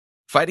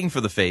Fighting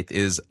for the Faith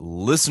is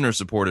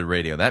listener-supported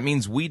radio. That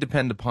means we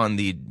depend upon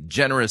the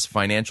generous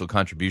financial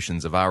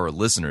contributions of our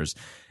listeners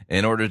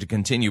in order to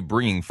continue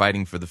bringing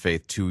Fighting for the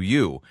Faith to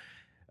you.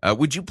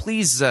 Would you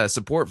please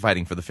support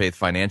Fighting for the Faith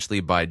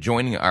financially by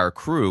joining our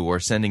crew or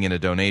sending in a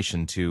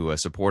donation to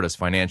support us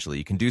financially?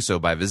 You can do so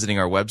by visiting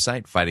our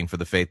website,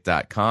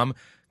 fightingforthefaith.com.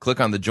 Click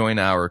on the Join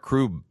Our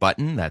Crew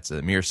button. That's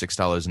a mere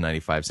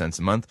 $6.95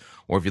 a month.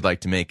 Or if you'd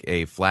like to make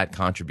a flat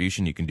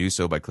contribution, you can do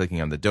so by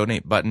clicking on the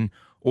Donate button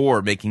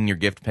or making your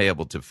gift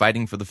payable to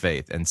Fighting for the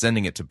Faith and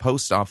sending it to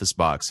Post Office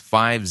Box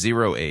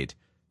 508,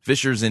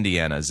 Fishers,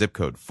 Indiana, zip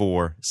code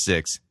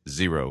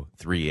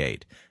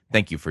 46038.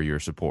 Thank you for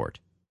your support.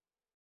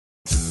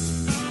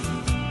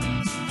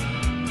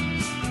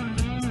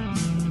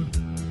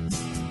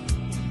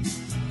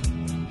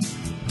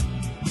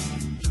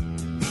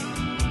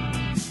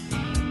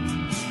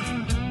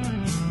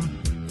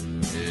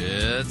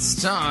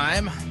 It's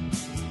time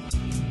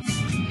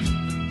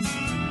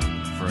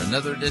for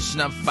another edition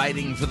of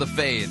Fighting for the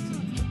Faith,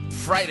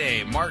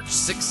 Friday, March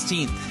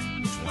 16th,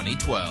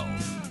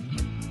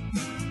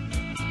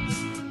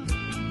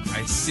 2012.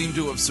 I seem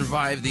to have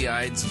survived the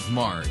Ides of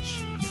March.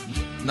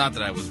 Not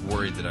that I was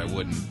worried that I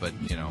wouldn't, but,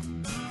 you know.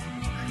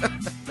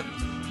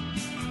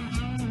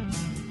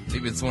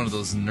 Maybe it's one of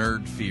those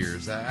nerd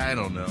fears. I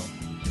don't know.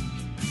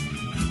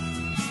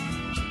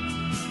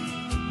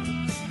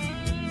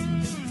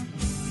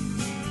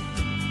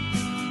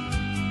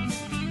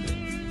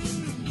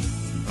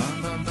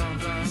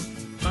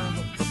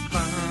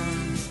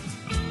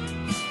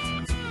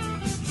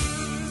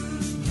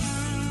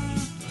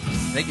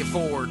 Thank you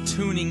for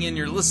tuning in.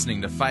 You're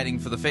listening to Fighting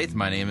for the Faith.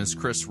 My name is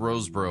Chris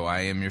Roseborough.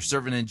 I am your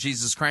servant in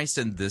Jesus Christ,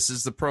 and this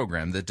is the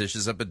program that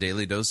dishes up a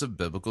daily dose of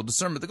biblical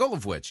discernment, the goal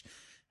of which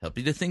help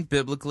you to think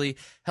biblically,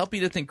 help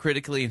you to think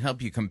critically, and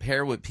help you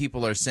compare what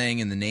people are saying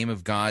in the name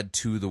of God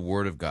to the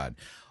Word of God.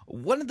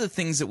 One of the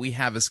things that we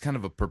have as kind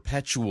of a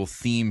perpetual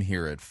theme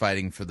here at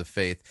Fighting for the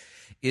Faith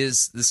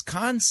is this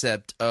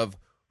concept of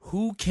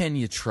who can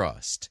you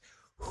trust?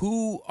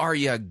 Who are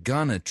you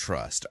gonna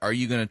trust? Are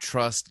you gonna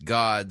trust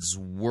God's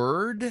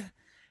Word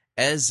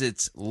as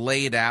it's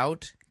laid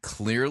out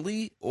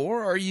clearly?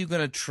 Or are you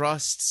gonna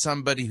trust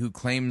somebody who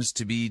claims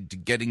to be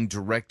getting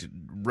direct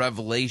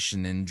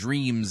revelation and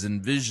dreams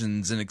and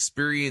visions and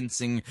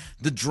experiencing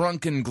the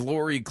drunken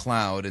glory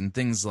cloud and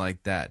things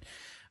like that?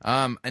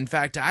 In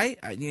fact,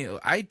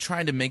 I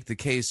try to make the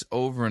case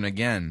over and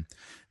again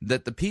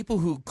that the people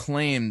who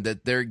claim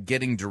that they're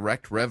getting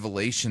direct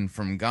revelation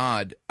from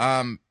God,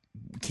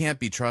 can't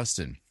be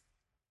trusted.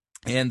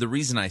 And the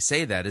reason I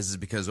say that is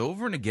because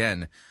over and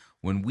again,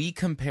 when we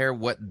compare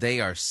what they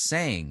are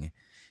saying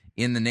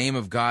in the name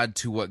of God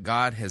to what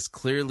God has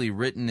clearly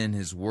written in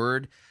His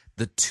Word,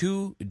 the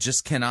two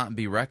just cannot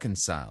be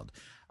reconciled.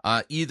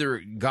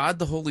 Either God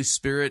the Holy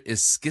Spirit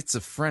is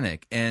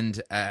schizophrenic and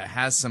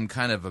has some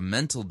kind of a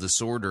mental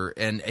disorder,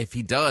 and if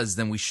He does,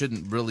 then we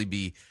shouldn't really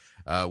be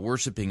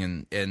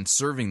worshiping and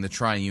serving the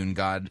triune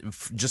God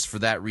just for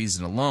that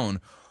reason alone.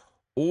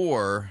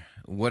 Or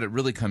what it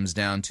really comes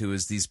down to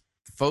is these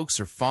folks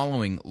are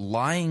following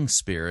lying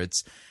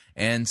spirits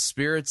and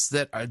spirits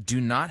that do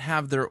not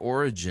have their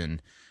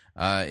origin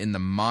in the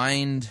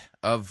mind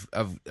of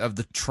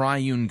the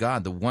triune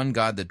God, the one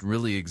God that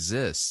really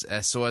exists.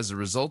 So as a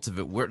result of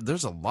it,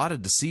 there's a lot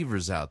of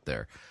deceivers out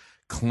there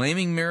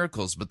claiming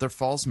miracles, but they're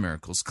false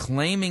miracles,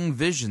 claiming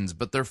visions,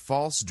 but they're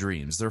false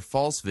dreams, they're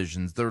false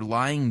visions, they're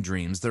lying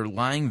dreams, they're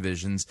lying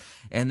visions,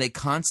 and they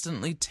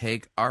constantly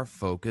take our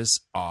focus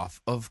off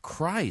of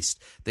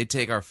Christ. They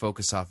take our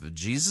focus off of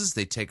Jesus,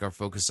 they take our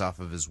focus off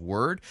of His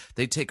Word,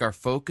 they take our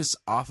focus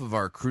off of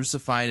our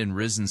crucified and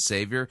risen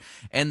Savior,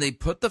 and they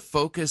put the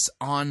focus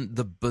on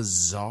the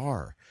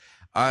bizarre.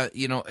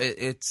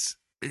 It's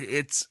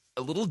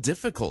a little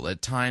difficult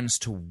at times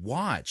to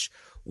watch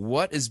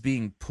what is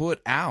being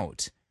put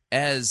out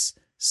as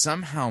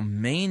somehow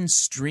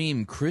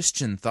mainstream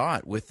Christian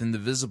thought within the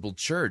visible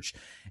church.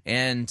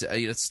 And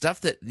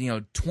stuff that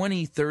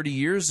 20, 30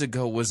 years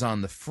ago was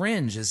on the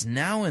fringe is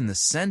now in the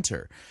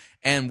center.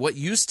 And what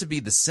used to be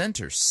the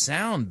center,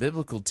 sound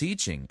biblical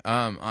teaching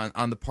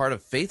on the part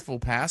of faithful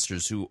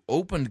pastors who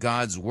opened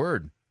God's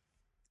Word,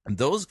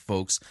 those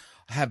folks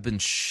have been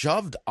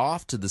shoved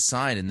off to the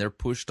side and they're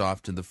pushed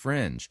off to the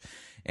fringe.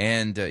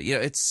 And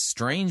it's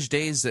strange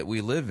days that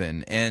we live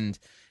in, and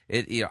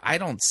I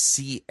don't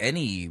see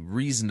any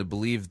reason to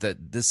believe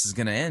that this is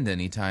going to end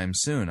anytime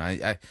soon.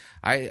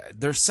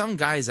 There's some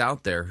guys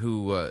out there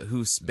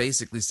who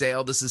basically say,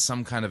 "Oh, this is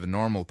some kind of a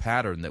normal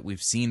pattern that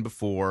we've seen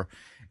before,"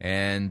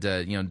 and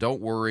don't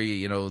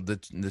worry,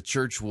 the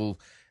church will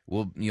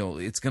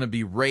it's going to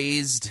be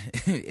raised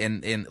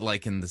in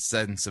the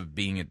sense of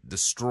being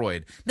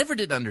destroyed. Never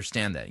did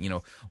understand that.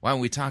 When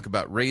we talk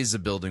about raise a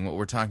building, what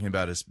we're talking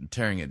about is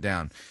tearing it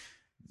down.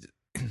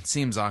 It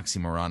seems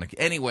oxymoronic.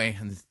 Anyway,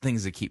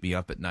 things that keep me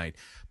up at night.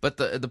 But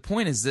the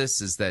point is this: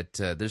 is that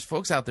there's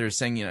folks out there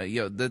saying,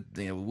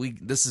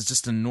 this is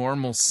just a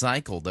normal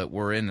cycle that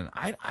we're in, and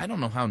I don't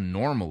know how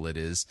normal it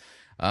is.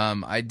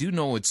 I do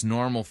know it's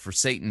normal for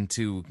Satan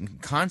to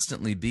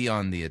constantly be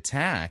on the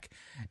attack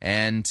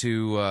and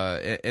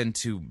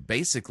to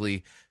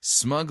basically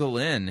smuggle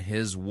in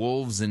his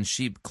wolves in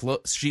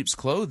sheep's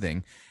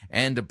clothing,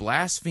 and to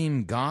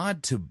blaspheme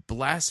God, to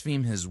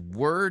blaspheme His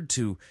word,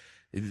 to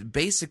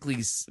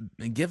basically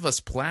give us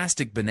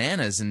plastic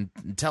bananas and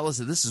tell us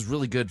that this is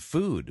really good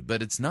food,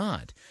 but it's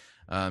not.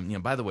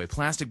 By the way,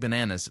 plastic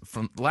bananas,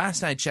 from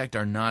last I checked,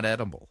 are not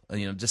edible.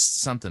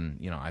 Just something,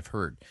 I've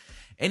heard.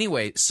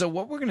 Anyway, so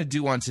what we're going to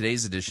do on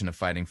today's edition of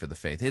Fighting for the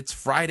Faith, it's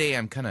Friday.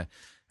 I'm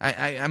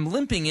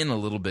limping in a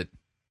little bit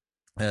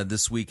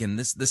this week, and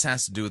this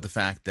has to do with the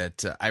fact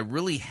that I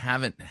really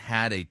haven't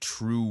had a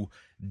true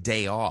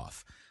day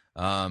off.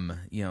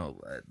 Worked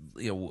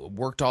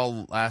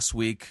all last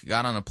week,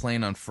 got on a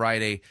plane on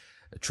Friday,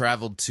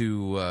 traveled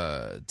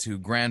to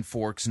Grand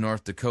Forks,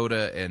 North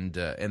Dakota, and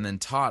then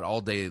taught all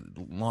day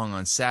long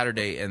on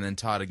Saturday, and then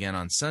taught again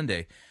on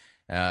Sunday,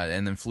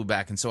 and then flew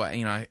back. And so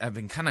I've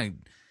been kind of,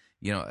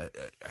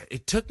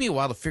 it took me a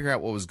while to figure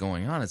out what was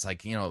going on. It's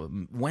like,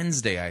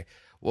 Wednesday I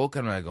woke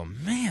up and I go,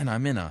 man,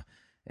 I'm in a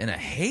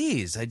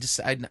haze.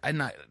 I'm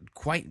not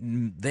quite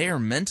there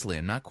mentally.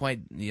 I'm not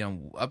quite,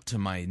 up to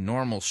my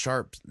normal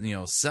sharp,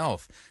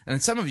 self.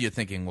 And some of you are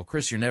thinking, well,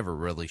 Chris, you're never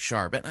really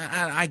sharp. And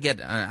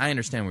I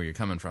understand where you're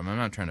coming from. I'm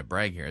not trying to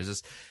brag here. It's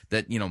just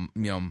that,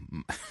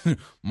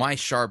 my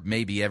sharp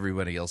may be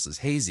everybody else's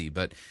hazy,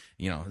 but,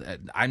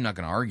 I'm not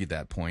going to argue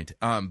that point.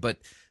 But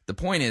the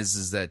point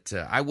is that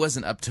I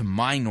wasn't up to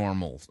my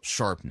normal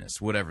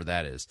sharpness, whatever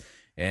that is.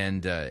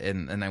 And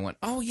I went,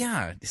 oh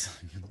yeah,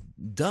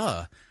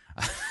 duh.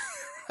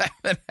 I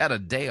haven't had a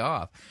day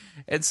off.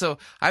 And so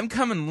I'm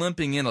coming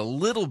limping in a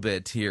little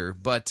bit here,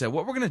 but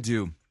what we're going to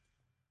do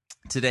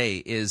today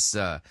is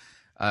I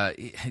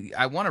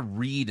want to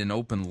read an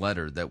open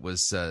letter that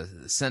was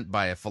sent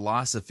by a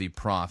philosophy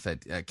prof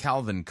at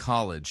Calvin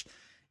College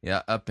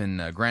up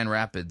in Grand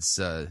Rapids,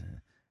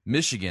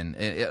 Michigan,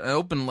 an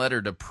open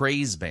letter to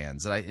praise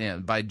bands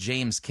by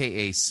James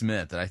K.A.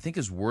 Smith that I think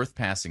is worth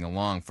passing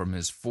along from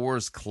his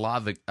Fours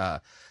Clavigera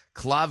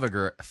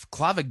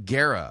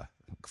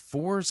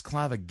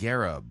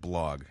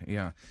blog.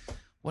 Yeah,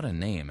 what a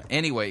name.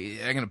 Anyway,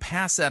 I'm going to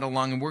pass that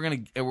along, and we're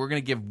going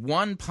to give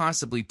one,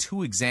 possibly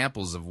two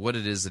examples of what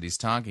it is that he's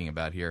talking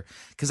about here,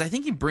 because I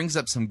think he brings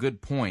up some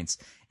good points.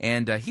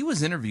 And he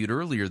was interviewed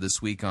earlier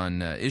this week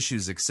on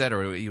Issues,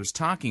 Etc. He was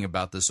talking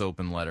about this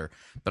open letter,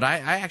 but I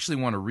actually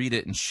want to read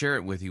it and share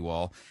it with you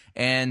all.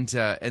 And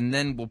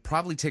then we'll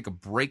probably take a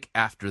break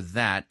after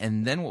that.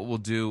 And then what we'll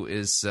do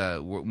is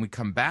when we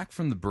come back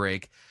from the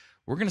break,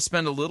 we're going to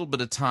spend a little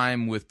bit of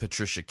time with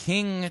Patricia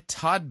King,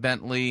 Todd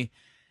Bentley,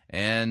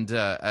 and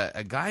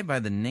a guy by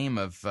the name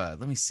of,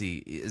 let me see,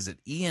 is it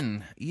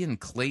Ian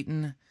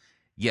Clayton?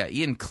 Yeah,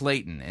 Ian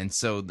Clayton. And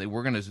so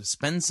we're going to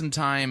spend some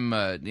time,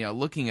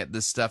 looking at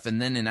this stuff.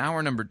 And then in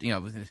hour number,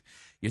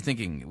 you're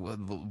thinking,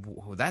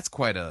 well, that's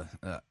quite a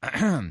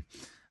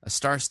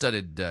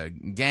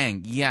star-studded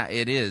gang. Yeah,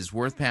 it is.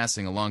 Worth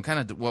passing along.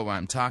 Kind of what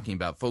I'm talking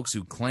about, folks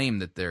who claim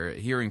that they're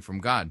hearing from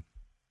God.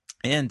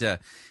 And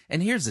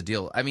here's the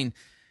deal. I mean,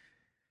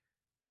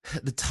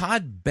 the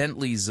Todd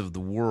Bentleys of the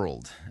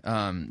world,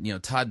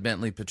 Todd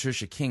Bentley,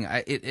 Patricia King,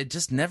 it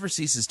just never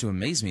ceases to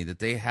amaze me that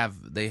they have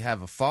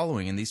a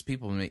following, and these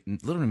people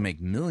literally make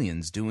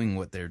millions doing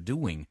what they're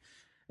doing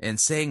and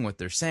saying what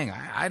they're saying.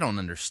 I don't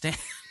understand.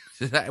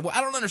 I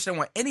don't understand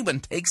why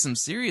anyone takes them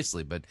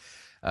seriously, but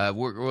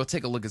we'll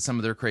take a look at some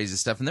of their crazy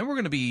stuff. And then we're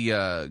going to be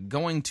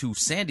going to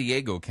San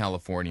Diego,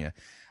 California,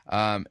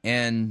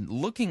 and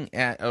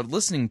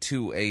listening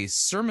to a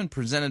sermon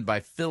presented by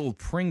Phil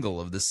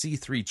Pringle of the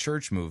C3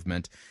 Church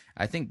Movement.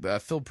 I think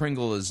Phil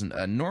Pringle is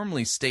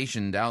normally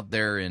stationed out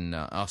there in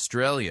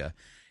Australia,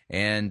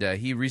 and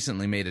he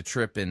recently made a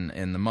trip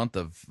in the month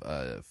of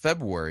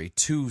February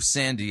to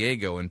San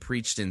Diego and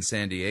preached in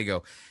San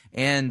Diego.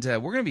 And we're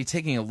going to be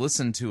taking a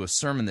listen to a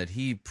sermon that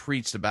he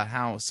preached about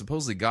how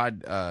supposedly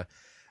God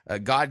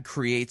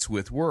creates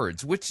with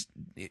words, which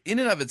in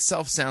and of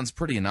itself sounds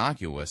pretty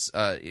innocuous,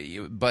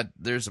 but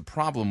there's a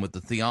problem with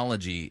the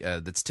theology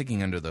that's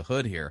ticking under the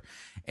hood here.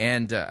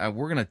 And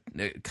we're going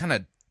to kind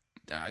of,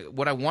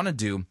 what I want to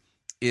do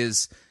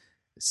is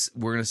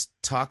we're going to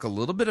talk a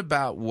little bit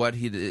about what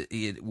it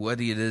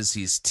is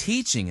he's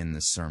teaching in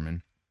this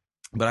sermon,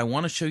 but I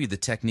want to show you the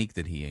technique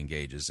that he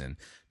engages in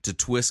to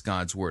twist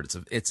God's word.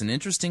 It's an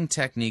interesting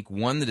technique,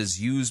 one that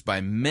is used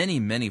by many,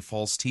 many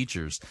false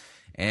teachers.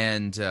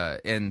 And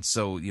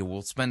so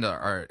we'll spend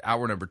our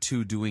hour number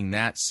 2 doing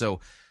that. So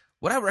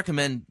what I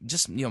recommend,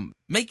 just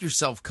make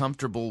yourself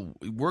comfortable.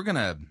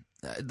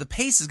 The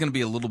pace is gonna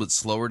be a little bit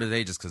slower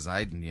today, just because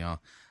I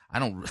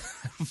don't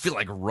feel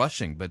like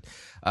rushing. But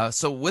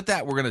so with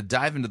that, we're gonna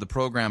dive into the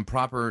program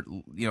proper.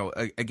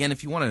 Again,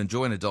 if you want to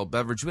enjoy an adult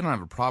beverage, we don't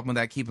have a problem with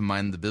that. Keep in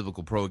mind the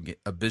biblical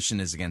prohibition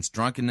is against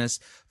drunkenness.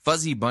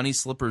 Fuzzy bunny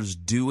slippers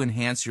do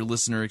enhance your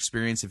listener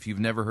experience. If you've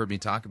never heard me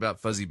talk about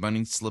fuzzy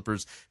bunny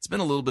slippers, it's been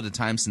a little bit of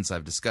time since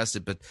I've discussed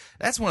it, but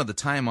that's one of the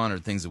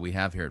time-honored things that we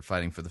have here at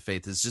Fighting for the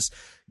Faith, is just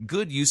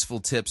good, useful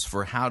tips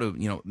for how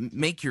to,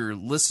 make your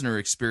listener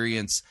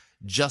experience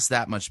just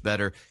that much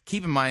better.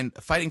 Keep in mind,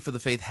 Fighting for the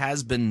Faith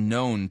has been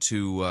known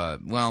to,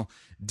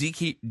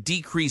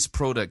 decrease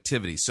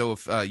productivity. So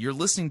if you're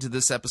listening to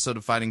this episode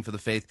of Fighting for the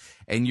Faith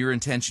and your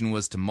intention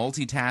was to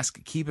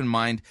multitask, keep in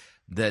mind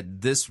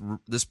that this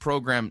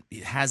program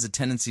has a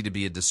tendency to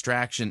be a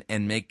distraction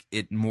and make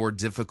it more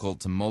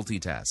difficult to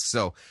multitask.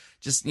 So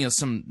just,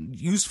 some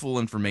useful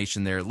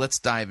information there. Let's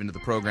dive into the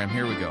program.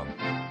 Here we go.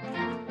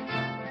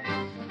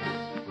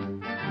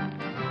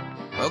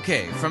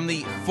 Okay, from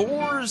the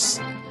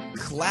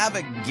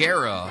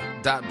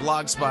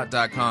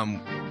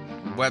ForsClavigera.blogspot.com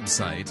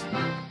website,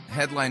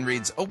 headline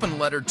reads, Open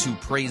Letter to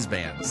Praise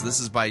Bands. This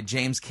is by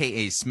James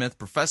K.A. Smith,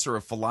 professor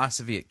of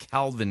philosophy at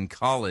Calvin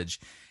College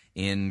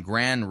in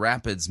Grand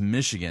Rapids,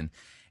 Michigan.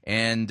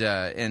 And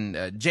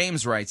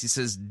James writes, he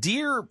says,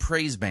 Dear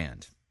Praise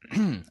Band,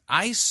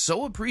 I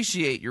so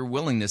appreciate your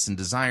willingness and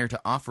desire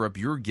to offer up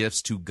your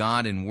gifts to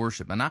God in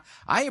worship. And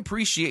I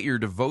appreciate your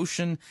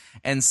devotion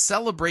and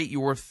celebrate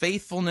your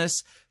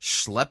faithfulness,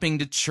 schlepping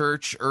to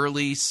church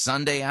early,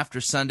 Sunday after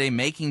Sunday,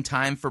 making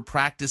time for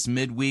practice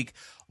midweek,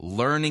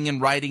 learning and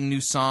writing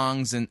new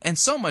songs, and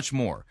so much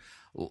more.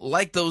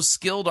 Like those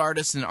skilled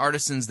artists and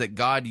artisans that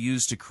God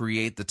used to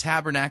create the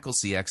tabernacle,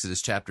 see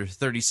Exodus chapter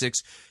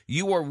 36,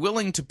 you are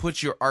willing to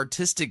put your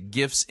artistic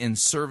gifts in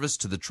service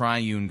to the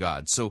triune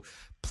God. So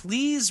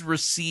please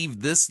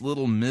receive this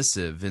little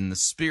missive in the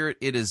spirit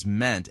it is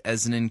meant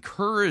as an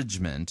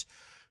encouragement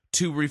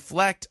to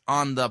reflect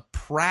on the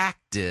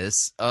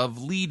practice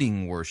of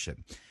leading worship.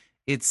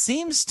 It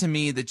seems to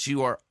me that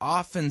you are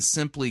often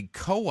simply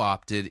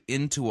co-opted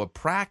into a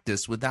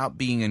practice without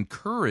being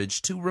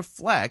encouraged to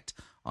reflect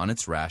on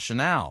its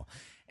rationale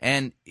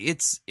and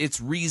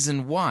its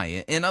reason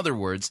why. In other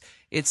words,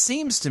 it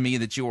seems to me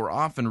that you are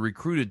often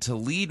recruited to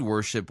lead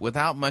worship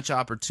without much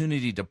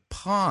opportunity to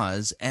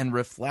pause and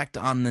reflect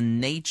on the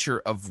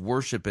nature of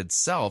worship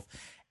itself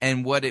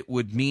and what it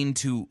would mean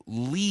to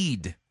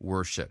lead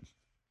worship.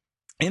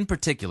 In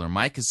particular,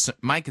 my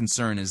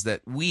concern is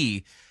that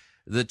we,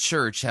 the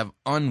church, have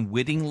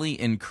unwittingly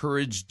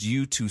encouraged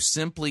you to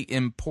simply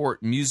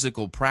import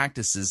musical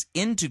practices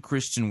into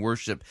Christian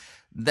worship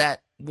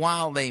that,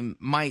 while they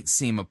might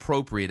seem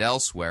appropriate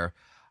elsewhere,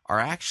 are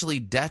actually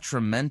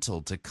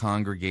detrimental to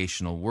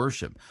congregational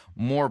worship.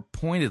 More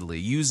pointedly,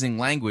 using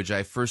language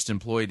I first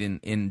employed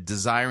in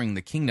Desiring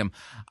the Kingdom,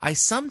 I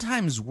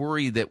sometimes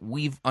worry that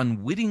we've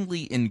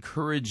unwittingly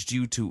encouraged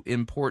you to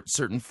import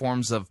certain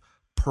forms of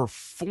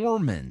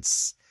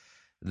performance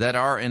that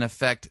are, in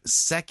effect,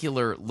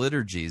 secular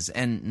liturgies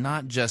and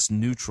not just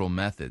neutral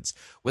methods.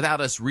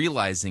 Without us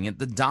realizing it,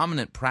 the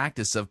dominant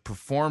practice of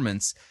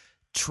performance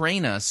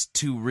train us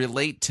to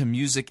relate to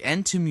music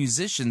and to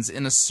musicians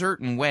in a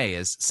certain way,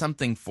 as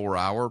something for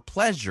our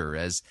pleasure,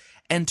 as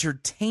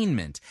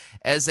entertainment,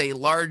 as a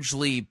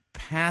largely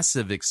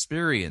passive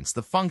experience.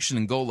 The function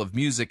and goal of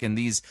music in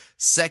these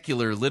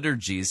secular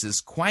liturgies is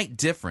quite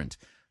different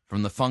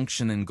from the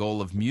function and goal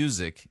of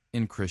music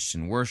in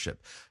Christian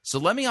worship. So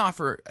let me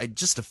offer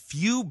just a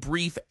few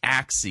brief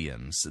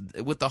axioms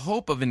with the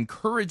hope of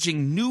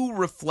encouraging new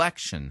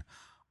reflection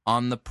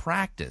on the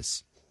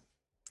practice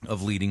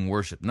of leading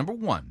worship. Number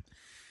one,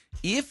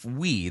 if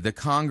we, the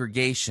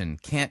congregation,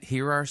 can't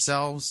hear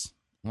ourselves,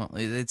 well,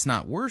 it's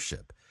not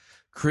worship.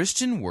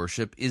 Christian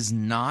worship is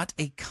not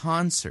a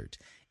concert.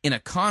 In a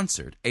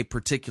concert, a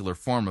particular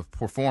form of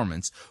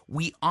performance,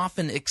 we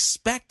often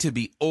expect to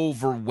be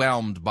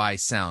overwhelmed by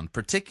sound,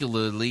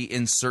 particularly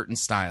in certain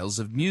styles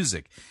of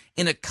music.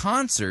 In a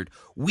concert,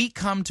 we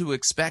come to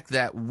expect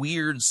that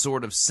weird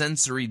sort of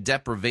sensory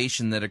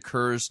deprivation that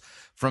occurs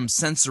from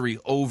sensory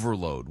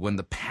overload, when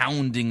the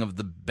pounding of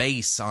the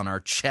bass on our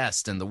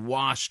chest and the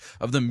wash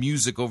of the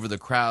music over the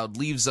crowd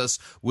leaves us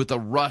with a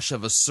rush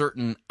of a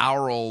certain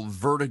aural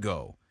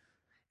vertigo.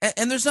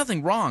 And there's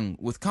nothing wrong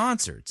with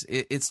concerts.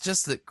 It's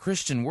just that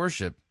Christian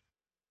worship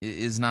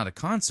is not a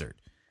concert.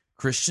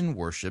 Christian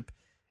worship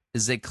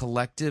is a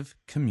collective,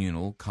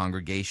 communal,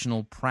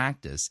 congregational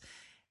practice,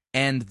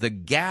 and the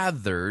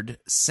gathered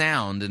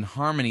sound and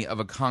harmony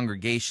of a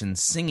congregation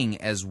singing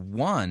as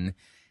one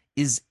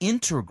is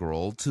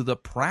integral to the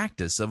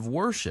practice of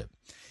worship.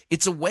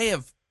 It's a way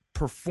of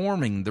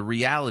performing the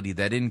reality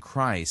that in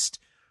Christ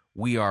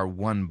we are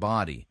one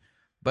body.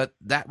 But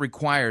that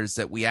requires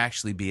that we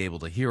actually be able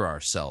to hear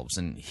ourselves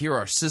and hear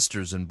our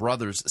sisters and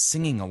brothers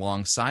singing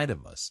alongside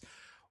of us.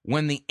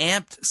 When the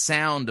amped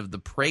sound of the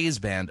praise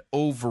band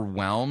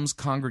overwhelms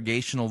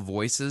congregational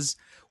voices,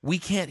 we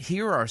can't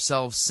hear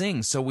ourselves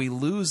sing, so we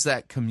lose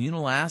that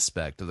communal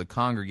aspect of the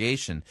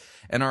congregation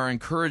and are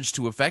encouraged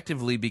to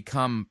effectively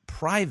become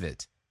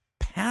private,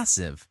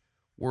 passive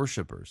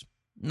worshipers.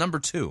 Number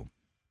two,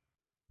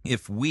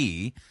 if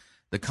we,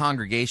 the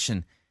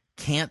congregation,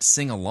 can't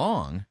sing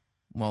along,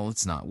 well,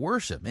 it's not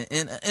worship.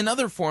 In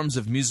other forms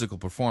of musical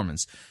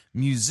performance,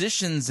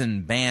 musicians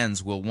and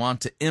bands will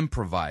want to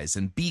improvise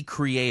and be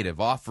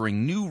creative,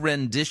 offering new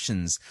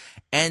renditions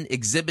and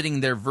exhibiting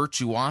their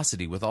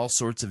virtuosity with all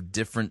sorts of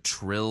different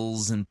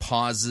trills and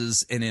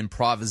pauses and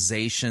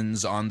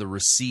improvisations on the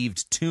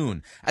received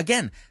tune.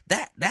 Again,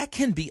 that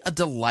can be a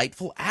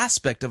delightful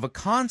aspect of a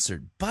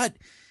concert, but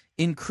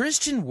in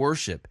Christian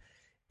worship,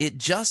 it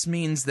just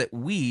means that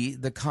we,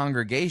 the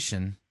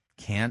congregation,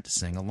 can't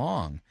sing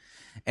along.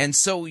 And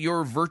so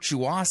your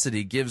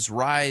virtuosity gives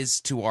rise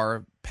to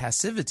our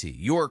passivity.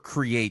 Your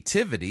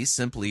creativity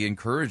simply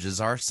encourages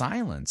our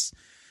silence.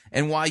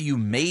 And while you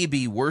may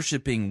be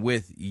worshiping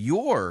with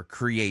your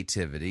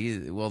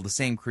creativity, well, the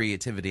same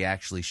creativity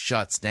actually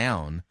shuts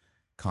down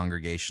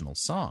congregational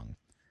song.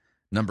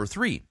 Number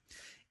 3,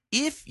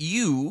 if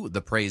you,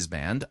 the praise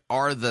band,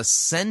 are the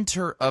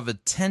center of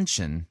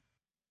attention,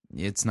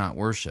 it's not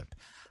worship.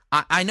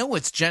 I know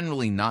it's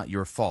generally not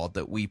your fault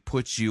that we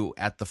put you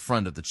at the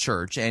front of the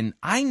church, and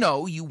I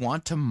know you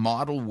want to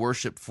model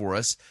worship for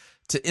us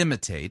to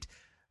imitate,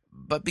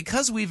 but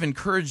because we've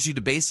encouraged you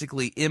to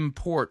basically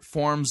import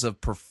forms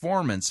of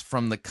performance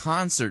from the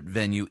concert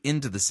venue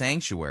into the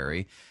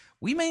sanctuary,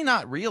 we may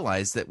not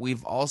realize that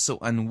we've also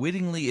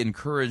unwittingly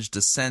encouraged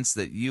a sense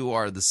that you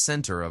are the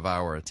center of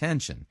our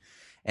attention.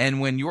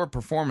 And when your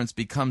performance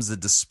becomes a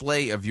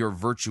display of your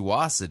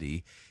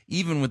virtuosity,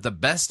 even with the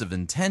best of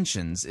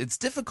intentions, it's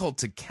difficult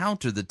to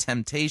counter the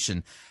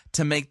temptation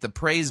to make the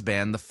praise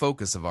band the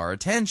focus of our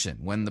attention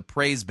when the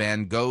praise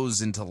band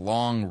goes into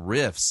long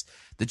riffs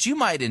that you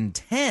might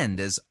intend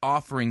as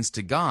offerings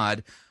to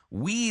God.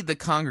 We, the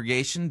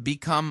congregation,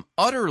 become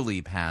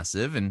utterly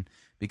passive, and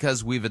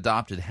because we've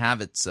adopted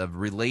habits of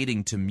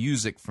relating to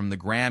music from the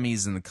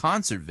Grammys and the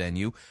concert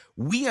venue,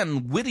 we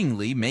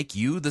unwittingly make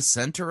you the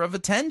center of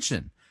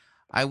attention.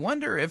 I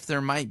wonder if there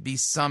might be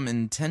some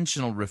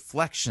intentional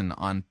reflection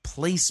on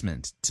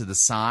placement to the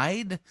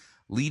side,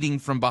 leading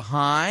from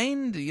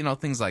behind,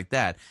 things like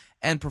that,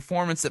 and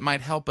performance that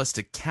might help us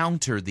to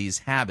counter these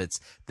habits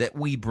that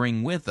we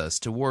bring with us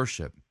to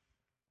worship.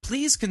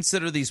 Please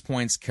consider these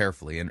points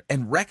carefully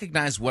and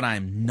recognize what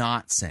I'm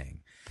not saying.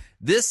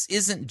 This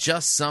isn't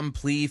just some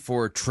plea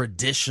for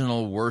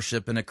traditional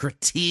worship and a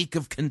critique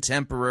of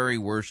contemporary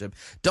worship.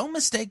 Don't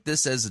mistake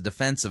this as a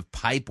defense of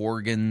pipe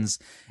organs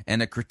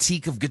and a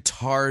critique of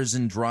guitars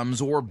and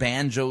drums or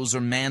banjos or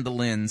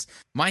mandolins.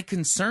 My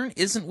concern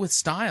isn't with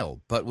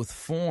style, but with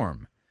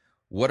form.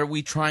 What are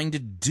we trying to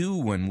do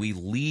when we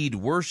lead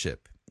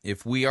worship?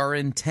 If we are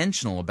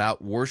intentional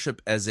about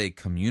worship as a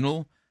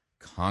communal,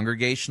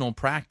 congregational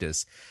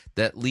practice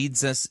that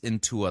leads us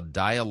into a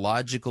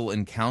dialogical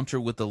encounter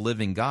with the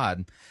living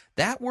God,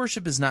 that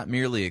worship is not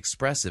merely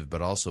expressive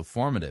but also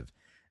formative.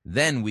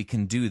 Then we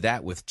can do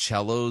that with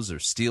cellos or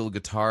steel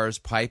guitars,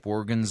 pipe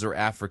organs, or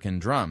African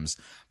drums.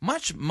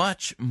 Much,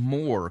 much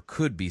more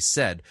could be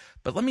said,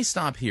 but let me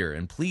stop here,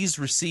 and please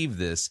receive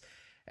this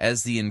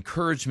as the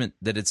encouragement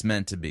that it's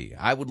meant to be.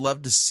 I would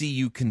love to see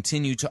you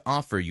continue to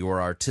offer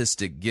your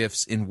artistic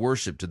gifts in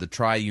worship to the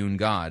triune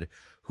God,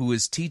 who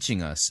is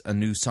teaching us a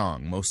new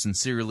song. Most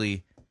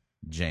sincerely,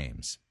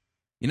 James.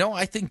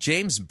 I think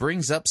James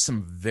brings up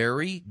some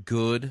very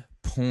good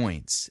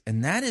points,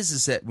 and that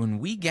is that when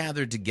we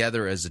gather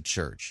together as a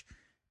church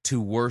to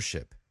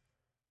worship,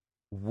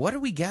 what are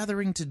we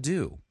gathering to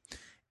do?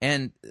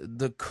 And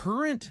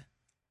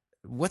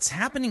what's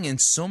happening in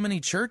so many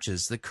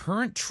churches, the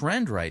current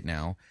trend right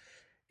now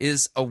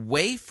is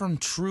away from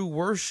true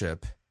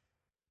worship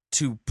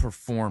to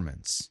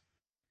performance.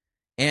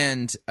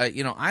 And,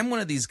 I'm one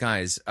of these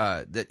guys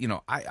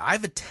that,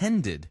 I've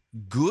attended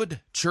good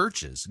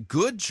churches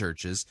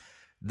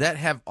that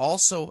have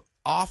also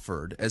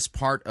offered as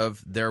part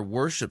of their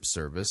worship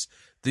service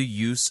the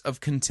use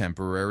of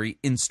contemporary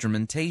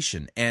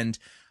instrumentation. And,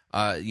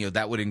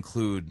 that would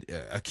include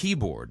a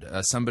keyboard,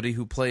 somebody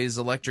who plays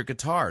electric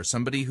guitar,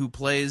 somebody who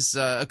plays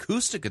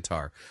acoustic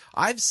guitar.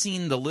 I've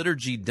seen the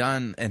liturgy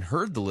done and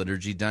heard the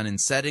liturgy done in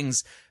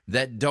settings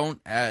that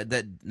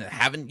that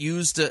haven't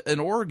used an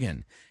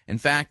organ. In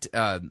fact,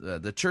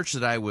 the church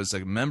that I was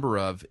a member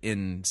of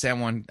in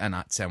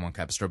not San Juan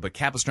Capistrano, but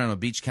Capistrano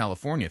Beach,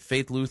 California,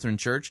 Faith Lutheran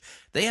Church,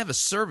 they have a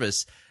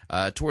service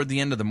toward the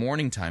end of the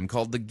morning time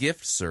called the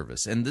gift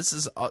service, and this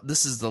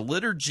is the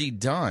liturgy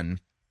done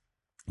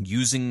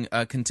using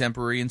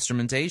contemporary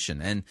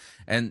instrumentation,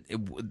 and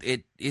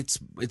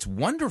it's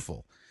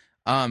wonderful.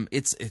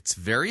 It's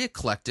very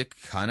eclectic,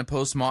 kind of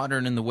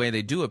postmodern in the way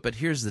they do it. But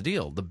here's the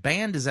deal: the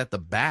band is at the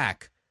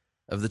back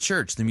of the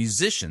church. The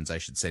musicians, I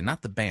should say,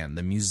 not the band.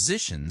 The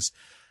musicians,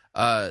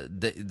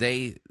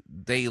 they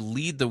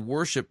lead the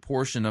worship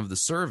portion of the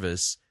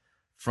service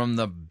from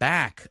the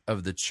back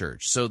of the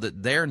church, so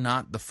that they're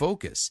not the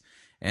focus.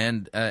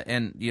 And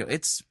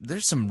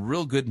there's some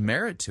real good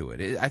merit to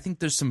it. I think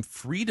there's some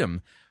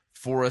freedom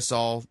for us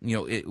all,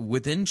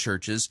 within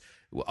churches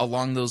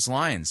along those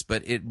lines,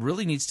 but it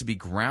really needs to be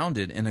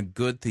grounded in a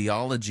good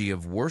theology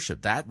of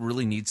worship. That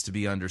really needs to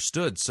be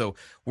understood. So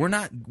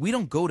we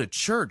don't go to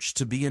church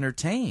to be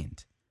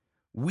entertained.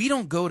 We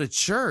don't go to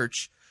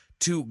church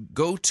to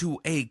go to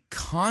a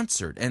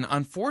concert. And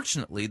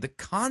unfortunately, the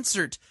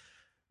concert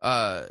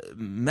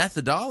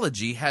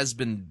methodology has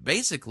been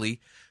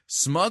basically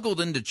smuggled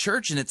into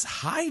church, and it's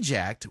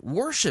hijacked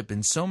worship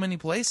in so many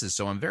places.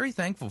 So I'm very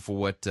thankful for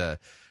what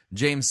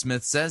James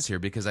Smith says here,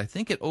 because I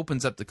think it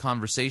opens up the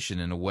conversation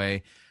in a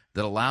way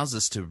that allows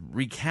us to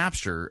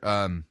recapture,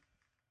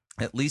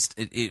 at least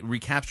it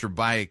recapture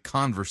by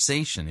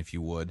conversation, if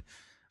you would,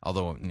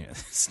 although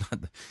it's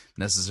not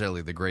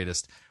necessarily the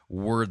greatest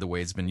word the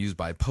way it's been used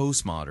by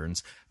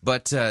postmoderns,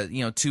 but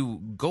to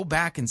go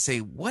back and say,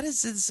 what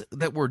is this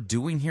that we're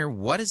doing here?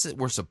 What is it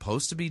we're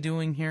supposed to be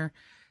doing here?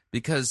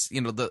 Because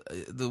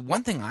the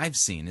one thing I've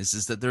seen is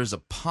that there's a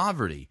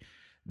poverty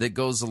that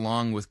goes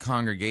along with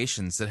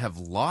congregations that have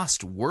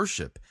lost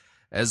worship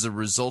as a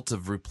result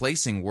of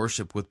replacing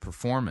worship with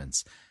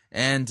performance.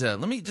 And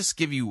let me just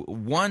give you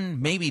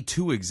one, maybe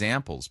two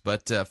examples.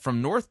 But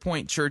from North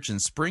Point Church in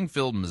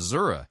Springfield,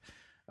 Missouri,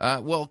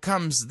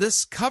 comes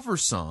this cover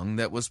song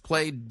that was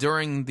played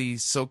during the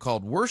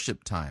so-called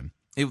worship time.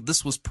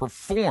 This was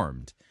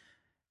performed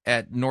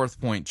at North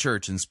Point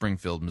Church in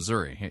Springfield,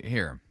 Missouri.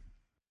 Here.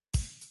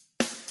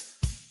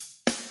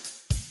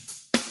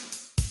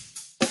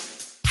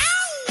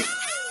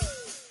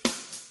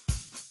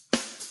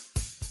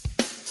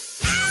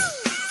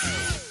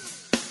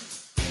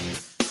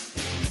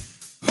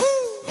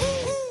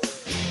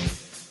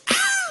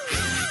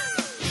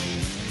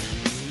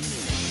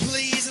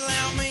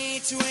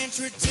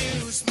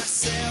 Introduce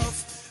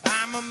myself.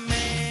 I'm a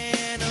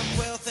man of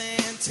wealth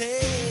and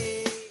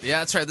taste. Yeah,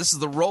 that's right. This is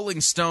the Rolling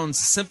Stones'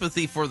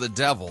 Sympathy for the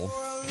Devil.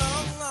 For a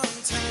long, long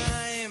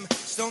time,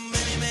 so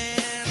many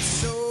men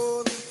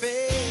sold and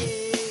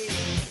faith.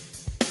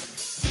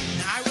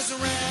 I was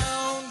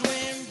around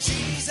when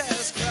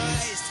Jesus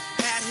Christ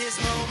had his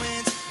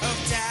moments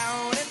of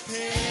doubt and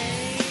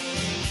pain.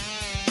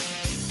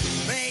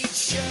 Made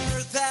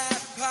sure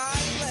that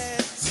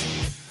Pilate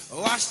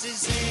washed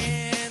his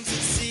hands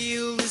and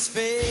sealed his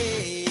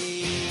face.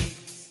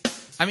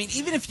 I mean,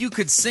 even if you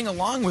could sing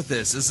along with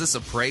this, is this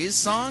a praise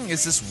song?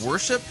 Is this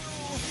worship?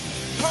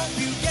 Hope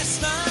you guess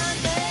my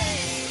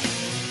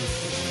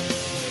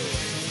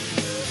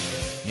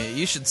name. Yeah,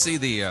 you should see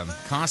the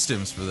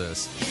costumes for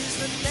this. Here's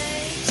the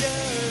nature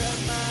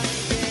of my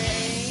game.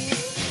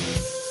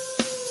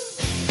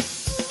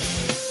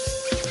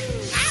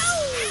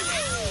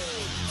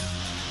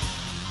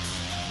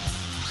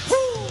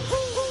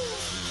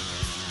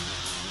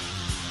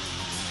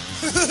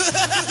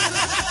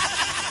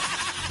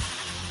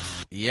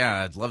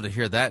 Yeah, I'd love to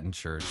hear that in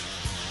church.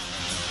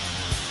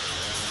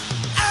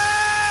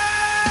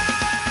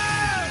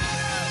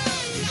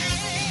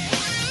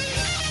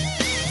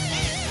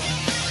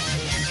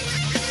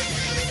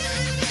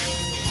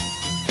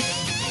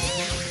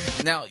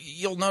 Now,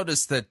 you'll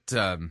notice that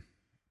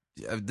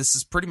this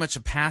is pretty much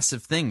a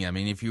passive thing. I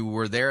mean, if you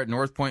were there at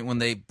North Point when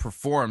they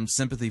performed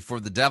Sympathy for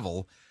the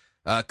Devil,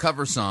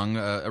 cover song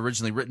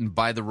originally written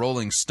by the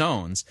Rolling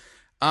Stones,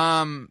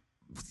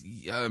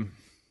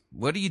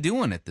 what are you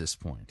doing at this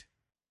point?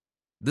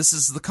 This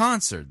is the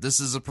concert. This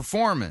is a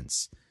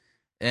performance.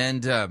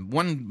 And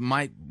one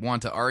might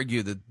want to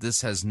argue that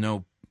this has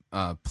no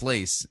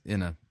place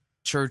in a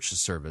church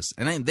service.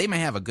 And they may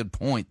have a good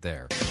point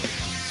there.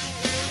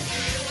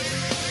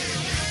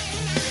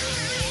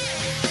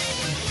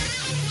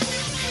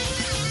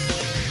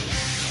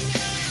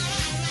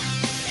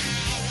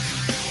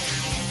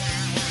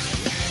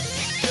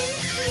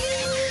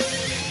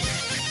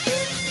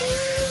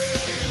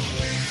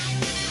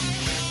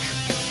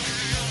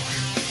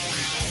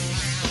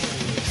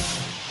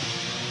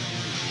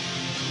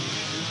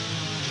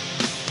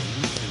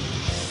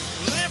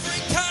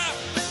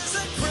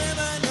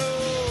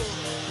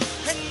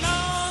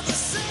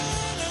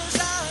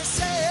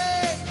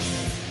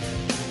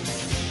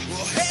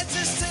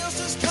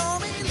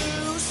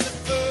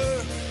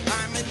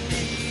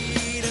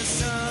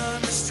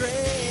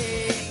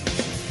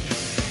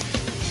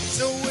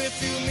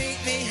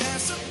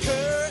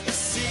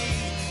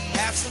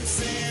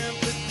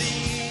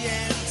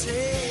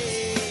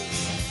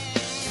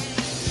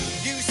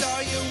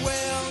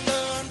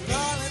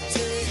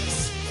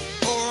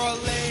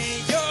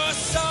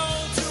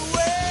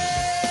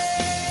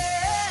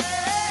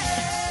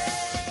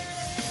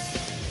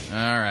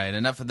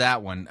 Enough of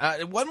that one.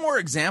 One more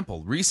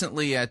example.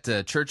 Recently at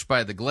Church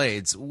by the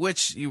Glades,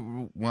 which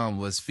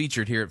was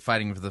featured here at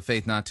Fighting for the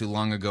Faith not too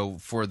long ago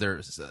for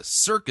their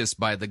Circus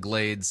by the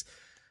Glades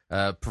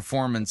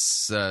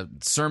performance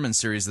sermon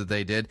series that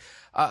they did.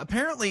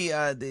 Apparently,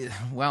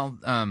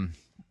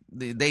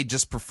 they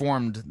just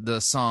performed the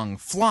song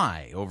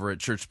 "Fly" over at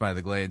Church by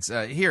the Glades.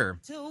 Here.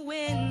 To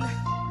win,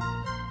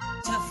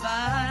 to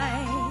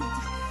fight,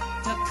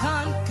 to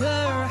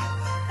conquer,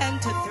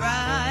 and to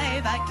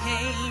thrive. I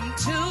came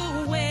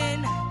to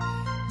win,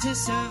 to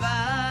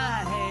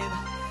survive.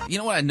 You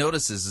know what I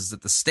notice is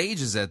that the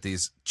stages at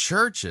these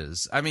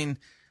churches,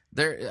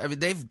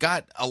 they've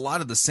got a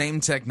lot of the same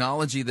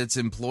technology that's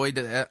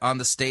employed on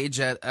the stage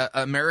at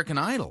American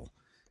Idol.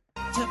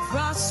 To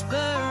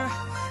prosper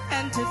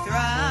and to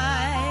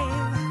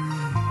thrive,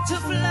 to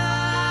fly.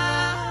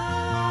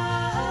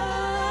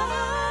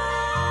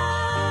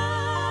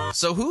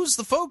 So who's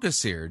the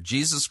focus here?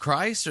 Jesus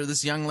Christ or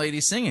this young lady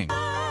singing? To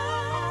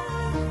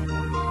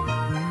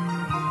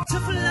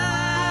fly.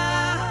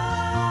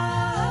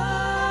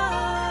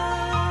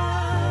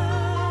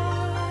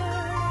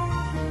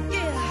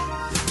 Yeah.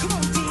 Come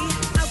on, D.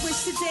 I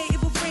wish today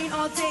it would rain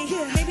all day.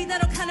 Yeah. Maybe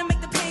that'll kind of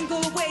make the pain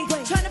go away.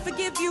 Trying to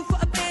forgive you for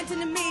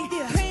abandoning me.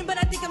 Yeah. Praying, but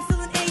I think I'm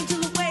still an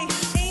angel away.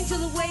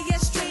 Angel away, yeah,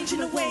 strange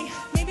in a way.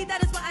 Maybe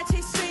that is why I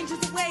chase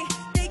strangers away.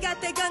 They got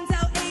their guns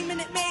out aiming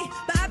at me,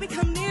 but I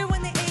become near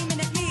when they aiming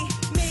at me.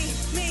 Me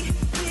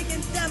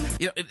against them.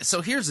 You know,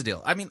 so here's the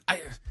deal. I mean,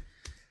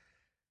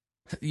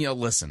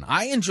 listen,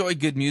 I enjoy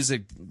good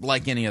music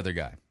like any other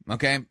guy.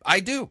 Okay,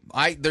 I do.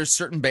 There's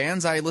certain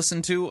bands I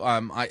listen to.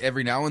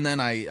 Every now and then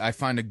I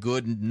find a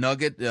good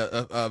nugget,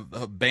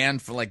 a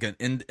band for like an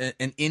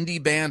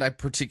indie band.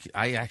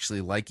 I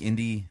actually like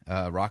indie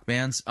rock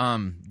bands.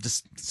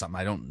 Just something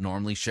I don't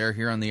normally share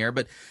here on the air.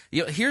 But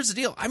here's the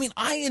deal. I mean,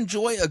 I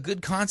enjoy a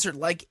good concert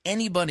like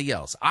anybody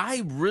else.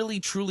 I really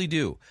truly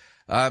do.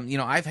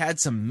 I've had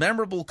some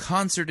memorable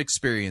concert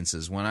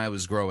experiences when I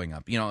was growing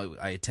up.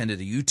 I attended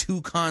a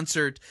U2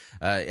 concert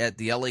at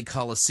the LA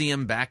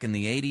Coliseum back in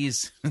the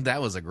 80s.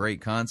 That was a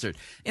great concert.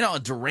 A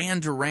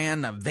Duran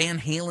Duran, a Van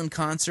Halen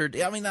concert.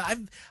 I mean,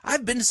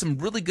 I've been to some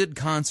really good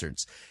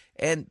concerts.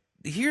 And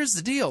here's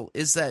the deal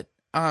is that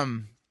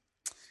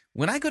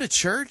when I go to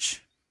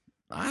church,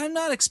 I'm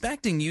not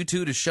expecting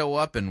U2 to show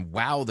up and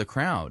wow the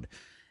crowd.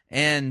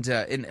 And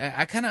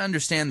I kind of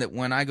understand that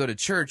when I go to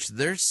church,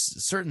 there's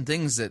certain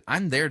things that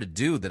I'm there to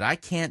do that I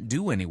can't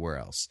do anywhere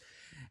else.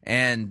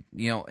 And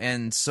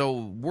so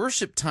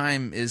worship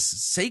time is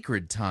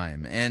sacred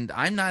time, and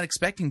I'm not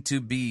expecting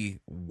to be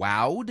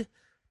wowed,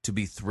 to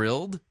be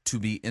thrilled, to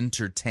be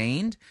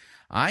entertained.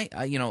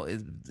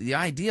 The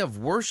idea of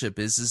worship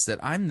is that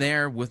I'm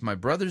there with my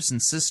brothers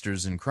and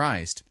sisters in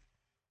Christ,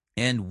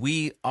 and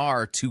we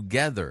are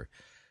together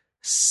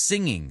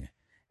singing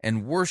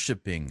and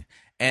worshiping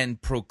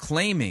and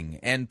proclaiming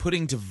and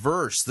putting to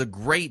verse the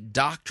great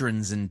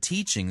doctrines and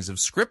teachings of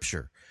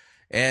Scripture.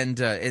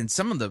 And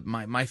some of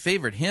my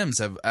favorite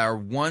hymns are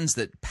ones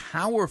that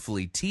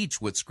powerfully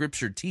teach what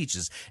Scripture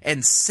teaches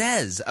and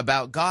says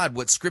about God,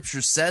 what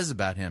Scripture says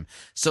about Him,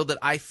 so that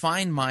I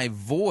find my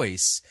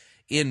voice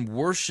in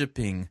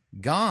worshiping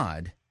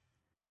God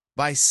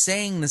by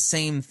saying the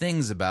same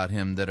things about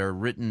Him that are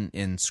written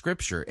in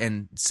Scripture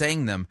and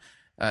saying them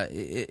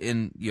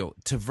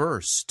to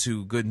verse,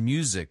 to good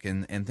music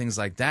and things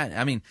like that.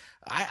 I mean,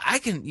 I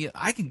can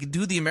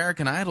do the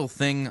American Idol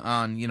thing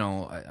on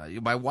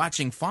by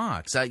watching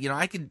Fox. I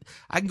can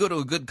go to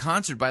a good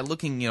concert by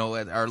looking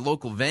at our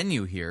local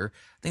venue here.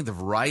 I think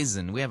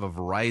we have a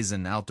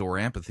Verizon outdoor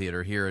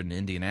amphitheater here in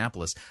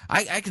Indianapolis.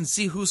 I can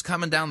see who's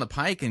coming down the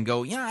pike and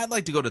go, yeah, I'd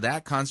like to go to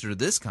that concert or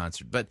this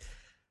concert, but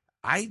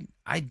I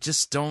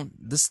just don't.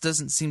 This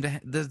doesn't seem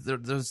to.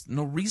 There's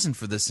no reason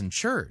for this in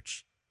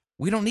church.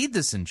 We don't need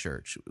this in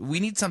church.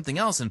 We need something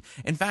else. And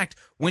in fact,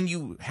 when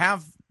you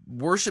have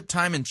worship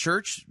time in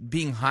church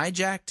being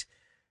hijacked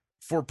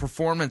for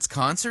performance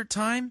concert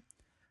time,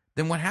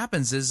 then what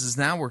happens is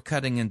now we're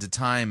cutting into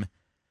time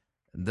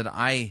that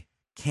I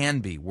can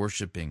be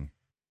worshiping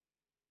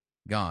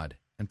God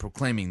and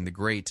proclaiming the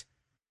great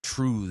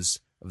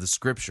truths of the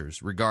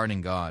Scriptures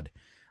regarding God.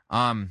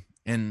 You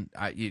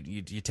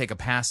take a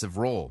passive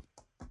role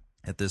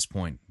at this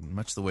point,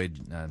 much the way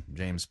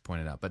James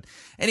pointed out. But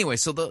anyway,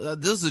 so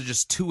those are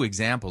just two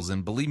examples,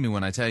 and believe me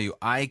when I tell you,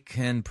 I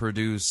can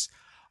produce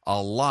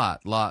a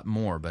lot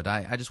more, but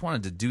I just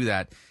wanted to do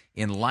that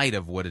in light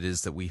of what it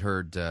is that we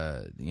heard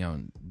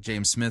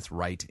James Smith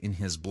write in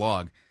his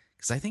blog,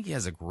 because I think he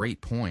has a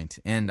great point,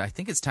 and I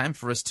think it's time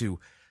for us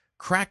to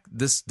crack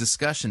this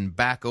discussion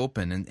back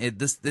open. And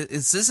this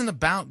isn't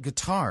about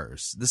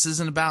guitars. This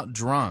isn't about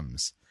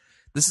drums.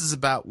 This is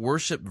about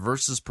worship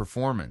versus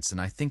performance,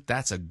 and I think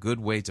that's a good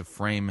way to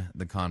frame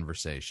the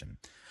conversation.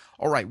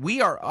 All right,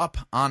 we are up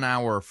on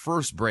our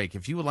first break.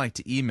 If you would like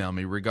to email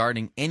me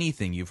regarding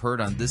anything you've heard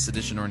on this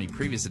edition or any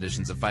previous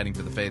editions of Fighting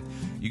for the Faith,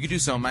 you can do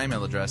so on my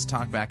email address,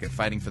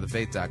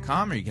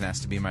 talkback@fightingforthefaith.com, or you can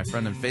ask to be my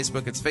friend on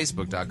Facebook. It's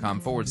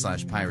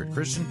facebook.com/Pirate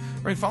Christian,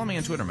 or you can follow me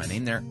on Twitter. My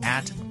name there,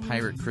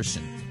 @Pirate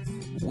Christian.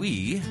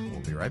 We will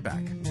be right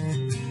back.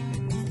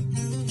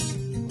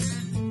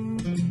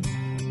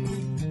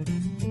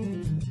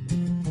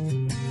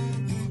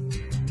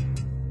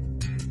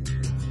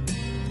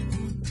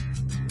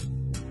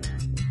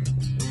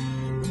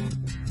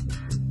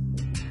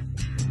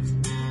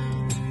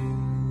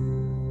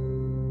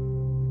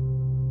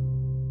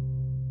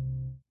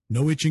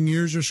 No itching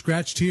ears are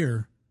scratched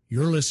here.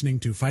 You're listening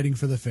to Fighting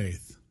for the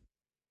Faith.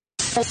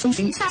 You're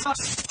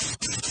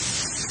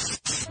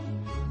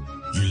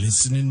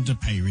listening to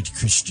Pirate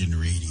Christian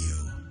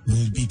Radio.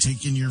 We'll be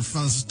taking your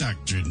false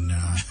doctrine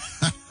now.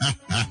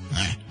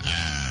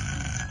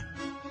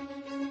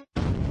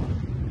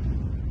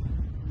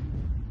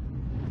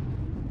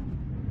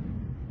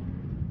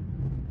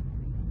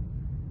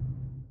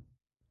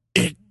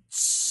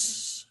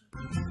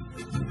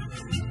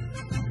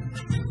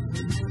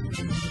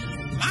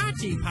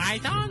 Monty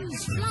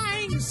Python's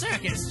Flying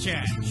Circus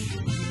Church.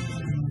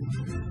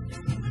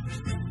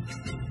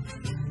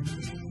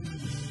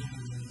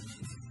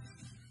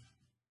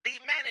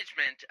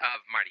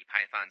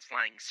 Python's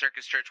Flying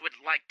Circus Church would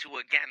like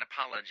to again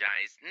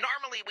apologize.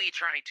 Normally we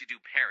try to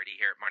do parody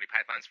here at Monty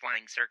Python's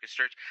Flying Circus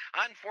Church.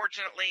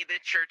 Unfortunately, the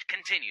church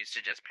continues to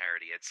just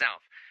parody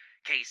itself.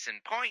 Case in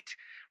point,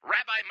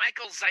 Rabbi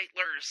Michael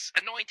Zeitler's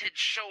Anointed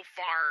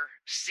Shofar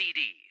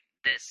CD.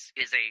 This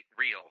is a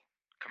real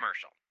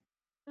commercial.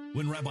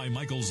 When Rabbi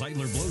Michael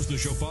Zeitler blows the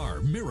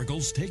shofar,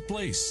 miracles take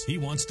place. He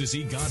wants to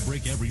see God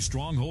break every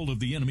stronghold of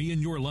the enemy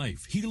in your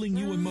life, healing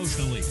you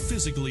emotionally,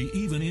 physically,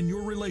 even in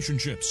your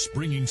relationships,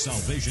 bringing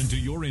salvation to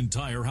your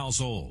entire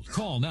household.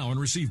 Call now and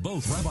receive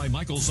both Rabbi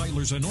Michael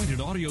Zeitler's anointed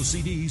audio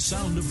CD,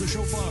 Sound of the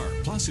Shofar,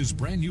 plus his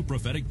brand new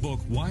prophetic book,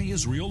 Why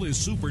Israel is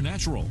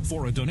Supernatural,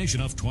 for a donation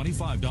of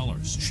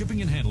 $25.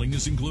 Shipping and handling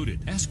is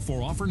included. Ask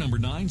for offer number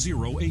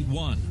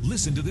 9081.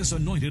 Listen to this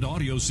anointed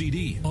audio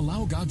CD.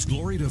 Allow God's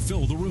glory to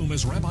fill the room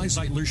as Rabbi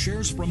Zeitler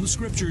shares from the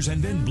scriptures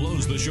and then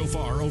blows the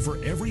shofar over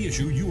every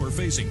issue you are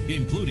facing,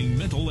 including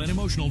mental and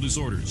emotional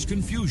disorders,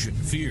 confusion,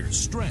 fears,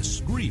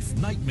 stress, grief,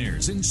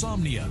 nightmares,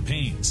 insomnia,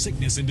 pain,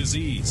 sickness and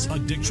disease,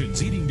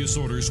 addictions, eating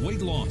disorders,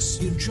 weight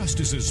loss,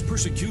 injustices,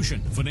 persecution,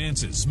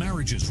 finances,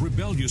 marriages,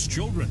 rebellious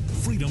children,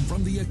 freedom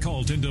from the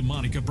occult and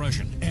demonic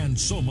oppression, and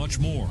so much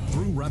more.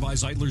 Through Rabbi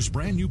Zeitler's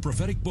brand new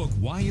prophetic book,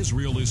 Why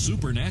Israel is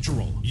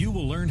Supernatural, you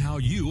will learn how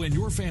you and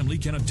your family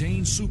can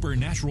obtain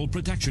supernatural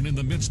protection in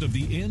the midst of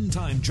the end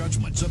time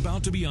judgments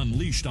about to be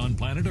unleashed on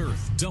planet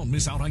Earth. Don't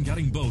miss out on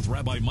getting both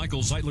Rabbi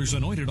Michael Zeitler's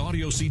anointed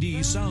audio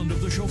CD, Sound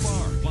of the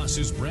Shofar, plus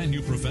his brand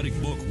new prophetic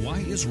book,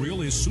 Why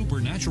Israel is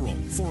Supernatural,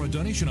 for a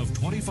donation of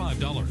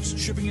 $25.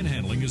 Shipping and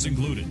handling is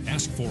included.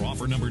 Ask for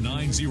offer number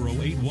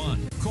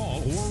 9081.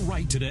 Call or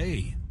write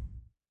today.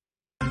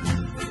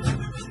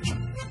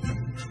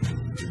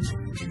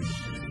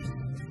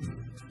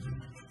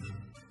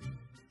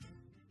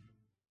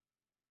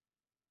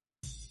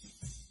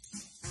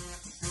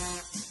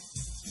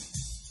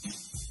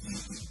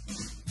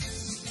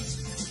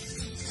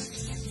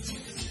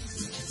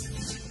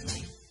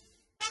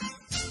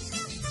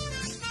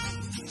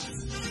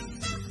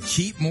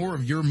 Keep more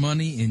of your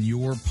money in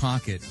your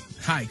pocket.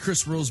 Hi,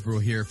 Chris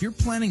Roseborough here. If you're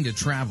planning to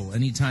travel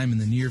anytime in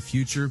the near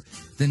future,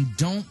 then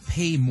don't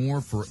pay more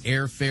for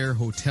airfare,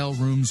 hotel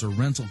rooms, or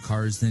rental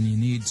cars than you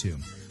need to.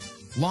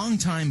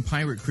 Longtime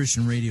Pirate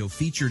Christian Radio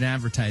featured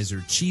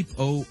advertiser Cheap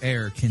O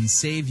Air can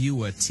save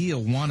you a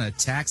Tijuana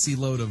taxi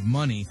load of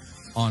money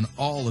on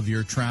all of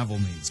your travel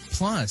needs.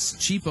 Plus,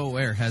 Cheap O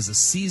Air has a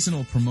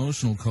seasonal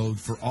promotional code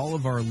for all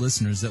of our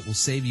listeners that will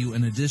save you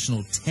an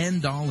additional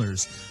 $10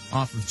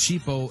 off of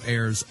Cheap O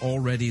Air's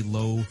already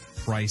low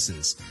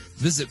prices.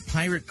 Visit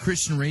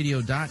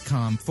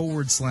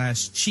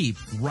piratechristianradio.com/cheap.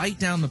 Write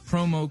down the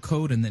promo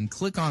code and then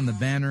click on the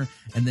banner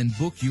and then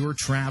book your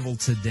travel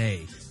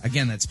today.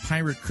 Again, that's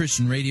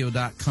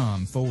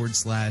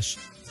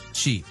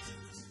piratechristianradio.com/cheap.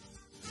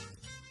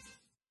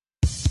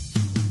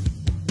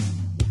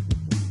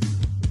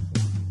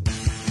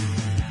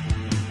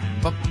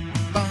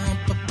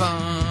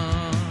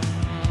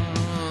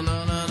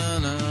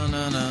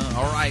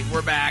 All right,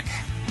 we're back.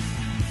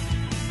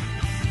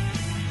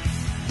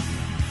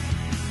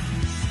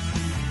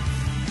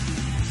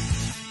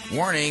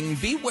 Warning,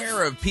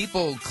 beware of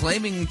people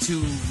claiming to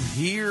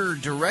hear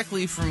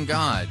directly from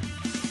God.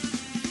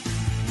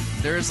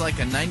 There's like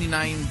a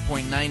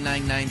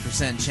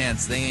 99.999%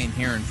 chance they ain't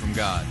hearing from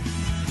God.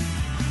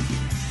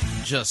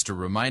 Just a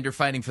reminder,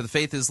 Fighting for the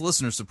Faith is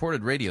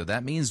listener-supported radio.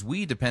 That means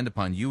we depend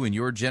upon you and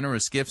your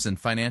generous gifts and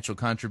financial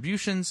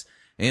contributions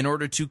in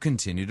order to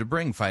continue to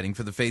bring Fighting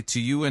for the Faith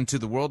to you and to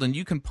the world. And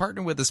you can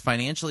partner with us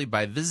financially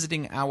by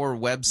visiting our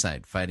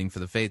website,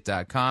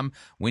 fightingforthefaith.com.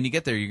 When you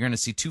get there, you're going to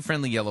see two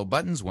friendly yellow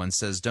buttons. One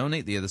says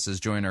donate, the other says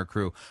join our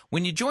crew.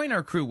 When you join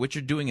our crew, what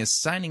you're doing is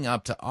signing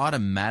up to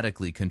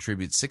automatically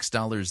contribute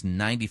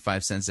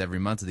 $6.95 every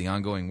month to the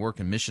ongoing work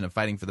and mission of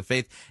Fighting for the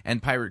Faith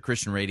and Pirate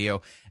Christian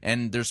Radio.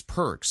 And there's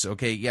perks,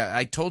 okay? Yeah,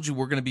 I told you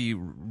we're going to be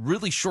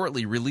really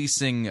shortly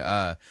releasing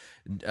an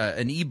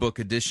ebook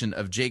edition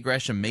of J.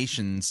 Gresham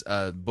Mason's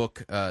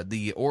book,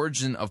 The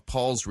Origin of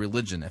Paul's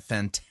Religion, a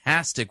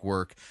fantastic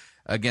work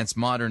against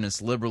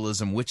modernist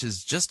liberalism, which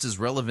is just as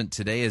relevant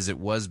today as it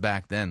was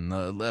back then.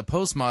 The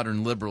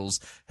postmodern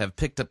liberals have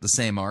picked up the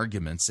same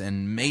arguments,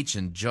 and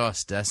Machen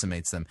just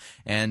decimates them.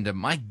 And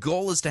my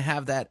goal is to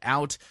have that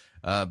out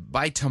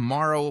by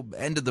tomorrow,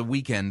 end of the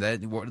weekend.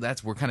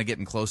 We're kind of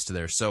getting close to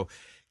there. So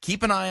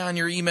keep an eye on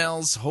your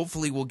emails.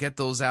 Hopefully we'll get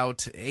those out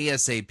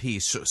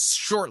ASAP,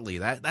 shortly.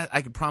 That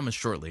I can promise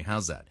shortly.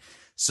 How's that?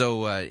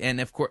 So, and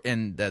of course,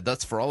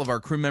 that's for all of our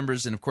crew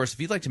members. And of course, if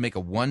you'd like to make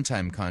a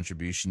one-time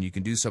contribution, you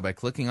can do so by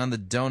clicking on the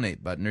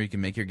donate button, or you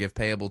can make your gift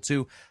payable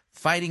to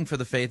Fighting for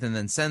the Faith and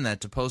then send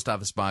that to Post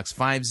Office Box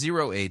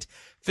 508,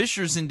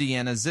 Fishers,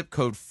 Indiana, zip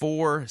code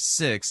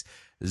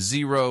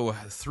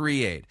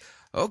 46038.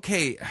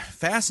 Okay,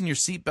 fasten your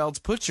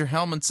seatbelts, put your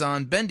helmets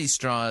on, bendy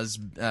straws,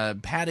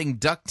 padding,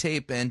 duct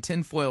tape, and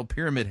tinfoil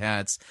pyramid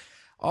hats.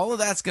 All of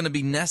that's going to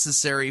be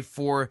necessary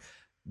for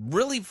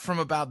really from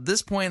about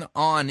this point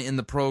on in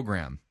the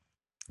program.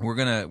 We're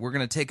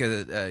gonna take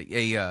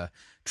a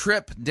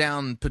trip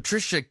down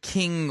Patricia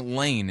King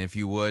Lane, if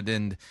you would,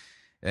 and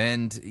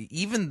And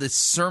even the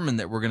sermon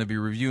that we're going to be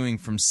reviewing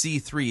from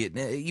C3,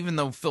 even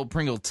though Phil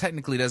Pringle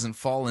technically doesn't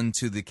fall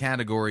into the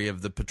category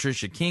of the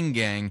Patricia King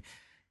gang,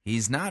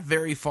 he's not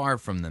very far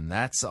from them.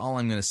 That's all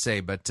I'm going to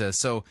say. But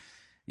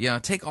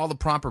take all the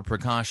proper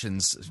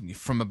precautions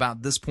from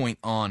about this point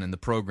on in the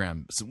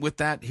program. So with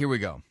that, here we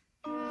go.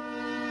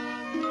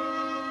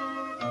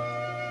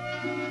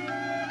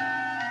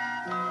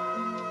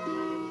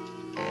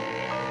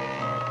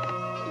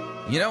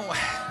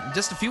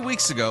 Just a few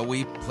weeks ago,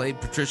 we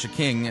played Patricia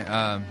King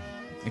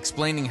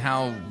explaining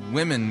how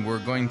women were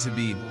going to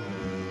be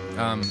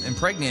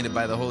impregnated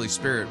by the Holy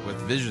Spirit with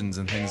visions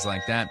and things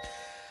like that.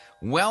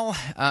 Well,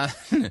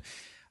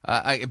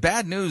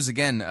 bad news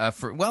again.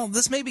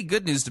 This may be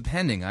good news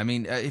depending. I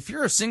mean, if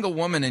you're a single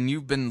woman and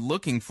you've been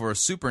looking for a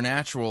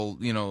supernatural,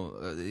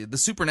 the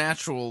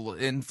supernatural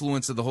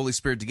influence of the Holy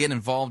Spirit to get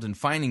involved in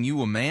finding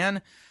you a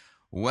man,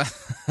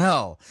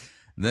 well,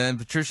 then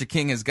Patricia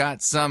King has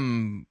got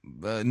some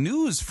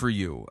news for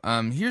you.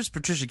 Here's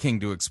Patricia King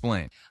to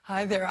explain.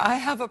 Hi there. I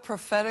have a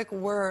prophetic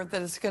word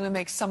that is going to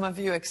make some of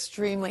you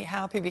extremely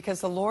happy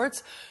because the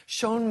Lord's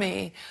shown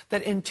me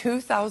that in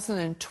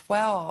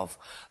 2012,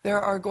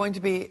 there are going to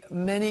be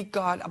many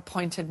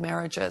God-appointed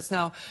marriages.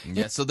 Now,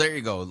 yeah, so there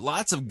you go.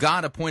 Lots of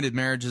God-appointed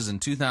marriages in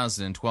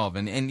 2012.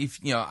 And if,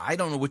 I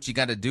don't know what you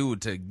got to do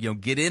to,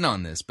 get in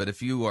on this, but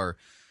if you are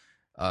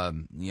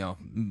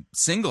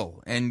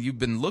single and you've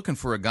been looking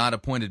for a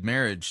God-appointed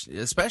marriage,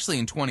 especially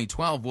in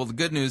 2012, well, the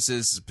good news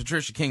is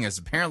Patricia King has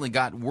apparently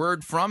got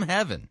word from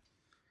heaven.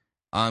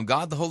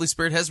 God, the Holy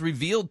Spirit, has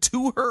revealed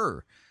to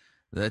her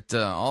that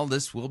all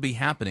this will be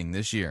happening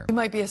this year. You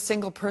might be a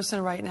single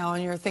person right now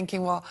and you're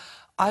thinking, well,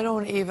 I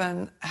don't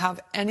even have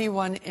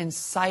anyone in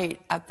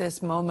sight at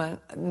this moment,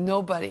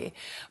 nobody.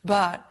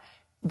 But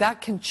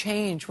that can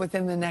change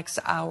within the next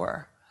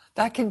hour.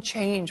 That can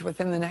change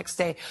within the next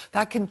day.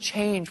 That can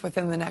change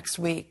within the next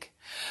week.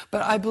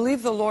 But I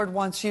believe the Lord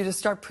wants you to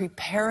start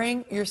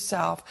preparing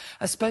yourself,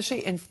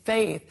 especially in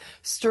faith,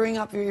 stirring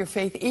up your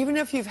faith. Even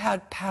if you've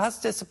had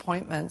past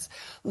disappointments,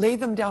 lay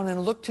them down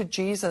and look to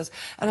Jesus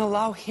and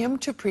allow Him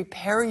to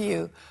prepare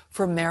you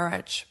for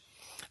marriage.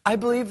 I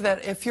believe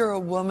that if you're a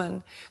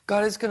woman,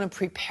 God is going to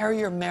prepare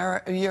your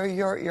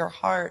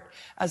heart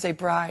as a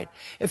bride.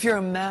 If you're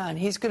a man,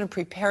 He's going to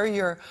prepare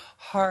your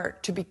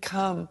heart to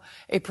become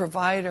a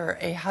provider,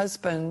 a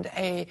husband,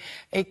 a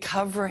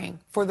covering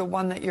for the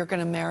one that you're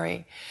going to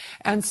marry.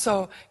 And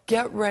so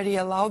get ready,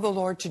 allow the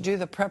Lord to do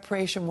the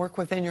preparation work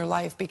within your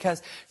life,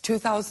 because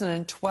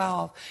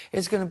 2012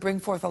 is going to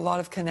bring forth a lot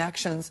of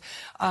connections.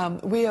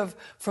 We have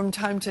from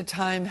time to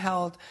time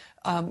held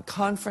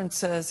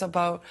conferences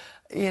about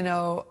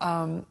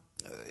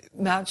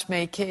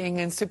matchmaking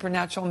and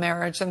supernatural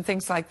marriage and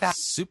things like that.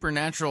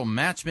 Supernatural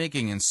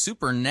matchmaking and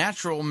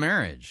supernatural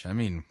marriage. I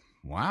mean,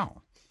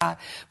 wow.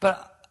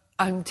 But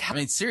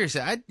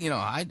seriously, I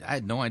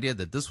had no idea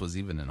that this was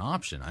even an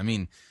option. I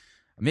mean,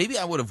 maybe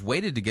I would have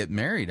waited to get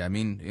married. I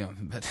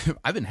mean, but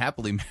I've been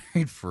happily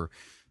married for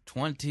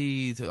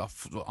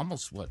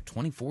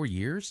 24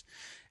 years.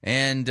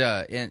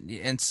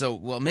 And so,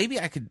 well, maybe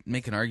I could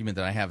make an argument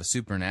that I have a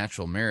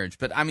supernatural marriage,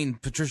 but I mean,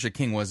 Patricia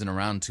King wasn't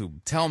around to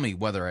tell me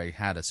whether I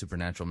had a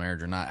supernatural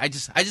marriage or not. I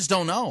just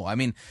don't know. I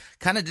mean,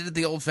 kind of did it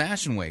the old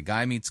fashioned way.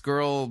 Guy meets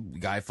girl,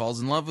 guy falls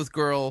in love with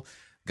girl,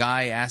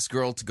 guy asks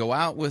girl to go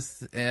out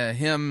with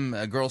him,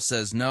 a girl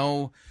says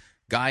no,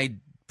 guy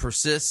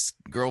persists,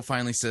 girl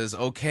finally says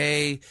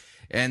okay.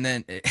 And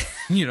then,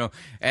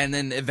 and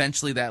then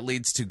eventually that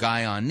leads to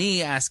guy on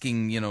knee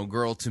asking,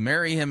 girl to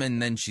marry him.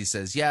 And then she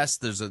says yes.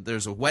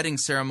 There's a wedding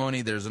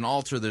ceremony. There's an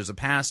altar. There's a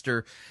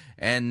pastor.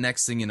 And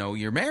next thing you know,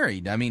 you're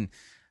married. I mean,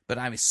 but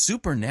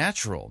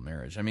supernatural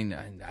marriage. I mean,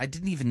 I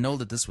didn't even know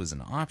that this was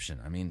an option.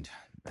 I mean,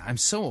 I'm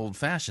so old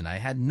fashioned. I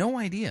had no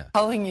idea.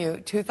 Telling you,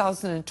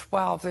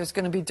 2012, there's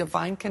going to be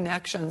divine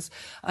connections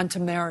unto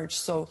marriage.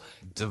 So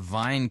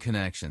divine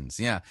connections.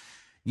 Yeah.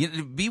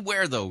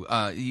 Beware,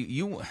 though,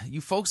 you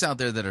folks out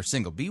there that are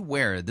single,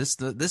 beware.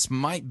 This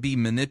might be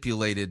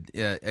manipulated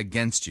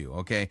against you,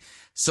 okay?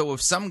 So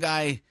if some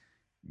guy,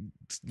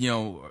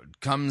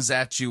 comes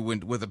at you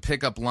with a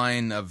pickup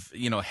line of,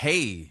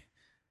 hey,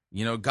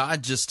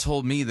 God just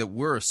told me that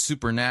we're a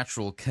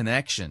supernatural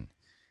connection.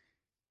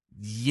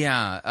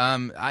 Yeah,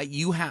 I'm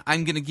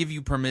going to give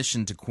you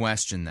permission to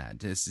question that,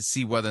 to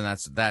see whether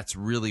that's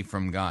really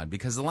from God.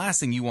 Because the last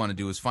thing you want to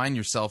do is find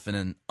yourself in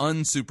an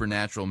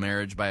unsupernatural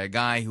marriage by a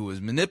guy who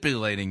was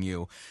manipulating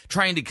you,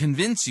 trying to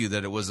convince you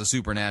that it was a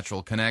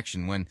supernatural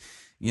connection when,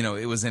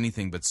 it was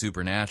anything but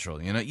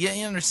supernatural.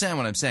 You understand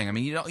what I'm saying? I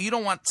mean, you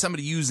don't want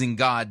somebody using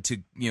God to,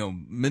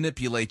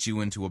 manipulate you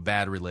into a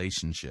bad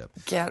relationship.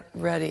 Get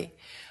ready.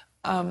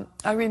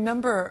 I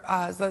remember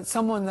that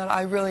someone that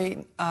I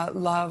really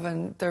love,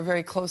 and they're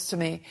very close to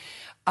me,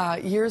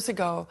 years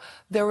ago,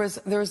 there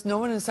was no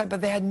one in sight, but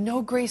they had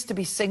no grace to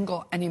be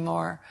single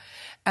anymore.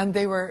 And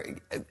they were,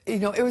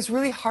 it was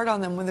really hard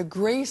on them. When the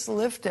grace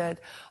lifted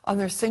on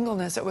their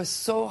singleness, it was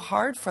so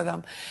hard for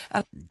them.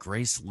 And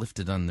grace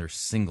lifted on their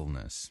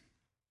singleness.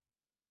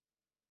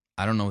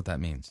 I don't know what that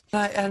means.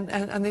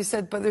 And they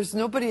said, but there's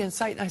nobody in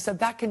sight. And I said,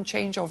 that can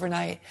change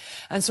overnight.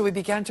 And so we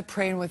began to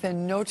pray, and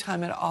within no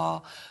time at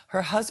all,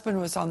 her husband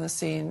was on the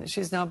scene.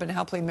 She's now been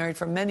happily married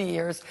for many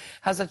years,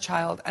 has a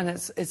child, and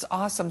it's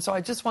awesome. So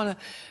I just want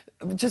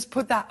to just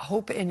put that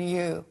hope in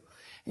you.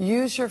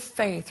 Use your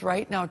faith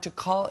right now to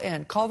call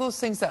in. Call those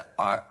things that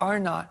are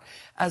not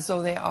as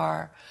though they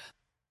are.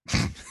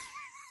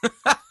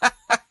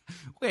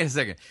 Wait a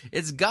second.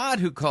 It's God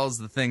who calls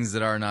the things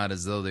that are not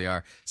as though they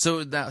are.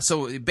 So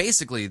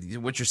basically,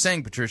 what you're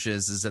saying, Patricia,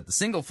 is that the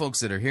single folks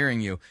that are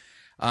hearing you,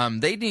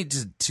 they need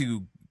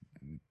to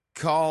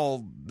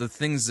call the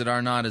things that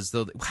are not as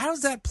though. How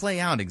does that play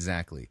out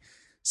exactly?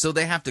 So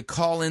they have to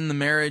call in the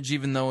marriage,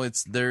 even though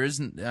there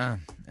isn't.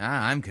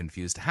 I'm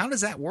confused. How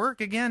does that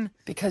work again?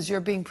 Because you're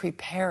being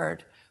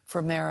prepared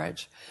for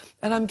marriage.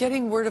 And I'm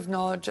getting word of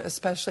knowledge,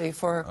 especially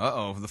for...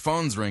 Uh-oh, the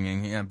phone's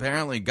ringing. Yeah,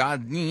 apparently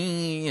God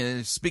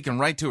is speaking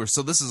right to her.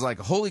 So this is like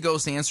a Holy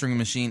Ghost answering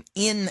machine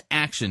in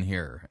action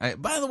here.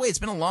 By the way, it's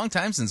been a long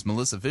time since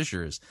Melissa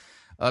Fisher has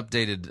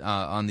updated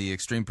on the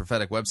Extreme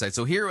Prophetic website.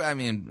 So here,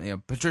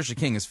 Patricia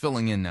King is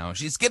filling in now.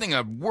 She's getting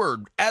a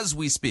word as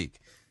we speak.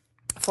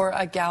 For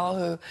a gal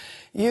who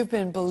you've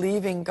been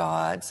believing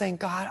God, saying,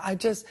 God,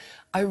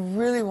 I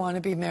really want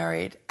to be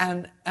married.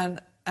 And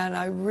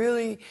I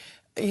really...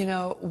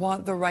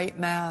 want the right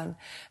man.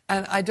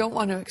 And I don't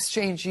want to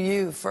exchange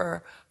you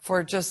for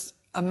just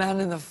a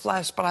man in the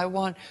flesh, but I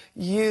want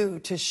you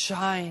to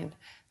shine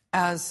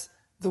as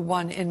the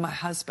one in my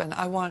husband.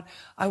 I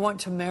want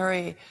to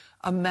marry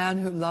a man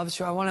who loves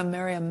you. I want to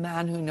marry a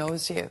man who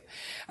knows you.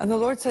 And the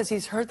Lord says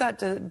he's heard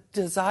that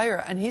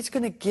desire, and he's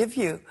going to give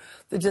you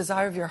the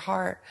desire of your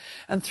heart.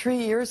 And 3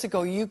 years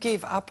ago, you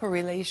gave up a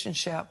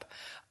relationship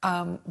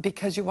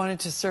because you wanted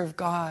to serve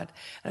God.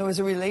 And it was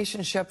a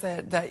relationship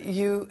that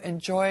you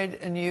enjoyed,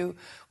 and you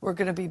were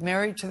going to be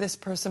married to this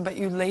person, but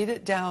you laid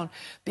it down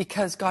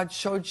because God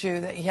showed you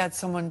that he had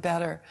someone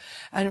better.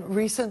 And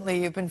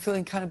recently you've been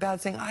feeling kind of bad,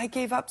 saying, I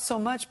gave up so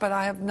much, but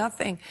I have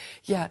nothing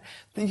yet.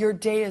 Your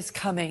day is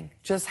coming.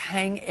 Just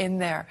hang in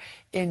there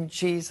in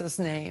Jesus'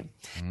 name.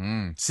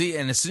 See,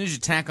 and as soon as you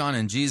tack on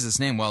in Jesus'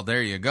 name, well,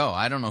 there you go.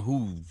 I don't know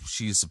who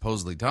she's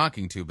supposedly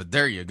talking to, but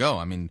there you go.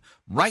 I mean,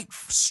 right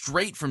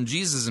straight from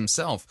Jesus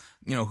himself,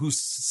 who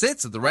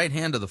sits at the right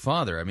hand of the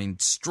Father. I mean,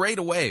 straight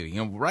away,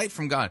 right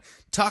from God,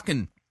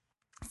 talking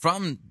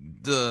from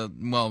the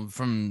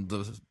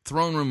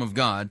throne room of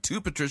God to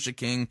Patricia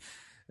King,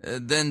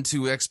 then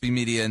to XB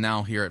Media,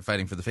 now here at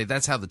Fighting for the Faith.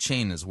 That's how the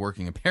chain is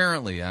working,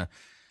 apparently,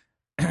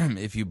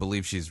 if you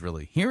believe she's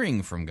really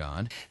hearing from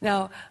God.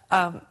 Now,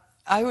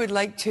 I would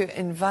like to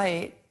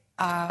invite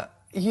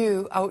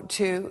you out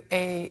to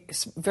a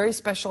very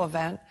special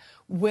event,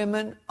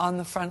 Women on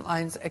the Front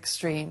Lines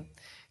Extreme,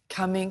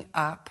 coming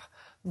up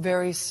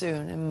very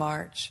soon in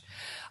March.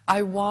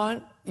 I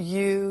want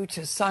you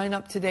to sign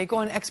up today. Go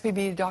on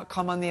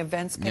xbmedia.com on the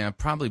events page. Yeah,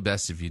 probably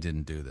best if you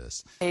didn't do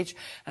this.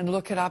 And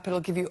look it up. It'll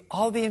give you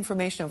all the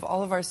information of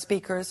all of our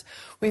speakers.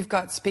 We've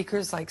got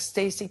speakers like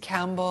Stacey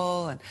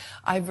Campbell and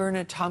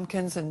Iverna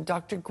Tompkins and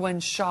Dr.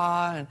 Gwen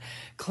Shaw and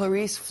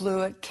Clarice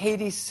Fluitt,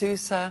 Katie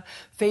Sousa,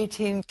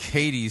 Faitine.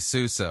 Katie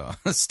Sousa,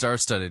 a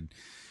star-studded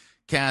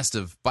cast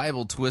of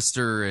Bible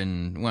twister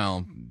and,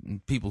 well,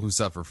 people who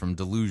suffer from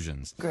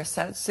delusions.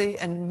 Grissetsi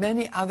and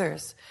many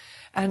others.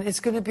 And it's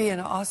going to be an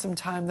awesome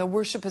time. The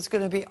worship is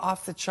going to be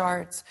off the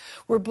charts.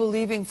 We're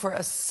believing for a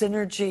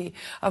synergy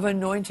of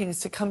anointings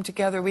to come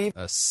together. A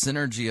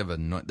synergy of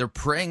anointings. They're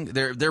praying.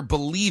 They're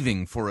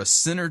believing for a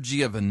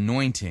synergy of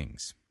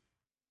anointings.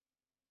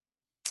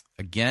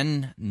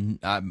 Again,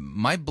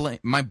 my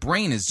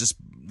brain is just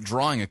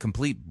drawing a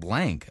complete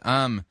blank.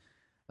 A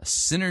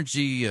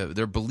synergy.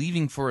 They're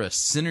believing for a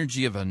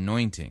synergy of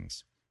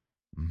anointings.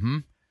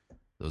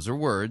 Those are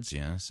words,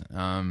 yes.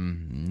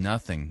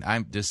 Nothing.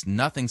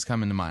 Nothing's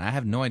coming to mind. I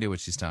have no idea what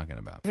she's talking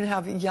about. We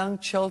have young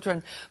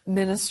children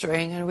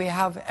ministering, and we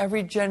have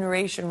every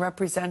generation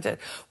represented,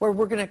 where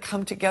we're going to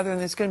come together, and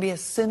there's going to be a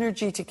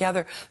synergy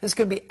together. There's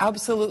going to be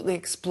absolutely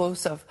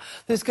explosive.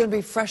 There's going to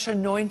be fresh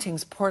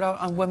anointings poured out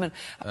on women.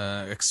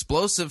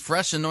 Explosive,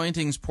 fresh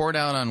anointings poured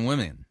out on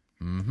women.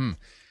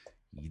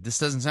 This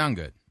doesn't sound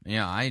good.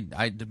 Yeah,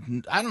 I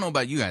don't know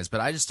about you guys,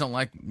 but I just don't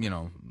like,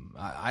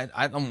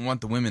 I don't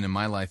want the women in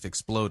my life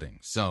exploding.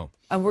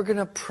 And we're going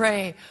to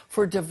pray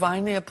for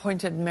divinely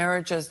appointed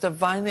marriages,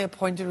 divinely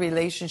appointed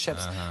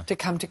relationships to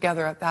come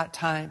together at that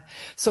time.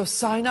 So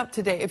sign up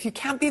today. If you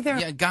can't be there.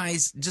 Yeah,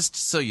 guys, just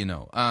so you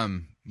know,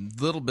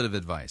 little bit of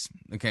advice.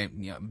 Okay,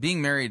 being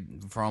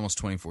married for almost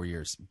 24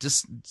 years,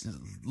 just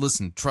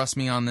listen, trust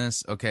me on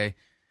this, okay?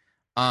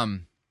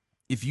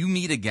 If you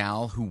meet a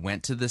gal who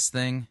went to this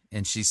thing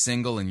and she's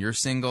single and you're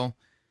single,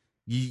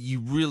 you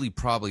really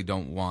probably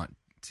don't want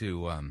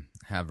to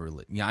have her.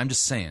 Yeah, I'm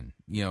just saying,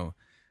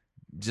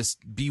 just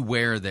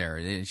beware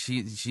there.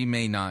 She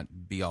may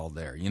not be all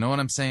there. You know what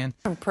I'm saying?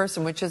 In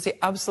person, which is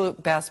the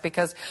absolute best,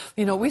 because,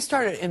 we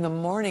started in the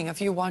morning.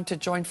 If you want to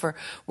join for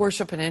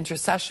worship and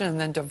intercession and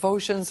then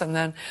devotions, and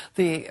then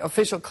the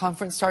official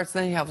conference starts,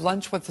 then you have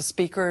lunch with the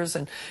speakers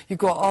and you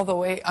go all the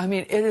way. I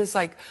mean, it is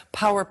like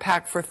power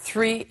packed for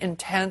 3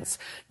 intense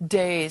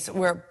days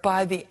where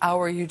by the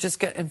hour you just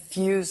get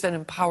infused and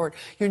empowered.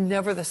 You're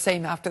never the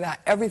same after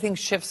that. Everything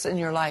shifts in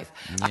your life.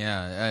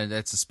 Yeah,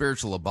 that's a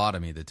spiritual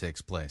lobotomy that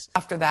takes place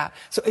after that.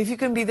 So if you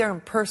can be there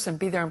in person,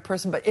 be there in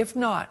person. But if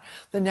not,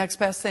 the next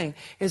best thing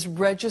is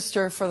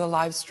register for the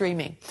live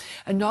streaming.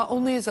 And not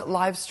only is it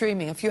live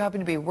streaming, if you happen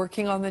to be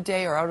working on the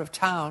day or out of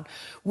town,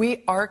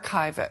 we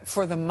archive it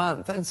for the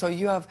month. And so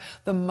you have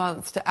the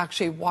month to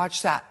actually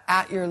watch that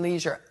at your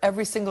leisure.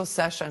 Every single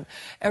session,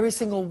 every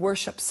single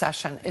worship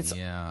session.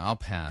 Yeah, I'll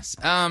pass.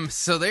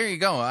 So there you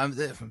go.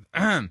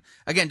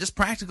 Again, just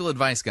practical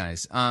advice,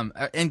 guys,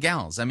 and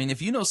gals. I mean,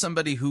 if you know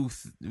somebody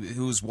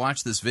who's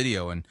watched this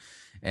video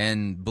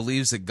and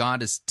believes that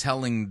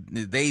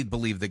they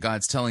believe that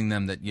God's telling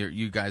them that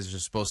you guys are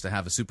supposed to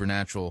have a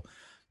supernatural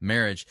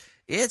marriage,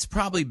 it's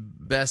probably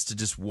best to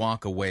just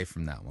walk away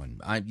from that one.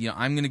 I'm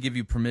going to give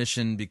you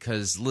permission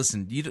because,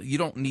 listen, you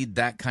don't need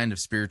that kind of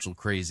spiritual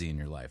crazy in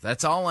your life.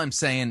 That's all I'm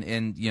saying,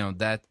 and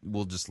that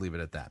we'll just leave it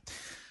at that.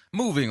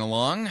 Moving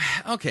along,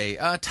 okay.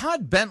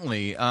 Todd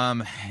Bentley.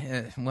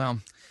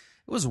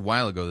 It was a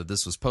while ago that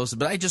this was posted,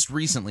 but I just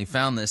recently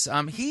found this.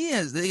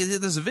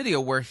 There's a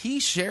video where he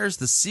shares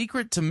the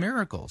secret to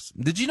miracles.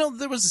 Did you know that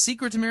there was a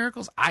secret to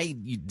miracles? I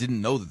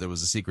didn't know that there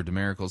was a secret to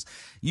miracles.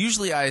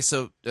 Usually I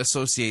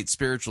associate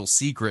spiritual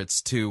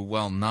secrets to,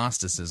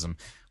 Gnosticism,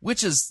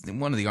 which is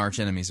one of the arch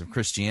enemies of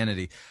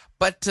Christianity.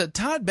 But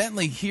Todd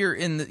Bentley here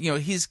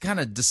he's kind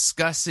of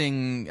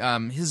discussing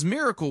his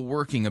miracle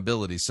working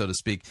abilities, so to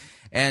speak.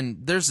 And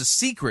there's a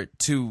secret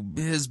to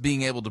his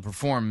being able to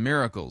perform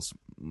miracles,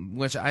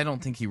 which I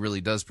don't think he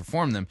really does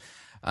perform them,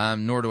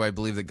 nor do I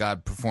believe that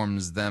God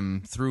performs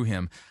them through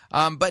him.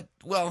 But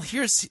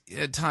here's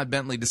Todd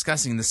Bentley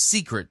discussing the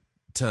secret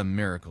to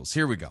miracles.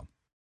 Here we go.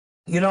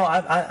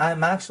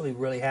 I'm actually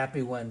really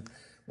happy when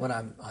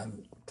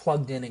I'm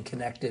plugged in and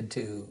connected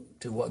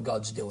to what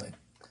God's doing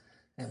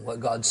and what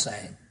God's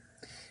saying.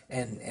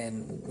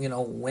 And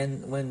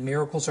when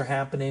miracles are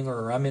happening,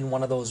 or I'm in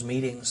one of those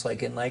meetings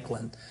like in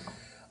Lakeland,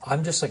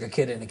 I'm just like a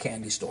kid in a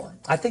candy store.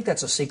 I think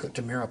that's a secret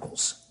to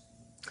miracles.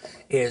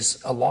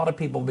 Is a lot of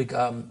people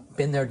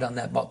been there, done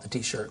that, bought the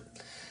t-shirt.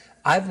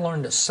 I've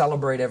learned to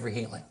celebrate every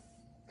healing.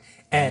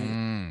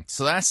 And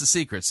so that's the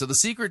secret. So the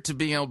secret to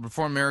being able to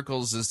perform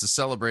miracles is to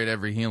celebrate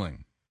every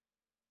healing.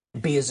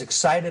 Be as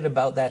excited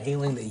about that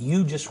healing that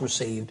you just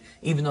received,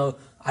 even though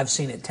I've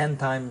seen it 10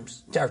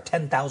 times or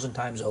 10,000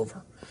 times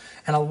over.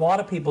 And a lot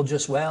of people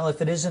just,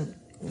 if it isn't,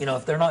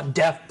 if they're not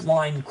deaf,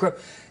 blind,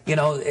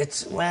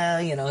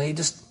 he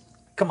just,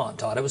 come on,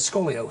 Todd, it was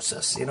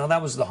scoliosis.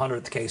 That was the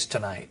 100th case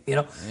tonight,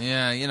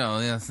 Yeah,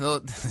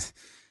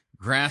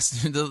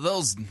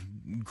 those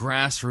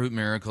grassroots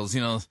miracles,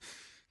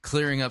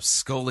 clearing up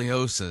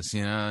scoliosis,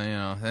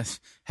 that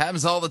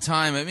happens all the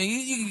time. I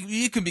mean,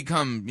 you can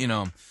become,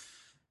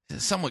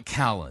 somewhat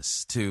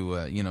callous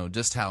to,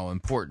 just how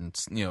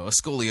important, a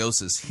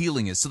scoliosis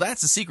healing is. So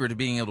that's the secret to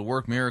being able to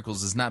work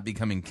miracles, is not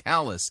becoming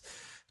callous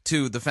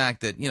to the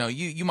fact that,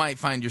 you might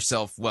find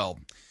yourself,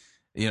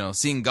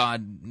 seeing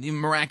God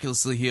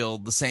miraculously heal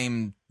the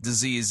same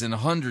disease in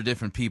 100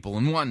 different people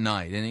in one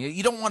night. And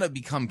you don't want to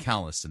become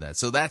callous to that.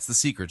 So that's the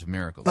secret to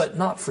miracles. But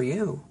not for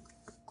you.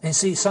 And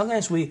see,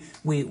 sometimes we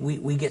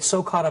get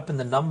so caught up in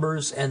the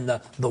numbers and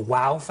the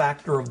wow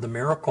factor of the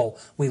miracle,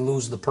 we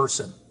lose the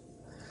person.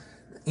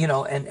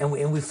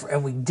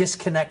 And we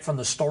disconnect from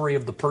the story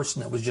of the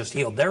person that was just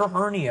healed. Their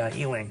hernia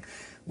healing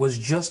was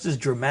just as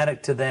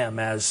dramatic to them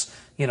as,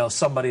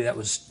 somebody that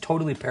was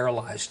totally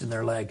paralyzed in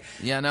their leg.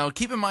 Yeah, now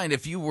keep in mind,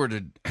 if you were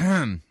to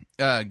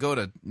go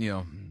to,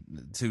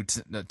 to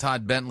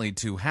Todd Bentley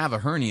to have a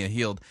hernia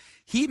healed,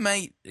 he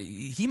might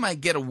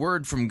get a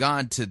word from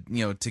God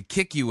to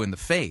kick you in the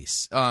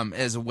face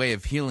as a way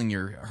of healing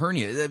your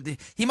hernia.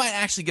 He might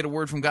actually get a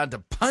word from God to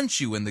punch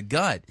you in the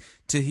gut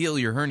to heal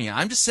your hernia.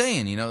 I'm just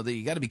saying, that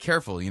you got to be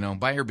careful,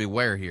 buyer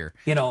beware here.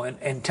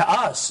 And to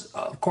us,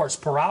 of course,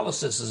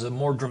 paralysis is a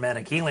more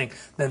dramatic healing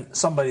than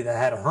somebody that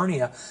had a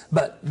hernia.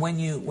 But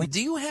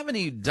do you have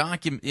any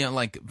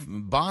like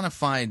bona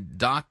fide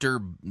doctor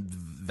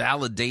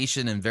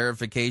validation and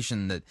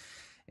verification that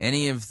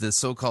any of the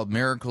so-called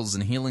miracles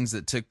and healings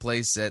that took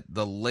place at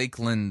the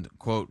Lakeland,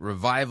 quote,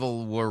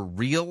 revival were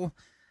real?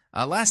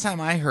 Last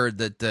time I heard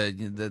that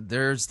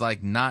there's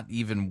like not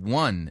even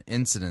one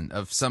incident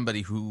of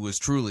somebody who was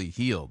truly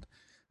healed.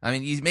 I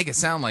mean, you make it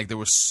sound like there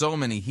were so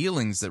many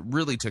healings that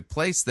really took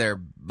place there,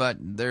 but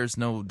there's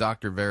no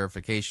doctor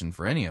verification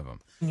for any of them.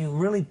 You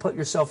really put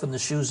yourself in the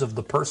shoes of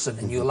the person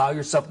and you allow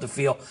yourself to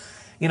feel,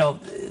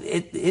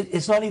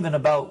 it's not even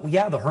about,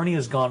 the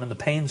hernia's gone and the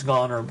pain's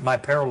gone or my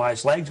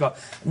paralyzed leg's gone.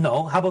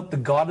 No, how about the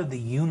God of the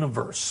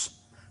universe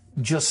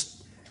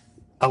just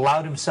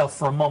allowed himself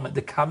for a moment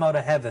to come out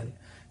of heaven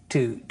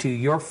to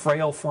your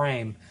frail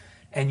frame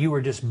and you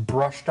were just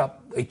brushed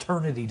up,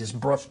 eternity just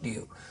brushed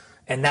you.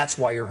 And that's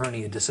why your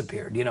hernia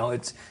disappeared. You know,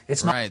 it's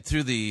not Right,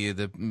 through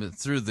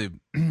the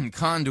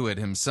conduit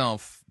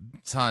himself,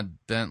 Todd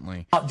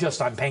Bentley. not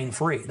just I'm pain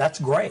free. That's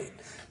great.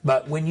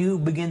 But when you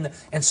begin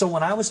and so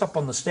when I was up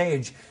on the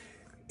stage,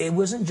 it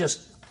wasn't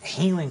just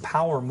healing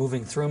power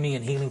moving through me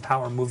and healing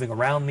power moving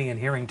around me and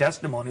hearing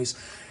testimonies.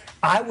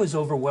 I was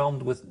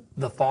overwhelmed with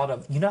the thought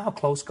of, you know how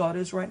close God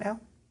is right now?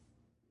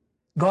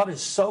 God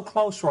is so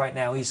close right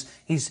now.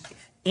 He's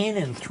in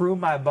and through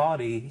my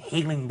body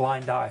healing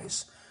blind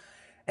eyes.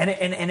 And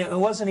it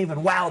wasn't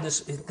even, wow,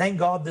 thank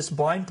God this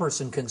blind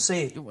person can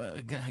see.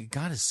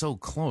 God is so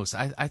close.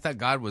 I thought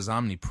God was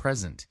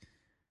omnipresent.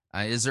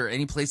 Is there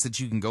any place that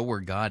you can go where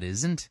God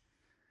isn't?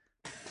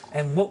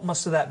 And what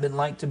must have that been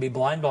like to be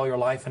blind all your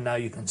life and now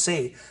you can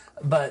see?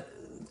 But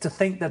to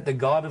think that the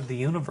God of the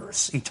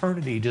universe,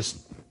 eternity,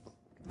 just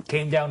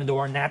came down into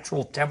our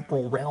natural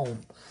temporal realm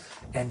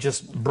and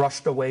just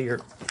brushed away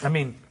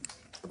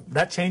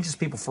that changes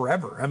people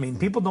forever. I mean,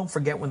 people don't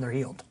forget when they're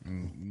healed.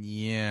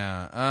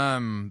 Yeah,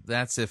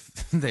 that's if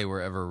they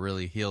were ever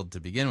really healed to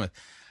begin with.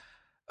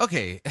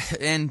 Okay,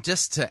 and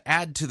just to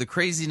add to the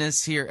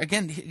craziness here,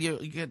 again, you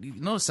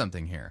notice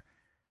something here.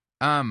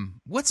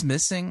 What's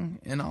missing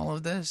in all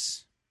of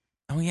this?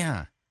 Oh,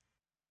 yeah,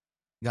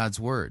 God's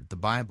Word, the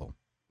Bible.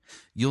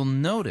 You'll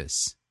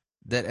notice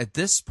that at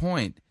this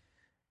point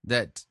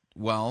that,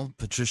 well,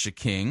 Patricia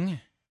King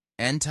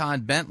and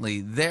Todd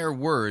Bentley, their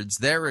words,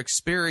 their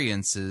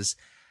experiences,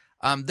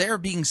 they're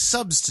being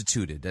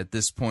substituted at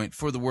this point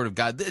for the Word of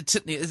God.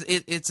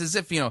 It's as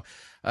if,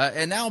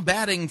 and now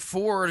batting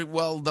for,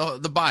 well,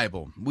 the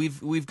Bible.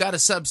 We've got a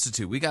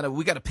substitute. We got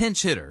a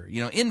pinch hitter,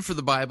 in for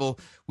the Bible.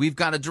 We've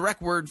got a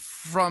direct word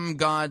from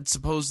God,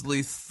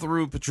 supposedly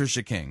through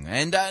Patricia King.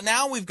 And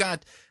now we've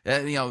got,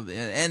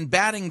 and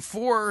batting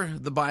for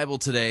the Bible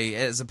today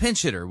as a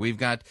pinch hitter. We've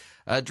got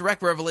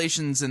direct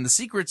revelations and the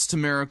secrets to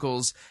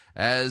miracles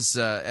as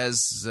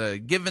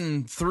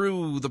given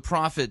through the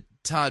prophet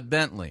Todd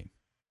Bentley.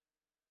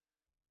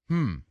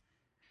 And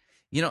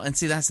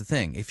see, that's the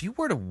thing. If you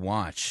were to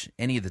watch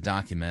any of the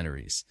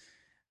documentaries,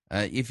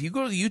 if you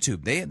go to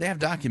YouTube, they have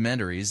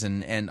documentaries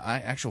and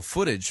actual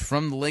footage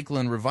from the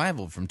Lakeland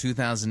Revival from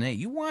 2008.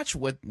 You watch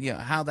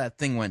how that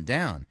thing went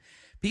down.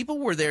 People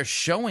were there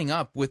showing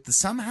up with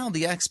somehow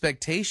the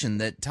expectation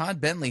that Todd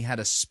Bentley had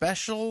a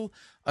special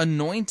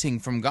anointing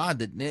from God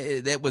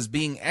that was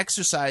being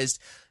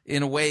exercised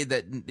in a way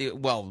that,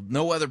 well,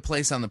 no other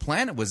place on the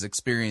planet was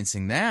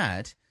experiencing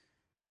that.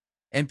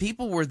 And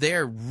people were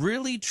there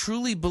really,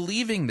 truly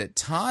believing that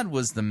Todd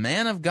was the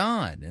man of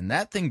God. And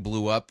that thing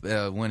blew up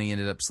when he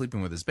ended up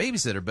sleeping with his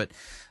babysitter. But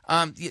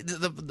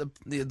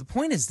the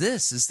point is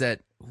this, is that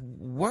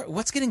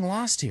what's getting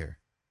lost here?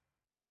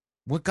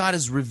 What God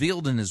has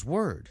revealed in His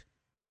Word.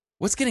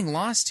 What's getting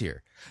lost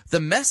here?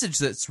 The message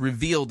that's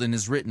revealed in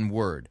His written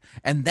Word.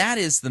 And that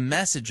is the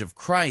message of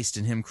Christ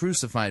and Him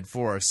crucified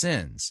for our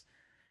sins.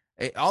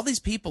 All these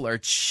people are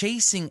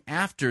chasing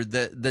after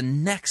the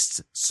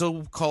next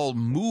so-called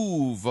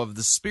move of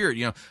the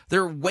Spirit.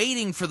 They're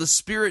waiting for the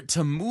Spirit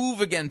to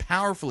move again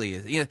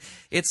powerfully.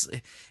 It's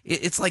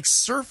like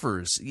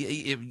surfers.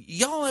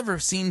 Y'all ever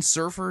seen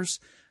surfers?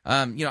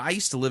 I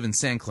used to live in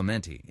San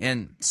Clemente,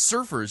 and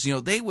surfers,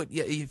 they would.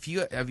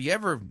 Have you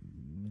ever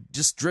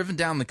just driven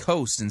down the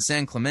coast in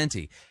San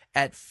Clemente?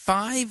 At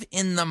 5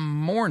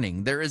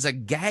 a.m, there is a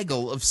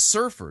gaggle of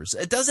surfers.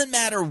 It doesn't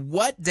matter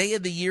what day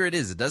of the year it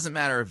is. It doesn't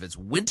matter if it's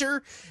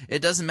winter.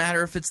 It doesn't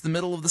matter if it's the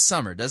middle of the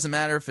summer. It doesn't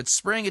matter if it's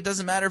spring. It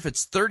doesn't matter if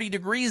it's 30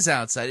 degrees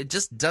outside. It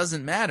just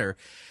doesn't matter.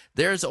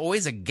 There's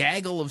always a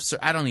gaggle of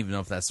I don't even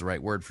know if that's the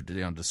right word for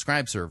to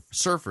describe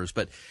surfers,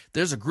 but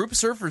there's a group of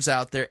surfers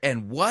out there,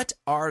 and what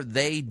are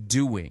they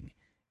doing?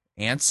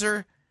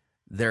 Answer,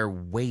 they're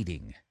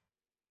waiting.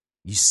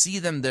 You see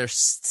them, they're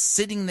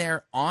sitting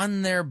there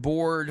on their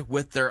board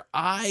with their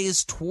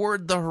eyes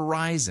toward the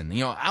horizon.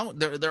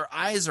 Their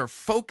eyes are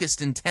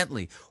focused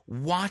intently,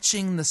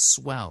 watching the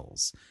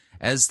swells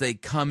as they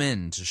come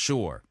in to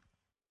shore,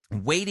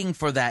 waiting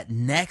for that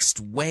next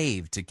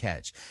wave to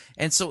catch.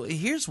 And so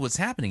here's what's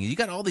happening. You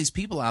got all these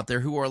people out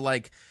there who are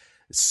like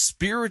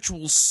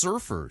spiritual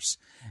surfers,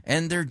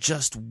 and they're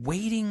just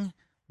waiting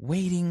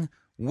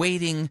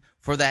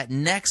for that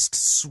next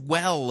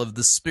swell of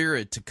the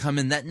Spirit to come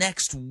in, that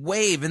next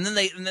wave, and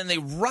then they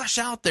rush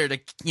out there to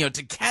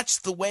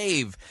catch the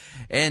wave,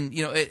 and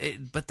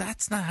but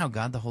that's not how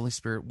God the Holy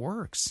Spirit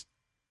works.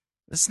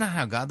 That's not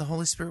how God the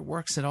Holy Spirit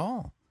works at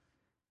all.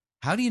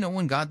 How do you know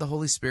when God the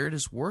Holy Spirit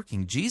is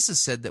working? Jesus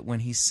said that when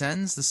He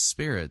sends the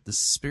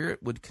Spirit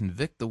would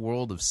convict the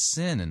world of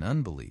sin and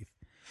unbelief.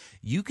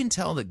 You can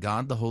tell that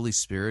God the Holy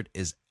Spirit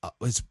is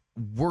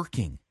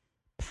working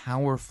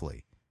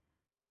powerfully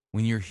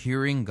when you're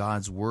hearing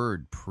God's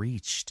Word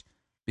preached.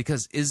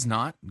 Because is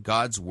not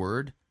God's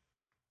Word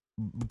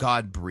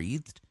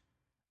God-breathed?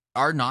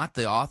 Are not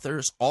the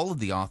authors, all of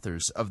the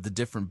authors of the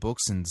different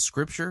books in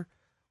Scripture,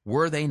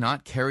 were they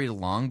not carried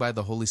along by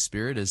the Holy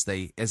Spirit as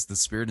the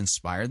Spirit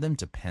inspired them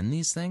to pen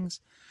these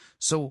things?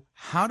 So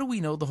how do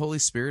we know the Holy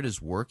Spirit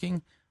is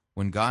working?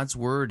 when God's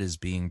word is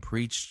being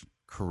preached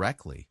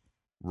correctly,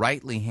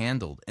 rightly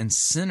handled, and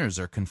sinners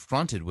are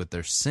confronted with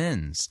their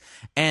sins,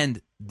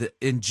 and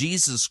in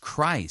Jesus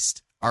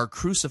Christ, our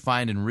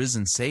crucified and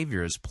risen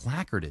Savior is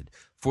placarded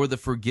for the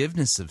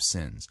forgiveness of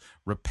sins,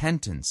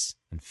 repentance,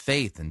 and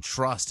faith and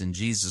trust in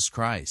Jesus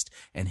Christ,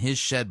 and his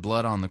shed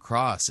blood on the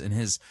cross, and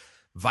his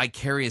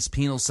vicarious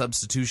penal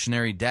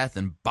substitutionary death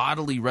and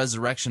bodily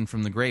resurrection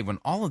from the grave. When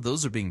all of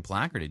those are being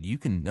placarded, you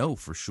can know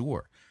for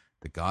sure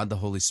that God the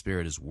Holy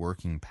Spirit is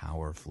working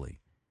powerfully.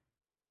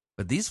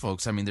 But these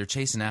folks, I mean, they're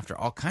chasing after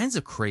all kinds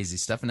of crazy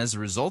stuff, and as a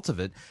result of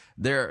it,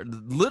 they're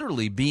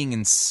literally being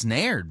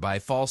ensnared by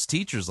false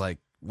teachers like,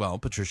 well,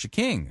 Patricia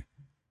King,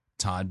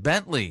 Todd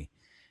Bentley,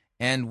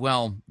 and,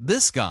 well,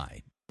 this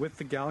guy. With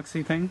the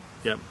Galaxy thing?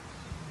 Yep.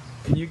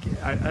 Can you?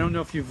 I don't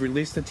know if you've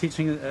released the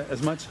teaching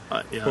as much,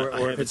 yeah,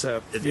 or if it's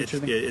a future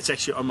thing. Yeah, it's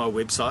actually on my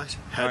website,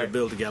 How to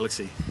Build a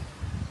Galaxy.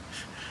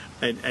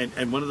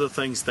 And one of the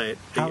things that...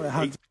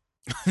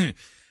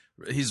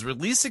 He's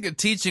releasing a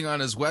teaching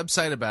on his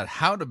website about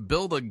how to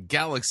build a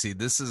galaxy.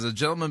 This is a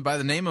gentleman by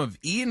the name of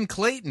Ian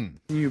Clayton.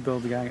 You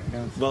build a galaxy.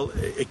 Well,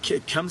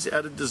 it comes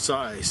out of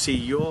desire. See,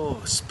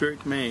 your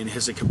spirit man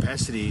has a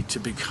capacity to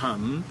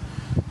become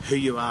who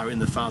you are in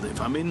the Father. If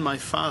I'm in my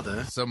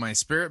Father... So my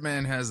spirit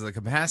man has the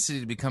capacity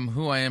to become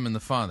who I am in the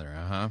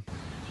Father,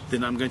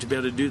 then I'm going to be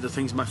able to do the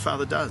things my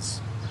Father does.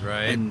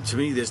 Right. And to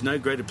me, there's no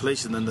greater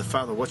pleasure than the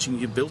Father watching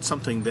you build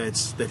something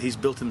that he's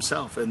built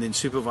himself and then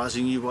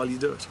supervising you while you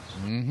do it.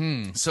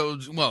 Mm-hmm. So,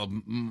 well,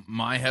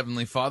 my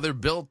Heavenly Father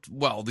built,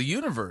 well, the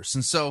universe.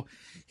 And so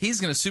he's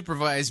going to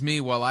supervise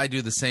me while I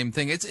do the same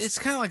thing. It's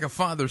kind of like a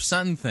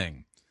father-son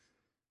thing.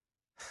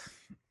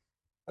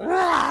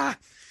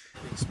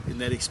 In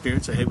that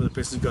experience I had with the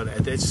person of God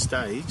at that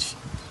stage,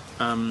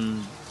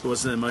 it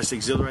was the most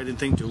exhilarating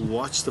thing to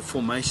watch the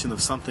formation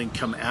of something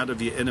come out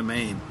of your inner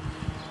man,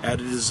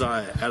 out of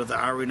desire, out of the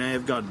RNA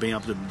of God, being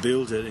able to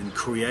build it and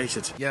create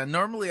it. Yeah,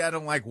 normally I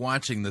don't like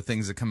watching the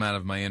things that come out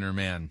of my inner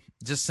man.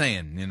 Just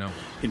saying, you know.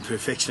 In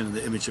perfection in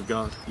the image of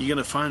God. You're going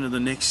to find in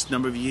the next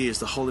number of years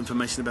the whole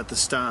information about the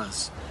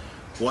stars,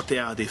 what they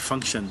are, their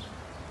function,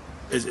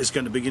 is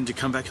going to begin to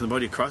come back in the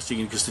body of Christ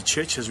again, because the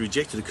church has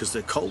rejected it, because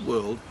the cult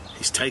world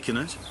has taken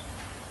it,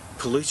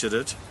 polluted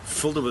it,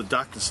 filled it with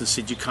darkness, and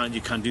said you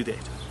can't do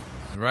that.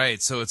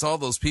 Right, so it's all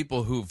those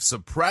people who've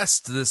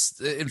suppressed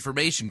this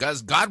information.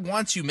 Guys, God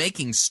wants you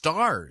making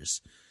stars,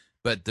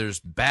 but there's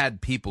bad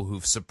people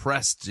who've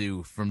suppressed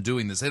you from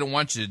doing this. They don't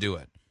want you to do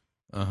it.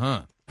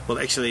 Well,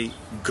 actually,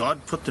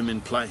 God put them in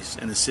place,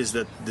 and it says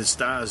that the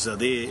stars are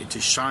there to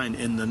shine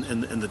in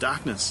the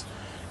darkness.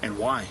 And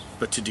why?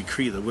 But to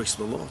decree the works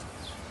of the Lord.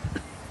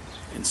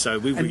 And so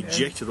we've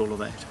rejected all of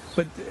that.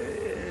 But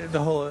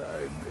the whole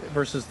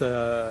versus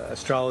the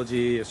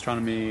astrology,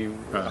 astronomy,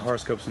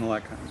 horoscopes, and all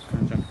that kind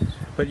of junk.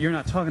 But you're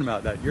not talking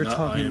about that. You're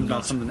talking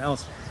about something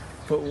else.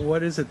 But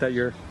what is it that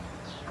you're?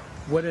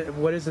 What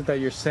is it that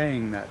you're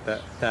saying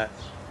that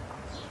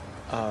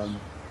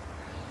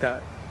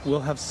will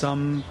have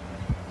some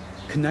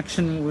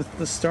connection with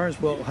the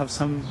stars? Will have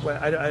some.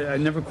 I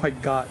never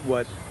quite got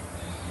what.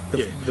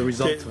 The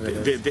result of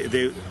it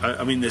is.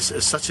 I mean, this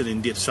is such an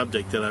in-depth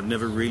subject that I've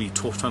never really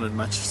talked on it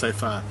much so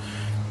far.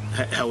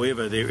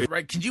 However,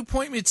 right. Can you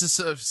point me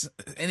to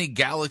any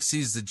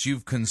galaxies that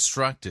you've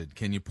constructed?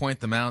 Can you point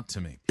them out to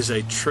me? There's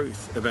a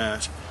truth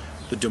about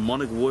the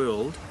demonic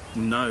world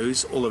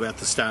knows all about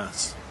the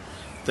stars.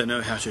 They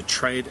know how to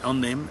trade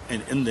on them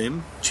and in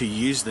them, to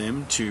use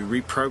them, to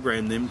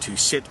reprogram them, to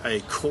set a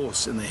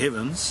course in the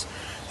heavens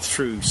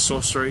through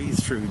sorcery,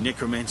 through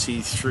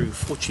necromancy, through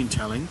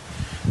fortune-telling,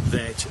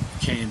 that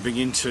can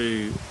begin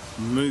to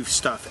move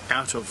stuff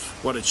out of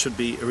what it should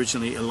be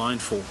originally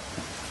aligned for.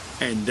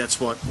 And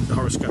that's what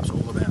horoscopes are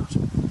all about.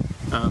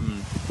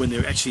 When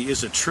there actually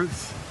is a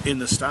truth in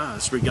the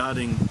stars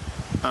regarding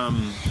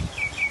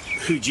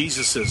who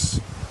Jesus is,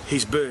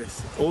 his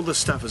birth, all this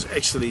stuff is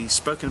actually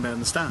spoken about in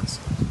the stars.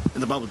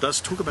 And the Bible does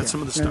talk about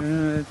some of the stuff.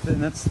 And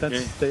that's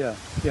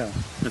yeah.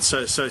 And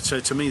so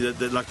to me,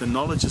 that like the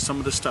knowledge of some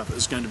of the stuff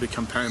is going to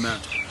become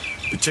paramount,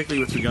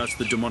 particularly with regards to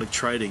the demonic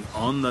trading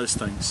on those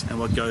things and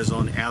what goes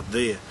on out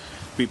there.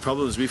 The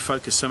problem is we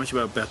focus so much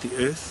about the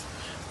earth,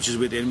 which is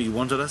where the enemy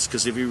wanted us,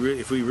 because if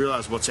we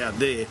realize what's out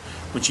there,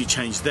 once you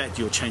change that,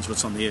 you'll change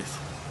what's on the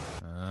earth.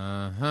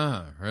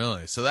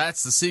 Really? So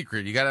that's the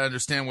secret. You got to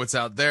understand what's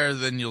out there,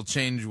 then you'll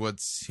change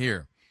what's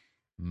here.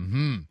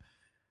 You'll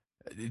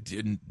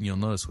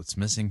notice what's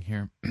missing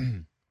here.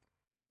 An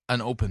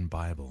open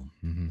Bible.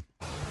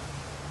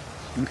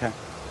 Okay.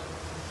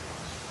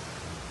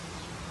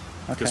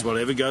 Because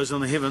whatever goes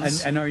on the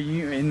heavens. And are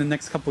you, in the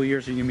next couple of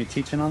years, are you going to be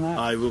teaching on that?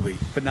 I will be.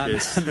 But not,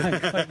 yes.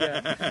 not quite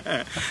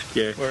yet.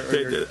 Yeah.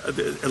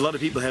 A lot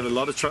of people have a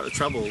lot of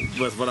trouble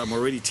with what I'm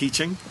already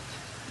teaching,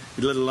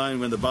 let alone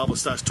when the Bible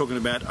starts talking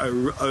about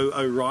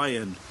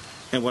Orion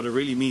and what it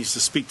really means to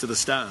speak to the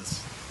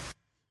stars.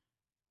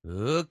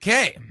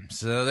 Okay,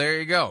 so there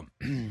you go.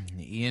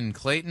 Ian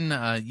Clayton,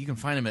 you can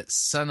find him at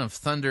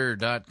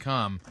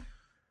sonofthunder.com.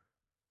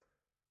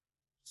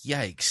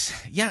 Yikes.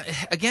 Yeah,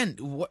 again,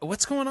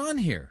 what's going on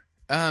here?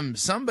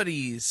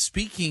 somebody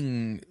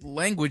speaking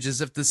language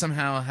as if this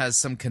somehow has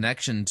some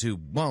connection to,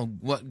 well,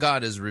 what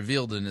God has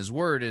revealed in his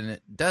word, and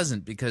it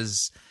doesn't,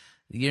 because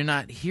you're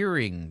not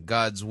hearing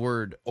God's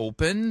word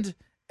opened,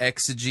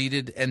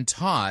 exegeted, and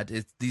taught.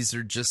 These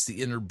are just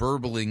the inner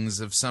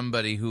burblings of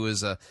somebody who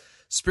is a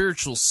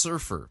spiritual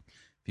surfer,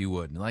 if you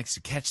would, and likes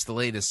to catch the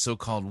latest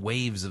so-called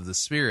waves of the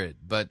Spirit.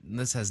 But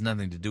this has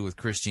nothing to do with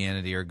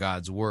Christianity or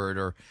God's word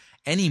or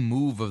any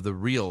move of the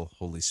real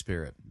Holy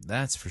Spirit.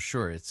 That's for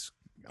sure. It's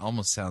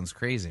almost sounds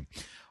crazy.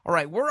 All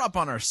right, we're up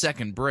on our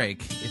second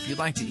break. If you'd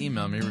like to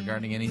email me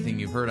regarding anything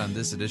you've heard on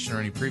this edition or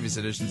any previous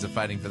editions of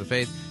Fighting for the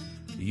Faith,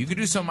 you can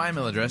do so. My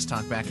email address,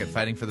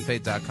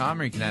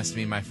 talkback@fightingforthefaith.com, or you can ask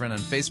me, my friend, on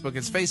Facebook.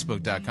 It's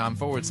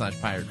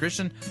facebook.com/Pirate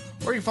Christian,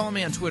 or you can follow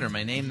me on Twitter.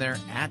 My name there,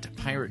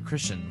 @Pirate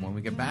Christian. When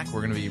we get back,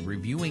 we're going to be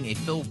reviewing a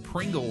Phil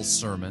Pringle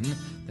sermon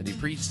that he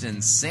preached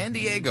in San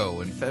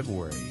Diego in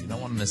February. You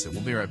don't want to miss it.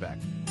 We'll be right back.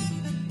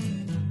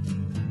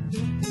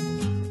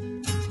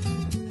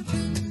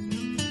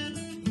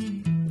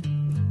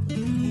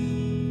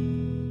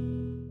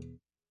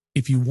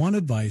 If you want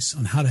advice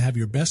on how to have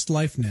your best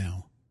life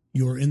now,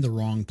 you're in the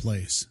wrong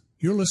place.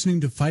 You're listening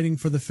to Fighting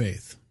for the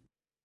Faith.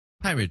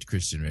 Pirate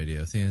Christian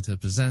Radio Theater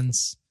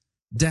presents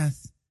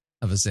Death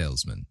of a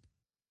Salesman.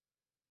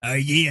 Are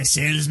ye a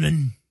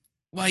salesman?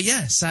 Why,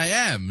 yes, I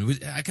am.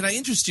 Can I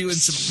interest you in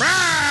some...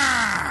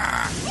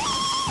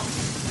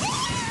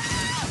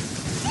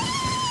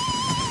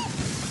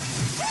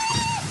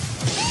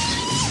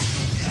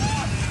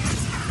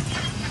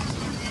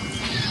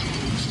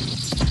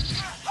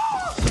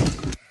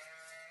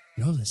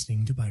 You're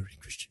listening to Pirate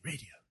Christian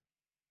Radio.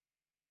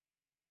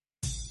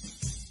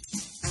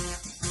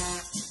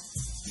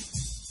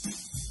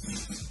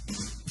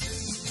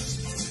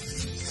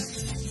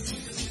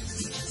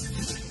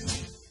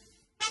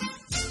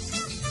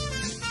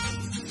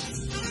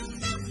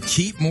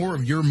 Keep more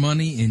of your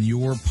money in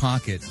your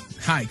pocket.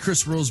 Hi,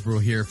 Chris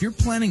Rosebrough here. If you're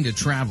planning to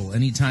travel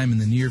anytime in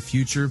the near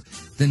future,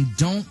 then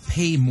don't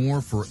pay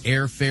more for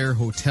airfare,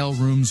 hotel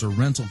rooms, or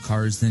rental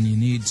cars than you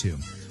need to.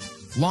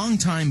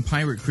 Longtime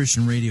Pirate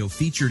Christian Radio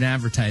featured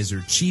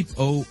advertiser Cheap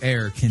O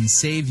Air can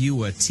save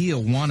you a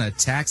Tijuana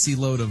taxi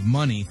load of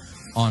money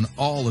on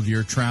all of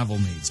your travel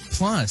needs.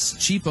 Plus,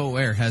 Cheap O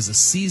Air has a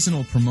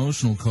seasonal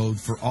promotional code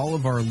for all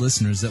of our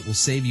listeners that will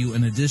save you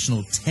an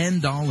additional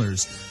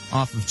 $10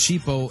 off of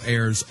Cheap O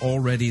Air's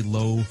already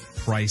low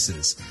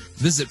prices.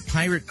 Visit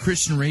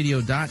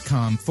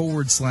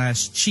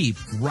piratechristianradio.com/cheap.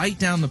 Write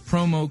down the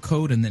promo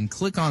code and then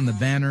click on the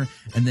banner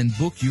and then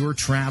book your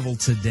travel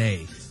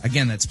today.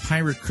 Again, that's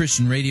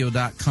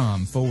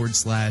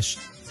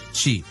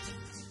piratechristianradio.com/cheap.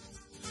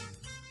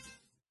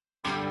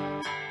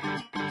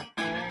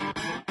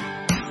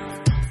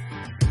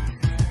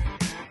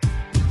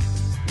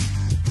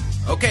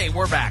 Okay,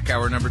 we're back.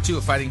 Hour number 2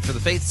 of Fighting for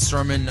the Faith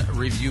sermon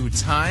review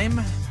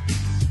time.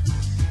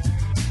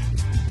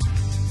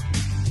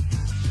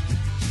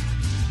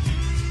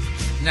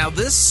 Now,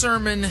 this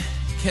sermon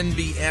can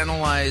be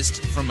analyzed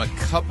from a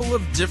couple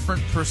of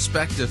different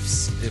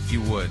perspectives, if you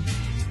would.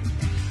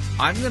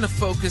 I'm going to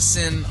focus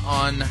in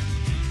on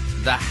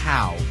the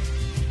how,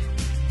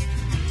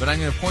 but I'm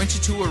going to point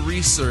you to a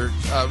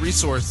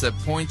resource that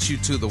points you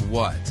to the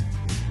what.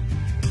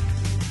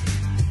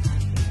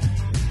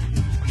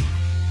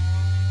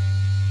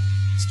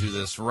 Let's do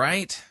this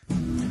right.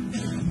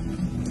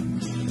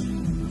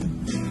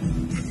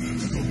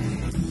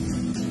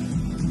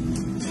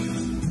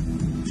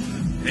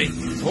 Hey,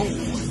 whoa.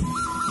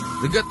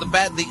 The good, the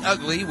bad, the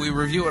ugly, we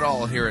review it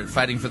all here at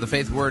Fighting for the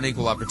Faith. We're an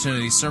equal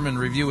opportunity sermon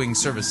reviewing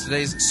service.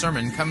 Today's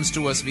sermon comes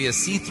to us via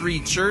C3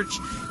 Church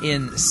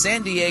in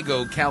San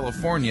Diego,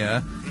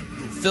 California.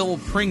 Phil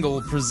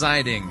Pringle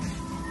presiding.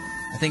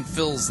 I think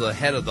Phil's the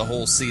head of the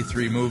whole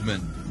C3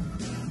 movement.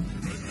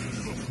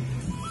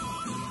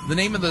 The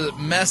name of the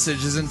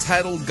message is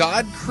entitled,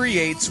 God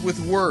Creates with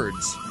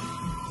Words.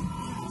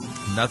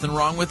 Nothing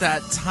wrong with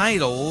that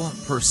title,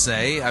 per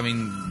se. I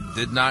mean,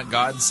 did not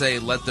God say,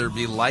 let there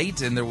be light,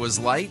 and there was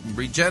light?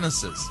 Read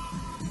Genesis.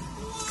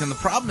 And the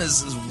problem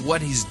is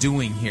what he's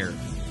doing here.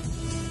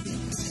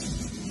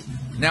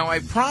 Now, I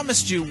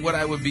promised you what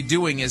I would be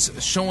doing is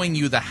showing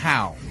you the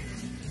how.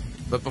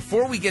 But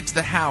before we get to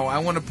the how, I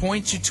want to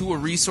point you to a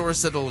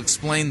resource that will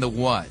explain the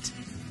what.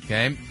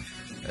 Okay?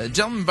 A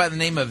gentleman by the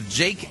name of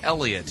Jake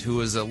Elliott,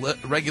 who is a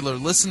regular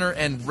listener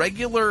and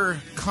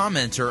regular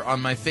commenter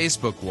on my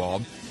Facebook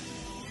wall,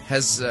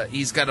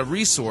 he's got a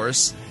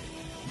resource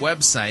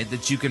website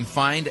that you can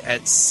find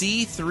at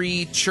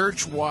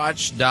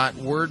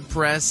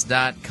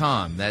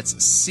c3churchwatch.wordpress.com.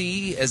 That's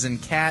C as in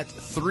cat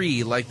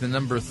 3, like the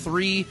number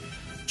 3,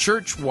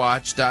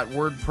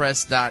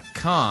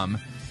 churchwatch.wordpress.com.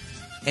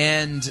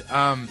 And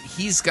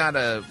he's got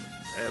a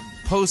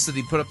post that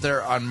he put up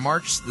there on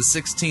March the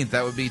 16th,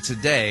 that would be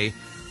today,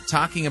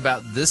 talking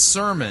about this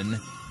sermon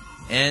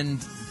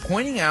and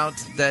pointing out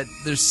that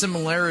there's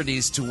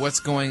similarities to what's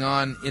going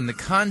on in the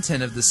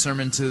content of the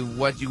sermon to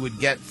what you would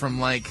get from,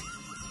 like,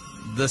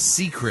 The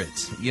Secret,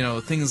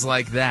 things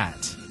like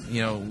that.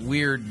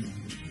 Weird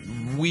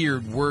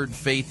weird word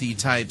faithy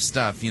type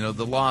stuff, you know,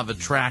 the law of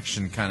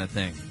attraction kind of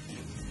thing.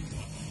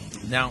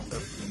 Now,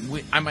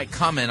 I might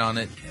comment on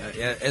it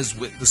as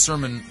the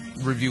sermon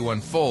review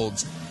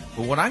unfolds,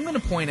 but what I'm going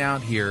to point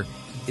out here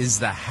is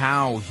the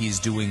how he's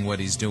doing what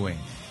he's doing.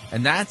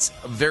 And that's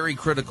very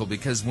critical,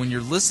 because when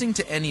you're listening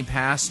to any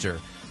pastor,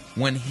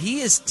 when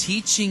he is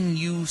teaching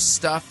you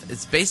stuff,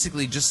 it's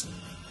basically just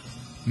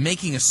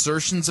making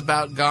assertions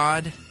about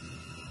God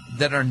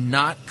that are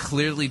not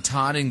clearly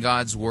taught in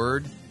God's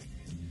Word,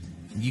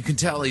 you can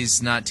tell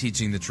he's not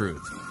teaching the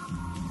truth.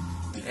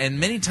 And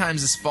many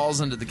times this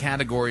falls under the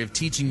category of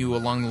teaching you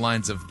along the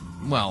lines of,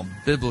 well,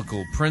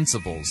 biblical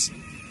principles.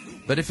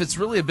 But if it's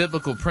really a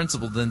biblical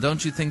principle, then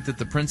don't you think that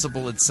the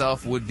principle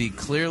itself would be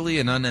clearly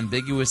and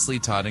unambiguously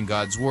taught in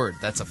God's Word?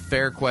 That's a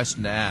fair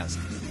question to ask.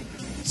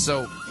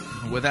 So,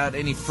 without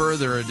any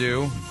further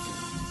ado,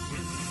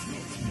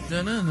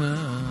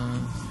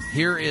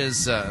 here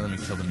is, let me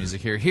kill the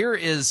music here. Here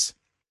is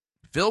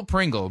Phil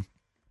Pringle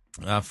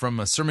from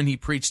a sermon he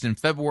preached in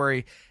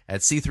February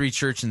at C3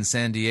 Church in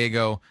San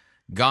Diego.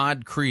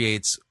 God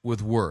creates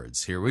with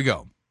words. Here we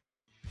go.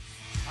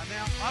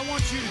 Now, I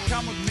want you to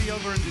come with me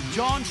over into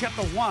John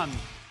chapter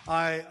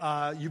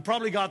 1. You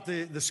probably got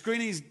the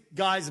screenings,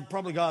 guys, have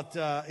probably got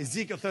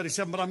Ezekiel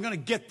 37, but I'm going to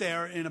get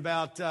there in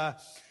about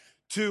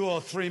 2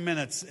 or 3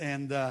 minutes.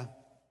 And I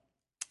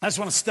just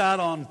want to start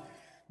on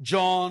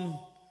John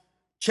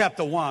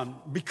chapter 1,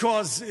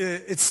 because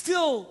it's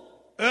still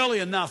early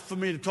enough for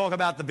me to talk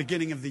about the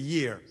beginning of the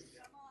year.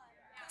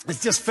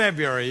 It's just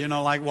February, you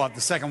know, like what,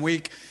 the second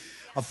week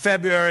of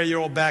February, you're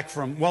all back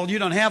from, well, you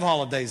don't have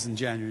holidays in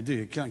January, do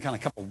you? Kind of a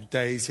couple of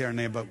days here and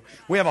there, but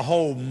we have a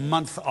whole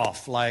month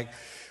off, like,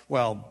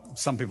 well,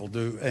 some people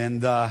do.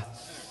 And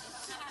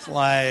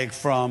like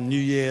from New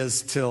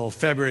Year's till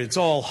February, it's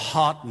all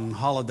hot and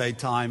holiday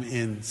time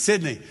in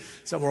Sydney.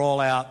 So we're all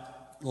out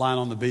lying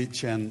on the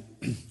beach and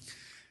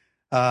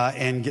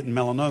getting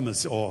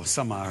melanomas, or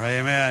some are,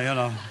 amen, you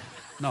know,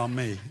 not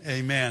me,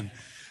 amen.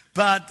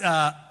 But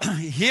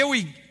here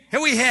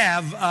we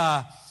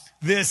have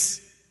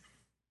this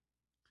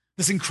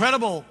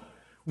incredible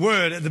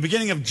word at the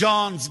beginning of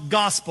John's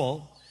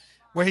gospel,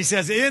 where he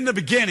says, in the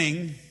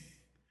beginning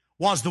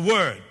was the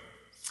Word.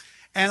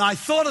 And I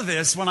thought of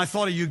this when I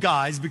thought of you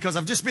guys, because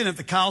I've just been at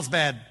the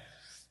Carlsbad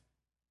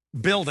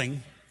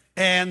building,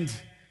 and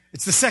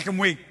it's the second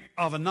week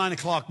of a 9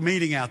 o'clock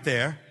meeting out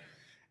there,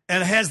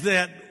 and it has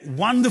that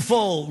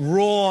wonderful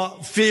raw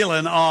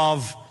feeling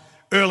of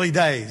early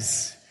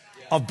days,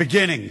 of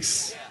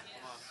beginnings.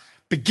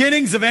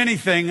 Beginnings of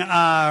anything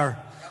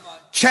are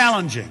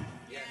challenging.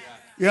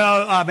 You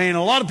know, I mean,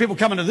 a lot of people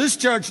come into this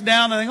church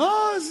now and they think,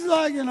 oh, it's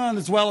like, you know, and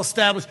it's well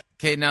established.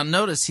 Okay, now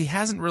notice he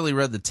hasn't really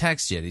read the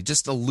text yet. He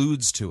just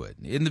alludes to it.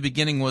 In the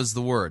beginning was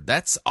the Word.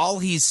 That's all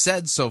he's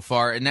said so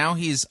far, and now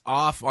he's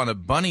off on a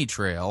bunny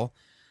trail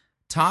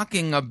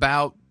talking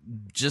about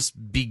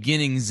just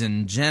beginnings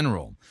in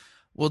general.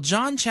 Well,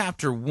 John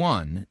chapter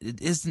 1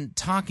 it isn't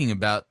talking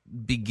about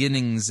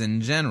beginnings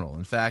in general.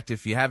 In fact,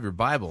 if you have your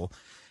Bible,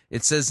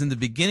 it says, in the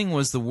beginning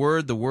was the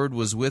Word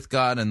was with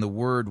God, and the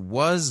Word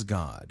was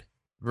God.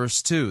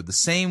 Verse 2, the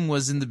same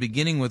was in the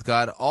beginning with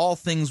God. All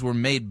things were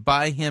made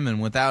by him,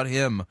 and without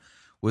him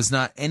was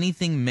not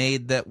anything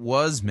made that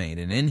was made.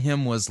 And in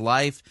him was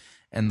life,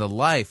 and the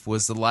life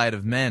was the light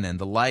of men. And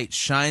the light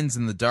shines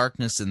in the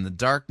darkness, and the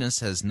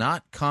darkness has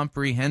not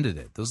comprehended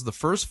it. Those are the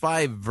first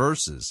 5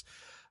 verses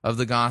of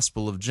the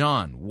Gospel of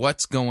John.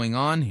 What's going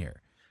on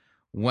here?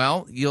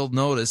 Well, you'll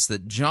notice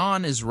that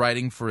John is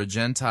writing for a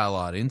Gentile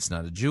audience,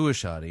 not a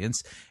Jewish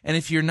audience. And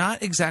if you're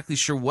not exactly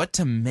sure what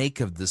to make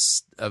of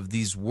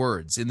these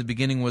words, in the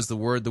beginning was the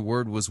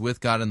Word was with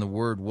God, and the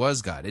Word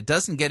was God. It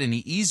doesn't get any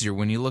easier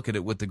when you look at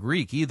it with the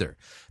Greek either,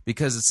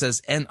 because it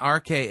says en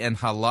arche en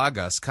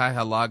halagos, kai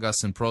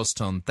halagos en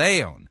proston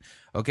theon.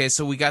 Okay,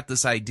 so we got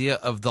this idea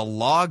of the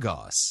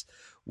logos,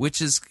 which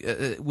is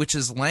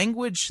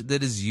language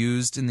that is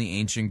used in the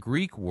ancient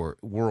Greek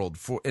world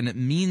and it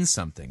means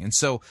something. And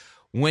so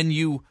when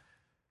you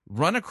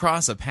run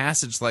across a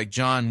passage like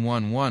John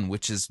 1:1,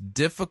 which is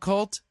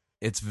difficult,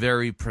 it's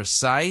very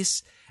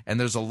precise, and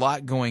there's a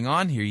lot going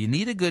on here, you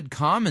need a good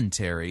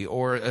commentary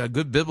or a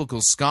good biblical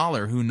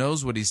scholar who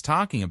knows what he's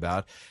talking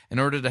about in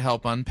order to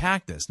help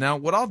unpack this. Now,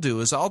 what I'll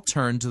do is I'll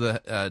turn to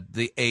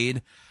the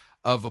aid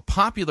of a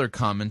popular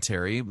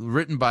commentary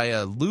written by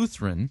a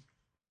Lutheran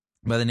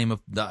by the name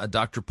of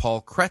Dr.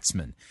 Paul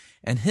Kretzmann.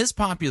 And his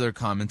popular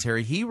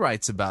commentary, he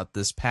writes about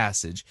this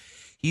passage.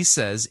 He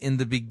says, in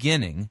the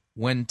beginning,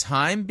 when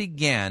time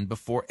began,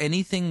 before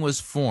anything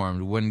was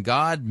formed, when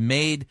God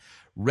made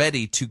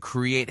ready to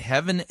create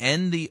heaven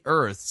and the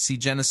earth, see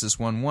Genesis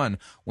 1:1,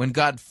 when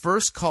God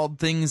first called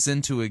things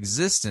into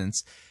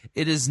existence,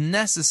 it is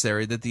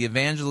necessary that the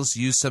evangelist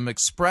use some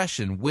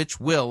expression which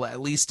will, at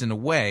least in a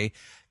way,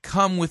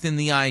 come within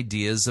the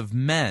ideas of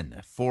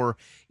men, for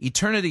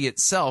eternity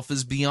itself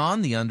is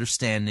beyond the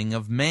understanding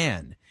of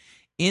man.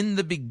 In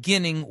the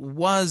beginning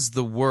was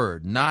the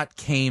Word, not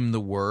came the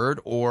Word,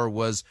 or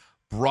was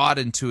brought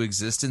into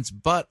existence,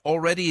 but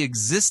already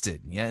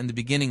existed. Yeah, in the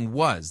beginning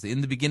was.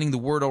 In the beginning, the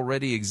Word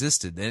already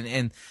existed.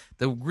 And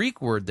the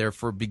Greek word there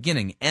for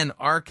beginning,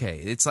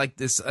 enarche, it's like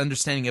this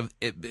understanding of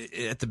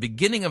at the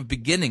beginning of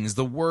beginnings,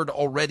 the Word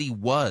already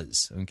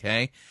was,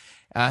 okay?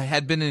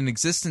 Had been in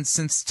existence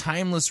since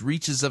timeless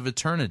reaches of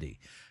eternity,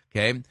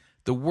 okay?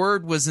 The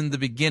Word was in the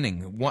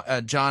beginning,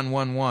 John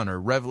 1:1 or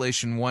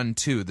Revelation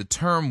 1:2. The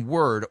term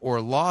Word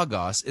or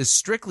Logos is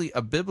strictly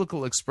a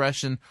biblical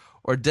expression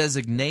or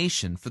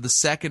designation for the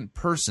second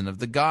person of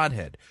the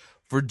Godhead.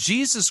 For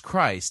Jesus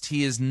Christ,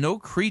 he is no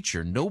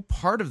creature, no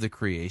part of the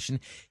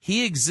creation.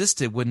 He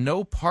existed when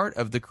no part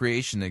of the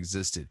creation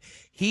existed.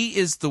 He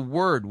is the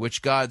Word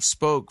which God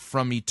spoke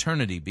from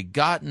eternity,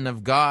 begotten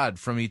of God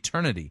from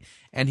eternity.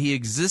 And he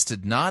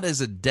existed not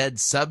as a dead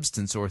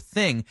substance or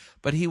thing,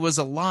 but he was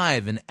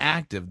alive and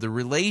active. The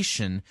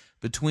relation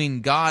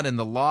between God and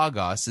the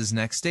Logos is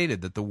next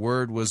stated, that the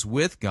Word was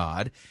with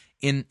God,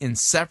 in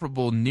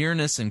inseparable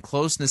nearness and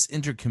closeness,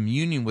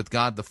 intercommunion with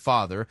God the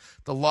Father.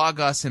 The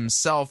Logos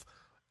himself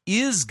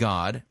is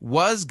God,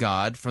 was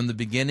God from the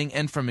beginning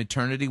and from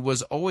eternity,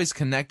 was always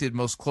connected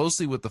most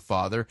closely with the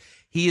Father.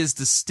 He is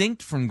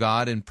distinct from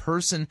God in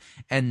person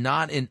and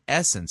not in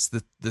essence.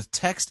 The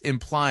text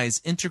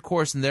implies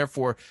intercourse and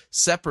therefore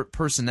separate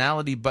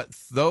personality, but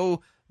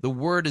though the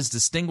Word is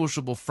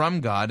distinguishable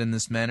from God in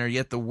this manner,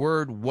 yet the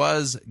Word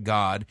was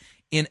God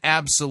in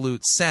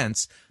absolute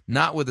sense,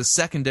 not with a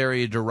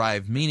secondary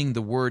derived meaning.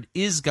 The Word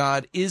is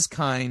God, is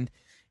kind,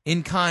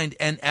 in kind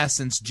and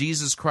essence.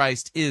 Jesus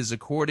Christ is,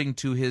 according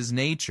to his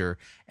nature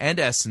and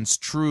essence,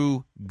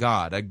 true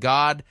God. A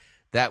God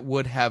that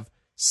would have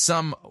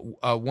some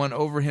one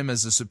over him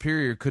as a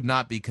superior could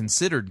not be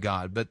considered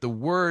God, but the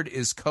Word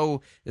is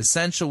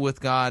co-essential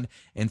with God,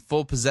 in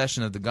full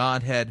possession of the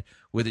Godhead,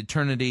 with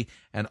eternity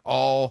and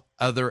all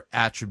other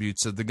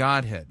attributes of the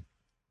Godhead.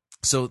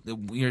 So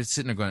you're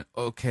sitting there going,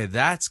 okay,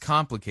 that's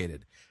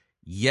complicated.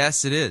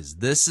 Yes, it is.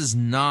 This is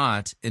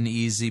not an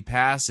easy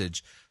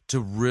passage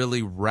to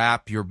really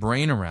wrap your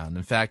brain around.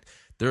 In fact,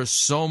 there's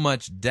so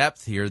much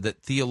depth here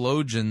that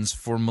theologians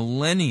for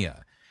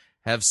millennia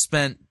have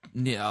spent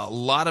a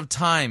lot of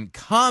time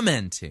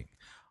commenting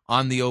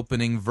on the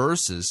opening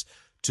verses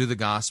to the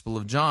Gospel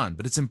of John.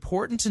 But it's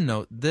important to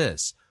note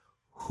this.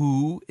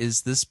 Who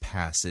is this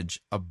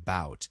passage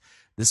about?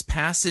 This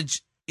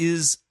passage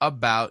is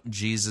about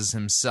Jesus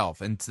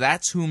himself, and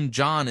that's whom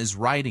John is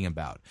writing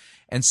about.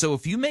 And so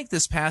if you make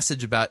this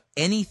passage about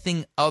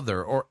anything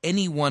other or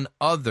anyone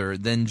other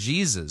than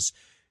Jesus,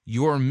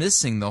 you're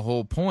missing the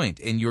whole point,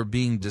 and you're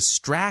being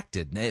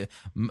distracted,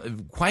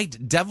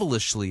 quite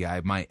devilishly,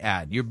 I might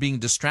add. You're being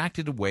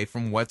distracted away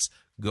from what's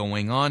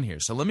going on here.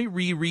 So let me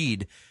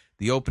reread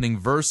the opening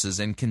verses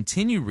and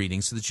continue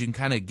reading so that you can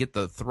kind of get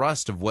the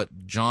thrust of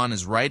what John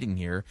is writing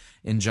here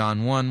in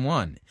John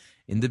 1:1.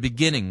 In the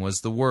beginning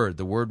was the Word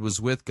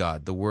was with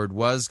God, the Word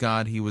was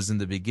God, he was in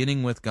the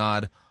beginning with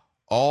God.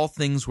 All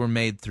things were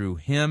made through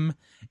him,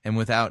 and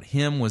without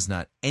him was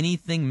not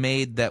anything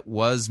made that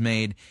was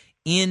made.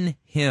 In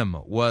him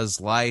was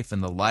life,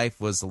 and the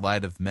life was the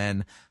light of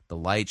men. The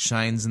light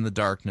shines in the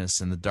darkness,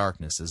 and the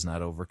darkness has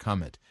not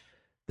overcome it.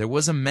 There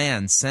was a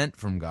man sent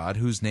from God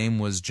whose name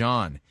was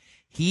John.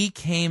 He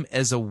came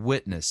as a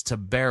witness to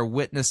bear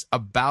witness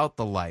about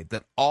the light,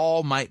 that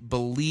all might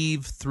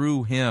believe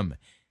through him.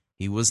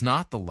 He was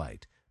not the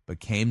light,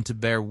 but came to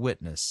bear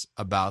witness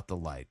about the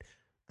light.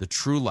 The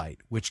true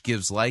light, which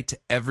gives light to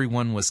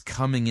everyone, was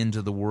coming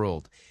into the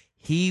world.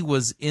 He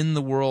was in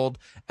the world,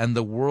 and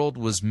the world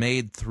was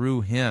made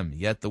through him,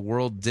 yet the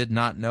world did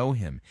not know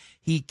him.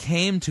 He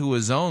came to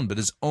his own, but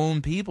his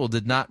own people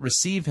did not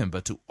receive him.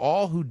 But to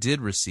all who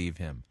did receive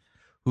him,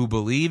 who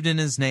believed in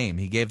his name,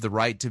 he gave the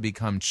right to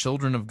become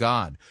children of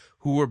God,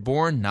 who were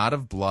born not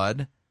of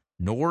blood,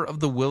 nor of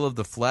the will of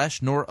the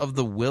flesh, nor of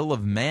the will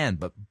of man,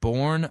 but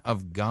born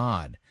of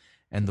God.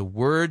 And the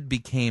Word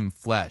became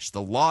flesh,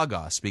 the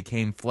Logos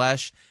became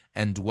flesh,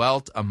 and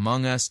dwelt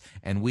among us,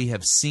 and we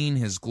have seen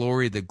his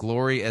glory, the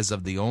glory as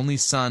of the only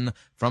Son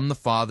from the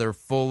Father,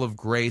 full of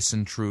grace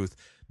and truth.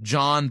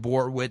 John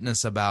bore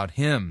witness about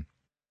him,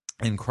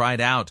 and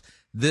cried out,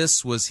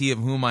 "This was he of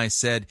whom I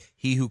said,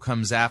 he who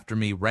comes after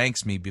me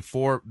ranks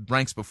before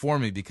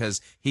me,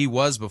 because he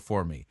was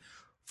before me.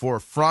 For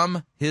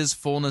from his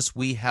fullness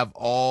we have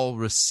all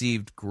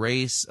received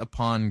grace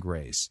upon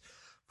grace.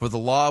 For the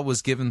law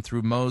was given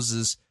through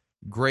Moses,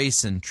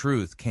 grace and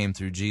truth came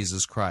through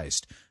Jesus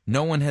Christ.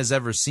 No one has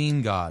ever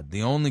seen God,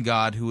 the only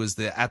God who is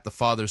at the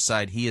Father's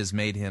side. He has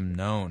made him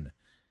known."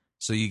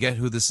 So you get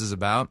who this is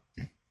about?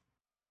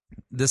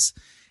 It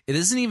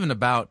isn't even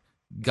about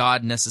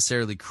God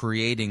necessarily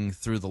creating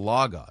through the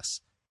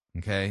Logos,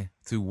 okay,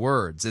 through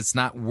words. It's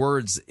not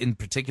words in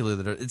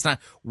particular it's not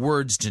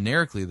words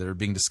generically that are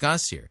being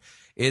discussed here.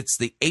 It's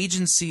the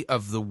agency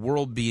of the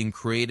world being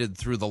created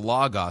through the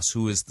Logos,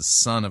 who is the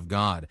Son of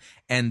God.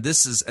 And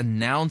this is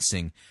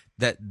announcing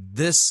that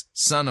this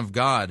Son of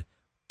God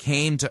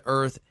came to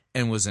earth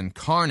and was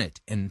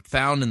incarnate and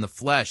found in the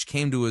flesh,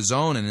 came to his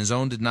own, and his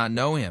own did not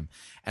know him.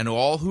 And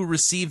all who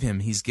receive him,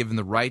 he's given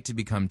the right to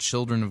become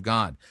children of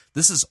God.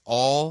 This is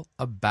all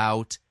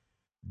about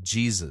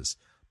Jesus.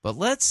 But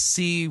let's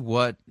see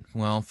what,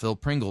 Phil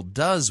Pringle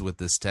does with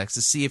this text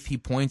to see if he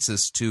points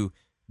us to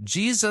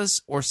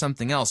Jesus or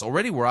something else.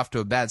 Already we're off to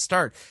a bad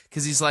start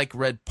because he's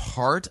read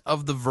part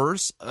of the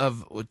verse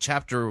of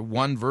chapter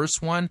 1,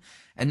 verse 1,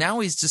 and now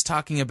he's just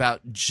talking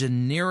about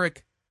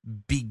generic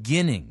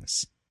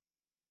beginnings.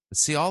 But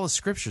see, all the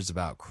scripture's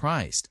about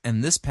Christ,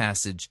 and this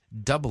passage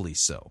doubly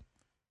so.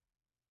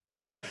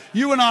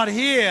 You were not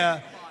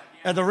here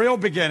at the real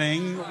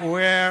beginning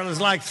where there's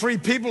 3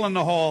 people in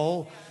the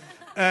hall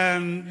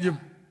and you're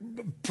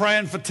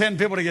praying for 10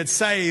 people to get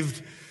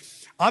saved.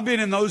 I've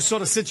been in those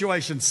sort of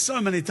situations so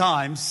many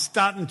times,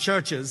 starting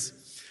churches,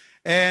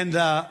 and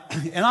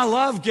I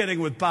love getting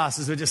with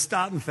pastors who are just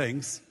starting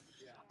things.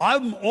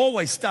 I'm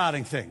always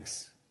starting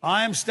things.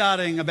 I am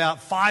starting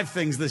about 5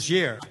 things this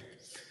year.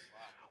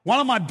 One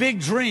of my big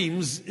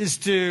dreams is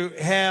to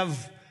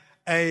have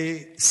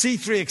a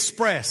C3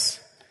 Express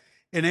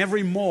in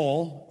every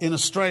mall in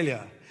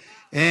Australia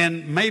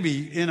and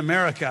maybe in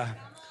America.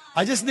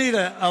 I just need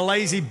a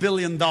lazy $1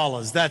 billion.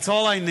 That's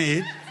all I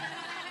need.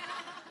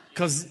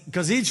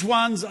 Because each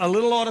one's a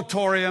little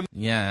auditorium.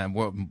 Yeah,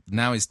 well,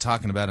 now he's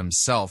talking about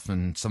himself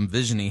and some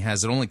vision he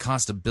has. It only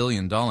cost $1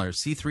 billion.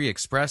 C3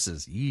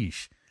 Expresses,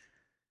 yeesh.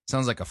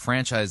 Sounds like a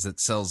franchise that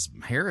sells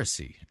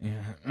heresy.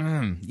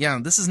 Yeah,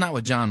 this is not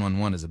what John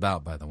 1:1 is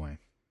about, by the way.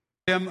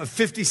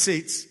 50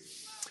 seats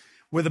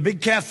with a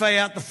big cafe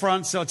out the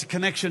front, so it's a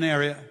connection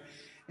area.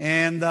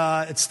 And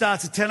it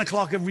starts at 10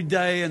 o'clock every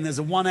day, and there's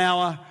a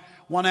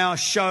one-hour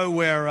show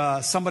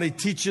where somebody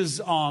teaches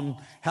on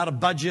how to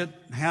budget,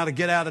 how to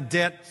get out of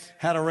debt,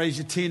 how to raise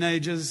your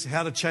teenagers,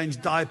 how to change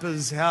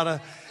diapers, how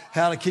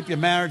to keep your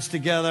marriage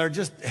together,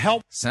 just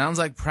help. Sounds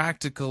like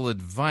practical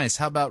advice.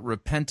 How about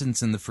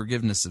repentance and the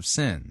forgiveness of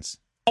sins?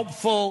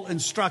 Helpful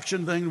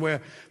instruction thing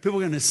where people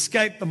can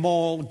escape the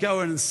mall,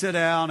 go in and sit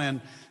down,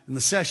 and the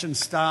session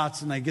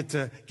starts, and they get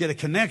to get a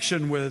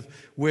connection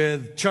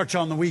with church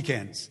on the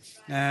weekends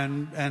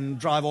and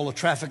drive all the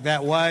traffic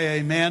that way.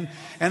 Amen.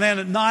 And then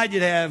at night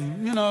you'd have,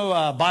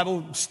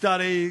 Bible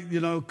study,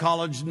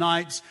 college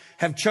nights,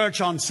 have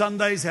church on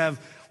Sundays, have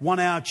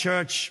 1-hour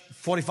church,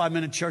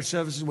 45-minute church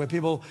services where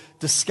people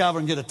discover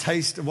and get a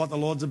taste of what the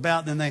Lord's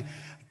about. And then they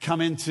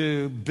come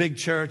into big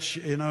church,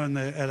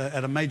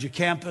 at a major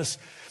campus.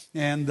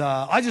 And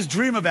I just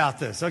dream about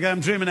this. Okay,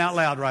 I'm dreaming out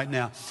loud right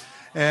now.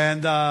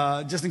 And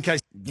just in case.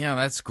 Yeah,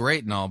 that's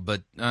great and all,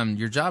 but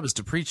your job is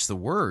to preach the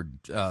word,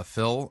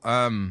 Phil.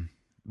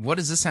 What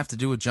does this have to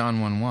do with John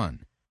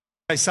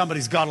 1:1?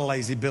 Somebody's got a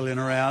lazy billion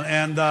around,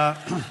 and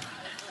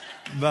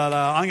but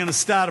I'm going to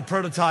start a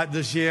prototype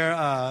this year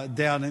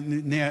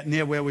down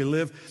near where we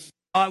live.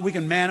 We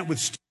can man it with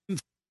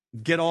students,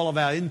 get all of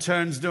our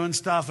interns doing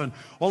stuff, and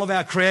all of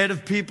our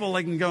creative people.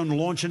 They can go and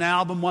launch an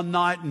album one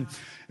night, and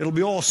it'll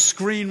be all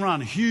screen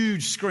run,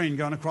 huge screen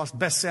going across,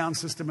 best sound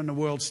system in the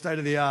world, state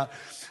of the art,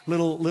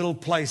 little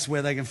place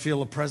where they can feel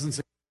the presence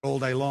of God all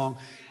day long,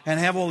 and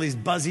have all these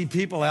buzzy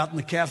people out in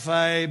the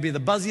cafe, be the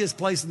buzziest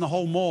place in the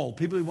whole mall.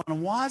 People who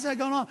wonder, why is that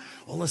going on?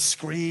 All the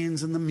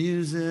screens and the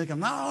music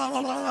and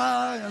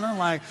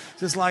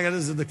just like it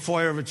is at the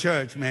foyer of a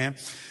church, man.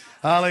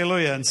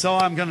 Hallelujah. And so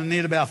I'm going to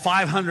need about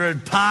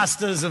 500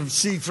 pastors of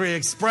C3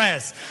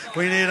 Express.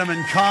 We need them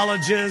in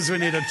colleges. We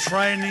need to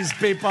train these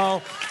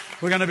people.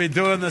 We're going to be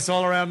doing this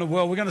all around the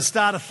world. We're going to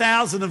start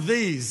 1,000 of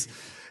these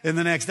in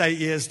the next 8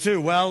 years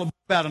too. Well,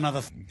 about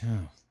another.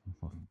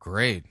 Oh,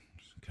 great.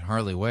 Can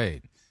hardly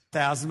wait.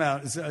 1,000,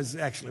 it's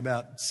actually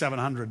about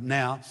 700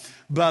 now.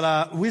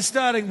 But we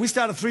started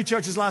 3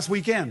 churches last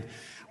weekend.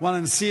 One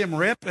in Siem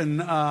Reap in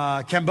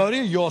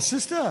Cambodia. Your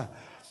sister,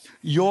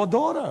 your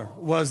daughter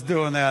was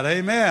doing that.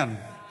 Amen.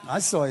 I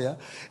saw you.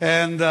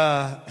 And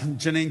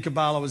Janine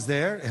Kabbalah was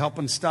there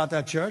helping start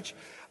that church.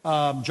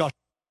 Josh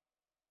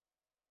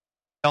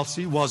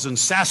Elsie was in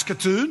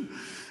Saskatoon.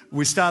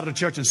 We started a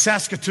church in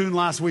Saskatoon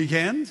last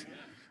weekend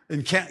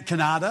in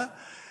Canada.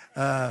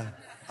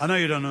 I know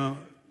you don't know.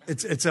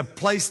 It's a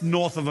place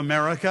north of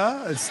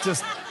America.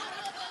 It's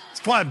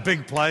quite a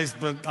big place,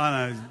 but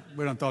I know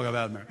we don't talk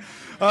about America.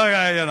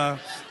 Okay,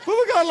 But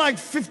we got like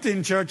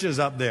 15 churches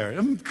up there.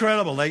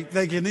 Incredible.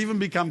 They can even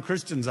become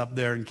Christians up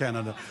there in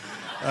Canada.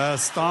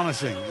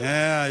 Astonishing.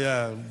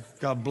 Yeah.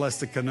 God bless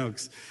the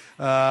Canucks.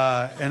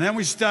 And then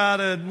we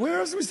started, where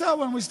else did we start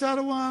one? We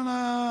started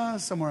one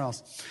somewhere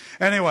else.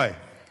 Anyway,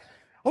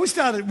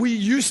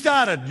 you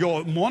started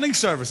your morning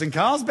service in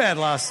Carlsbad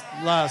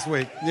last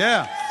week.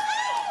 Yeah.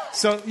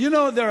 So,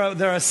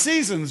 there are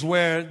seasons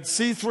where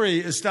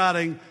C3 is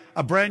starting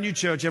a brand new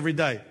church every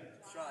day.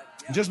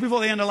 Just before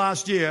the end of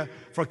last year,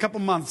 for a couple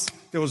months,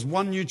 there was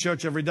one new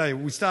church every day.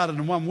 We started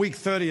in 1 week,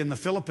 30 in the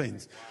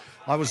Philippines.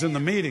 I was in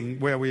the meeting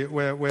where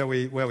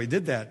we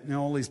did that.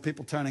 All these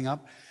people turning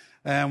up.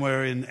 And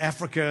we're in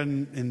Africa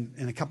in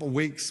a couple of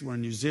weeks. We're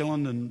in New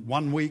Zealand in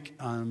 1 week.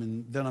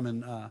 Then I'm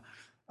in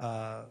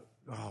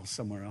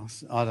somewhere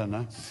else. I don't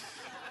know.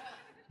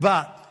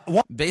 But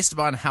based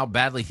upon how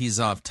badly he's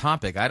off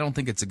topic, I don't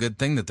think it's a good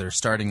thing that they're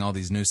starting all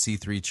these new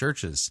C3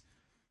 churches.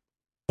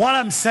 What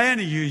I'm saying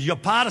to you, you're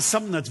part of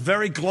something that's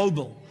very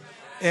global.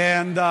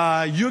 And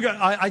I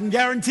can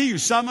guarantee you,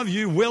 some of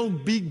you will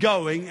be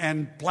going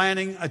and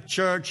planning a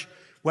church,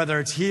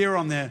 whether it's here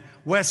on the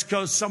West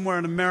Coast, somewhere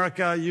in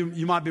America.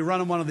 You might be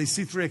running one of these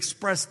C3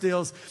 Express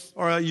deals,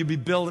 or you'll be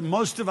building.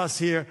 Most of us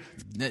here.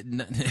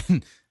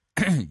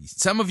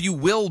 Some of you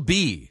will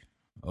be.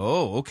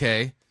 Oh,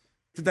 okay.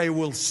 They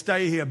will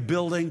stay here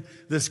building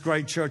this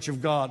great church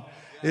of God.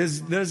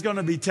 There's going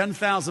to be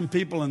 10,000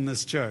 people in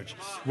this church.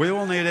 We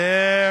will need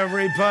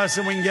every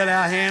person we can get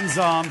our hands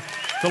on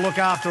to look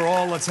after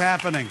all that's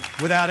happening,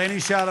 without any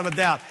shadow of a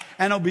doubt.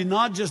 And it'll be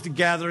not just a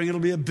gathering, it'll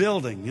be a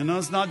building. You know,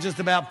 it's not just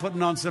about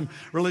putting on some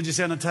religious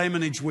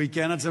entertainment each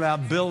weekend. It's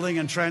about building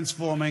and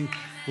transforming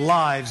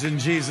lives in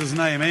Jesus'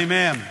 name.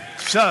 Amen.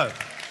 So,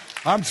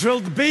 I'm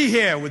thrilled to be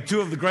here with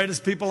two of the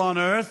greatest people on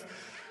earth,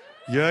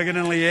 Jürgen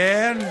and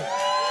Leanne.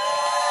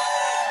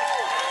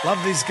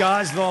 Love these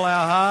guys with all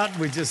our heart.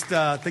 We just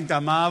think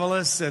they're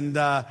marvelous, and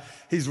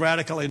he's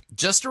radical.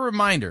 Just a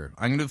reminder,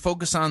 I'm going to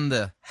focus on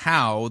the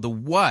how. The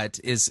what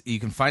is, you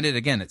can find it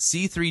again at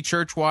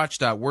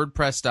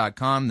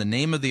c3churchwatch.wordpress.com. The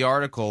name of the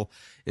article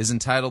is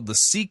entitled "The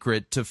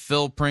Secret to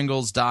Phil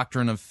Pringle's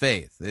Doctrine of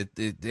Faith."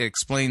 It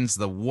explains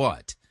the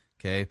what.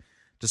 Okay,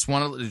 just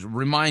want to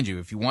remind you,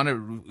 if you want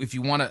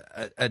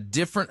a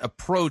different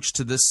approach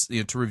to this,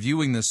 to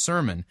reviewing this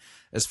sermon,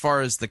 as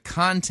far as the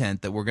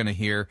content that we're going to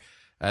hear.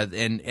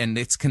 And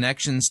its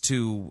connections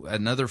to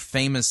another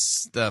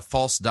famous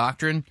false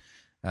doctrine,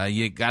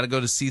 you got to go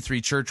to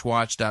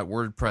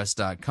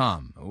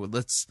c3churchwatch.wordpress.com.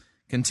 Let's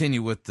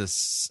continue with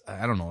this.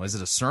 I don't know. Is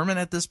it a sermon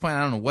at this point?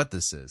 I don't know what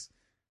this is.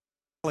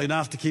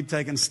 Enough to keep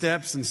taking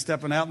steps and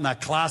stepping out, and they're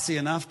classy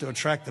enough to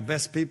attract the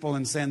best people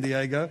in San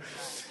Diego.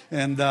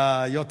 And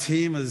your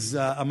team is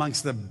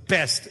amongst the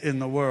best in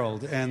the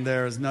world, and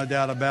there is no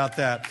doubt about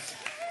that.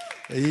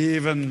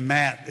 Even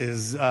Matt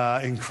is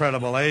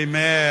incredible.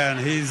 Amen.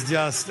 He's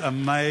just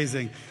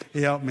amazing.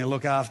 He helped me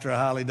look after a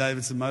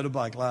Harley-Davidson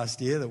motorbike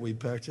last year that we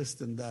purchased,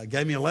 and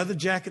gave me a leather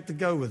jacket to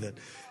go with it.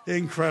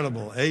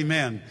 Incredible.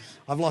 Amen.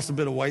 I've lost a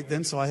bit of weight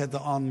then, so I had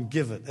to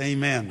give it.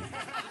 Amen.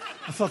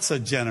 I felt so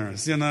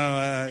generous,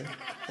 yeah,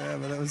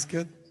 but that was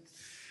good.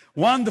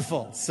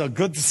 Wonderful. So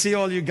good to see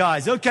all you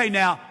guys. Okay,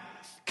 now,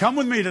 come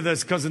with me to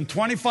this, because in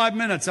 25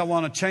 minutes I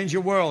want to change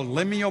your world.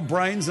 Lend me your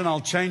brains and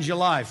I'll change your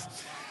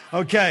life.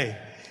 Okay,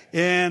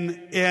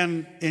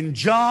 in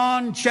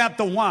John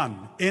chapter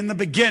 1, in the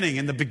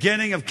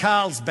beginning of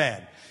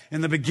Carlsbad,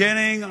 in the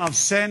beginning of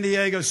San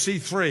Diego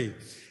C3,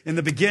 in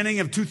the beginning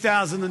of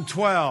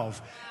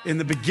 2012, in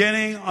the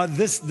beginning of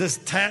this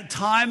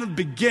time of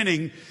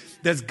beginning,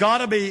 there's got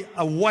to be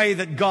a way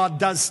that God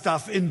does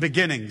stuff in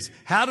beginnings.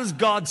 How does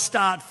God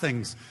start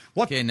things?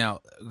 Okay, now,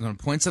 I'm going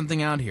to point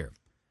something out here.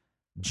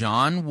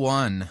 John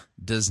 1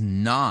 does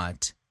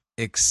not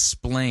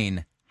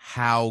explain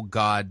how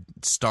God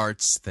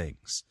starts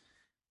things.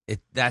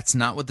 That's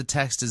not what the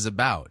text is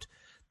about.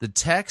 The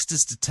text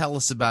is to tell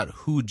us about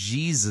who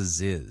Jesus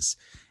is.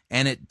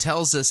 And it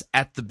tells us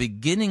at the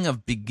beginning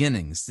of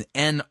beginnings, the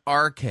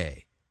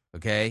NRK,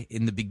 okay?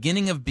 In the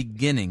beginning of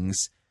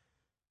beginnings,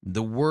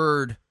 the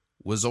Word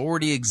was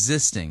already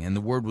existing, and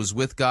the Word was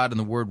with God, and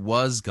the Word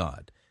was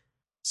God.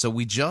 So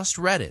we just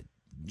read it.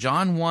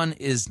 John 1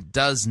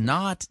 does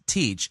not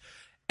teach,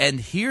 and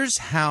here's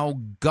how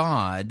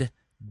God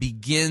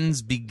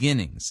begins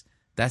beginnings.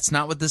 That's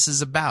not what this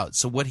is about.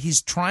 So what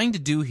he's trying to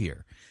do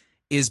here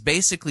is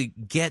basically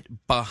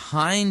get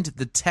behind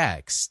the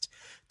text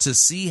to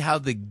see how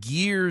the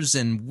gears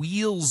and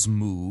wheels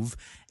move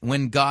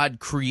when God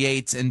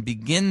creates and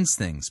begins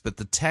things. But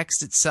the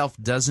text itself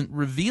doesn't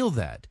reveal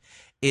that.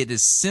 It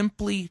is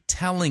simply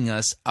telling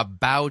us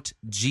about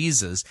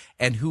Jesus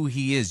and who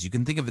he is. You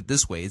can think of it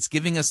this way. It's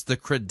giving us the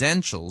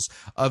credentials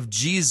of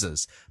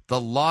Jesus,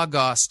 the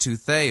Logos to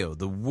Theo,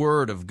 the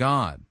Word of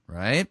God,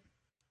 right?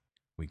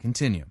 We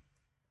continue.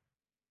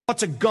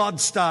 What's a God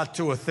start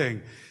to a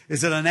thing?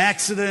 Is it an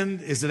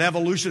accident? Is it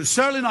evolution? It's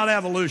certainly not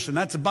evolution.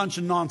 That's a bunch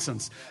of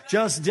nonsense.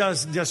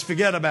 Just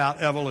forget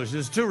about evolution.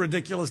 It's too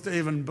ridiculous to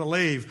even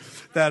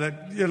believe that it,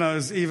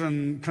 is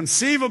even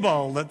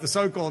conceivable that the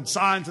so-called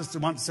scientists who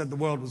once said the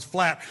world was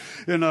flat,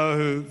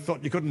 who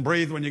thought you couldn't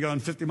breathe when you're going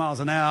 50 miles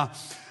an hour,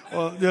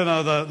 or,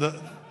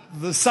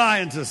 the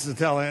scientists are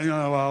telling,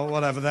 well,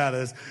 whatever that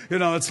is.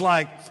 It's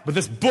like, but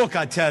this book,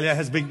 I tell you,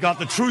 has got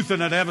the truth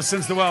in it ever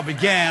since the world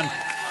began.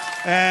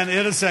 And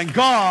it is saying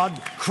God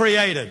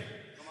created.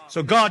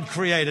 So God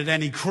created,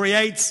 and he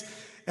creates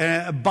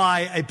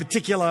by a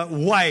particular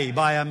way,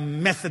 by a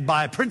method,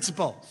 by a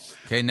principle.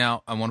 Okay,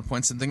 now I want to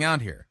point something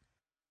out here.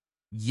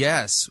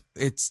 Yes,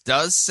 it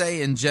does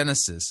say in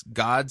Genesis,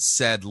 God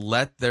said,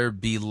 "Let there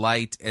be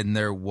light," and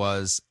there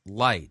was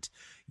light.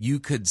 You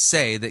could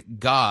say that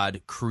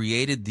God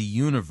created the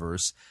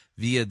universe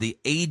via the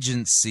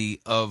agency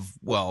of,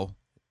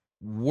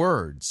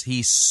 words.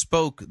 He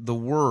spoke the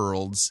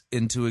worlds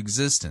into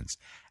existence.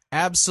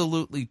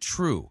 Absolutely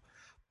true.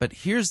 But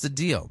here's the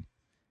deal.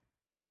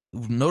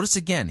 Notice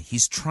again,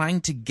 he's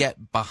trying to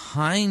get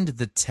behind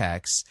the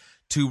text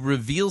to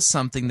reveal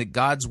something that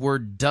God's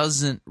word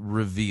doesn't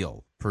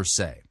reveal per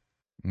se.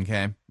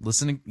 Okay?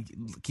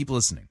 Keep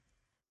listening.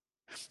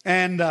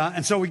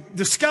 And so we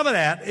discover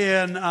that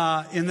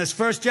in this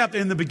first chapter.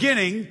 In the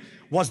beginning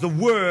was the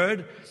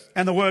Word,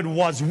 and the Word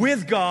was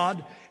with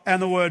God, and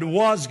the Word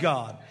was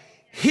God.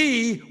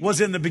 He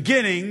was in the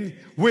beginning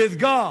with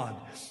God.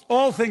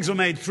 All things were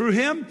made through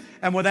him,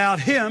 and without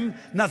him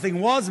nothing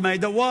was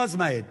made that was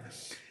made.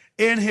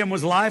 In him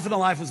was life, and the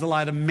life was the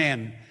light of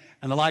men.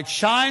 And the light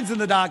shines in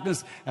the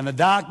darkness, and the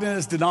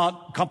darkness did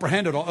not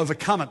comprehend it or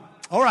overcome it.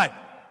 All right,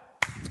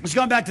 let's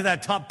go back to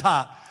that top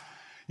part.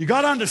 You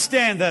got to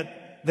understand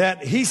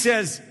that he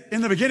says,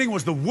 in the beginning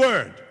was the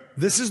Word.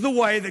 This is the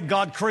way that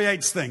God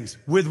creates things,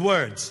 with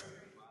words.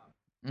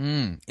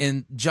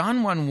 In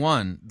John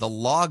 1:1, the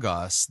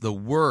Logos, the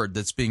word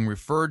that's being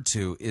referred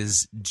to,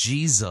 is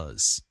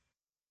Jesus.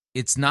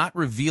 It's not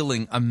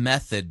revealing a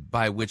method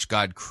by which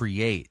God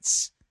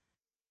creates.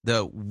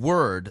 The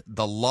word,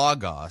 the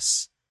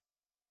Logos,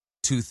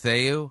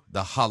 Toutheo,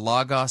 the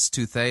Halagos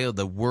Toutheo,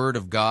 the word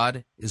of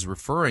God, is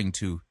referring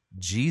to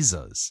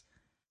Jesus.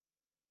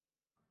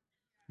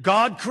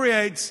 God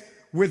creates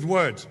with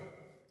words.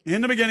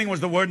 In the beginning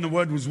was the Word, and the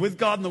Word was with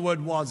God, and the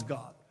Word was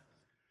God.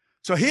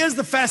 So here's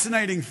the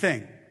fascinating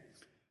thing.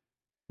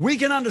 We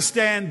can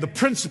understand the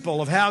principle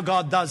of how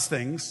God does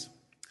things,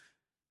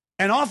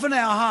 and often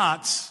our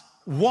hearts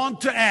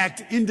want to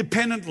act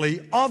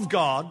independently of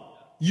God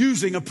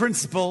using a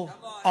principle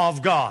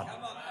of God.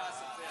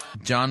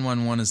 John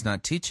 1:1 is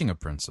not teaching a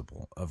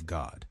principle of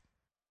God.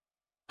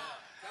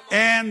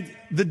 And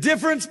the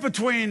difference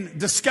between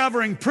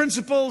discovering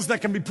principles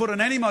that can be put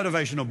in any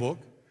motivational book,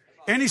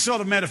 any sort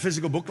of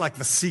metaphysical book like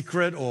The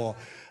Secret or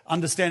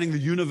Understanding the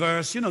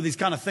Universe, these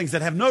kind of things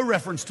that have no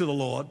reference to the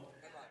Lord,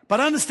 but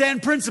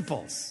understand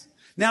principles.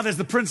 Now there's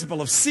the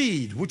principle of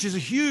seed, which is a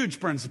huge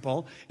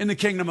principle in the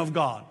kingdom of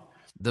God.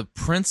 The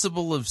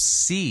principle of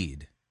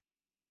seed.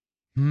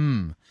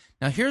 Now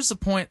here's the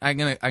point I'm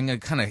gonna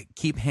kind of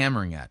keep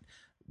hammering at.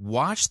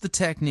 Watch the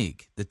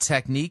technique. The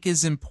technique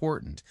is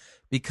important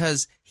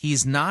because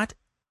he's not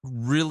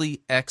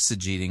really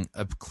exegeting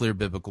a clear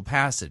biblical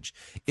passage.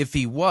 If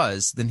he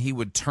was, then he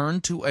would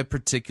turn to a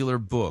particular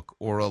book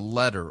or a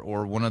letter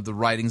or one of the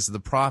writings of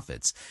the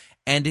prophets,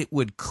 and it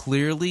would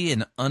clearly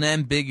and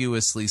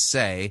unambiguously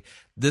say,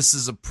 this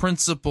is a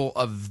principle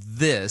of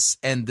this,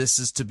 and this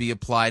is to be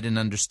applied and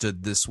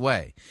understood this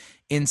way.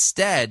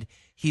 Instead,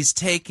 he's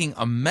taking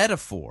a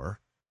metaphor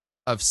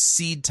of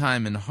seed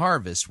time and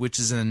harvest, which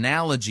is an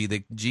analogy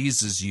that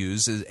Jesus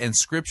uses and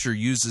Scripture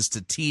uses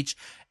to teach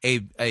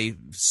a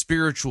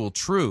spiritual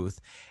truth,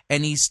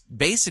 and he's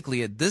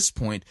basically at this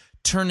point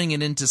turning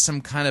it into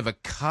some kind of a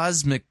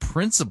cosmic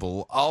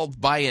principle all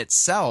by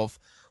itself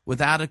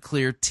without a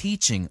clear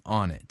teaching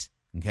on it.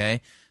 Okay?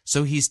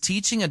 So he's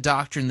teaching a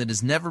doctrine that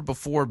has never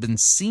before been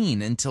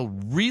seen until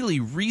really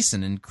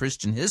recently in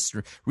Christian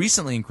history.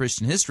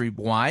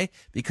 Why?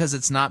 Because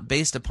it's not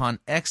based upon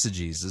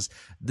exegesis.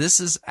 This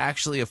is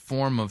actually a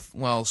form of,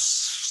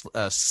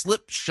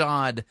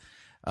 slipshod,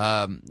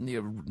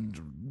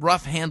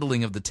 rough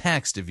handling of the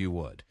text, if you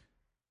would.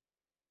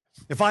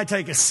 If I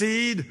take a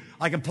seed,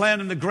 I can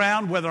plant in the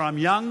ground, whether I'm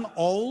young,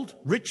 old,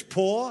 rich,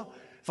 poor,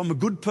 if I'm a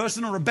good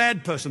person or a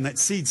bad person, that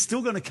seed's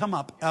still going to come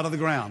up out of the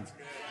ground.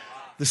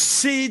 The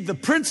seed, the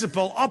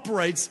principle,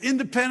 operates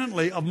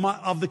independently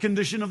of the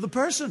condition of the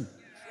person.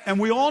 And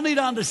we all need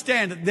to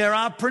understand that there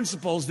are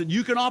principles that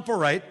you can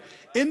operate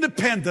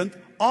independent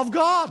of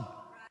God.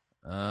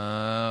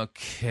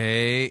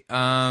 Okay.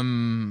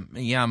 I'm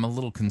a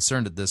little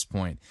concerned at this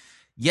point.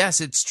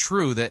 Yes, it's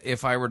true that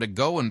if I were to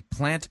go and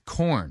plant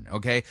corn,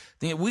 okay,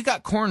 we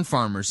got corn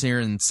farmers here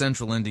in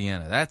central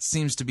Indiana. That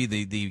seems to be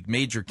the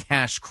major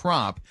cash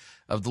crop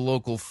of the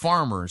local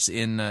farmers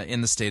in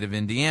the state of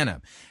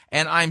Indiana.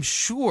 And I'm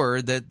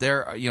sure that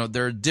there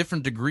are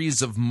different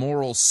degrees of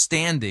moral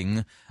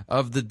standing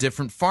of the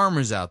different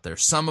farmers out there.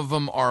 Some of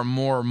them are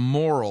more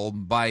moral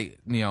by,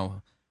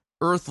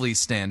 earthly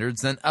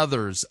standards than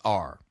others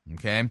are,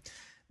 okay?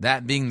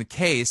 That being the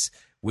case,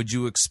 would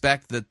you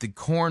expect that the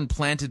corn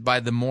planted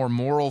by the more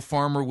moral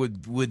farmer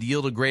would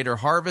yield a greater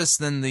harvest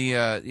than the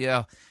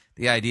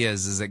idea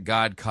is that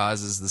God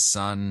causes the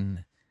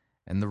sun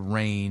and the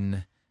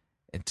rain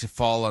to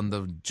fall on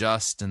the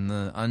just and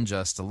the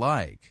unjust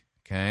alike,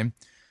 okay?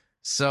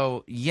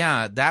 So,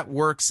 that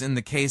works in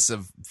the case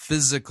of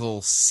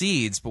physical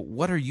seeds, but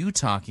what are you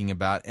talking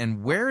about,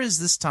 and where is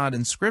this taught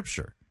in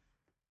Scripture?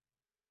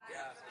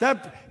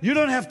 That you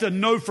don't have to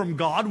know from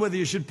God whether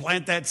you should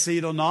plant that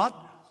seed or not.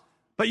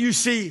 But you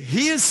see,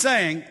 he is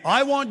saying,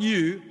 I want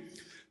you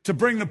to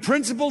bring the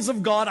principles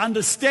of God,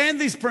 understand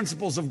these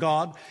principles of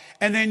God,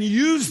 and then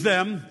use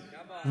them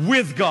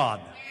with God.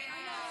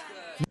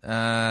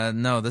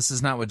 No, this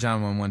is not what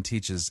John 1:1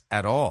 teaches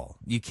at all.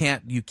 You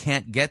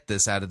can't get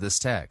this out of this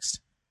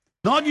text.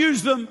 Not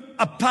use them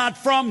apart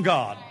from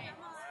God.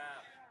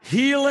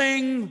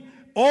 Healing,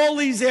 all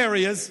these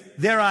areas,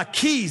 there are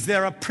keys,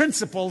 there are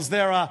principles,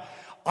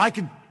 I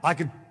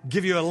could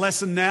give you a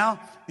lesson now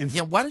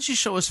Yeah, why don't you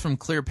show us from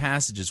clear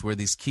passages where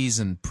these keys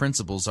and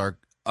principles are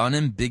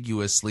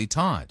unambiguously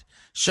taught?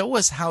 Show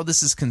us how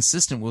this is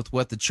consistent with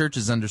what the church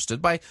has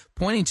understood by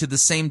pointing to the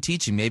same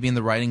teaching, maybe in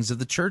the writings of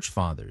the church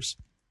fathers.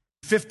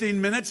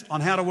 15 minutes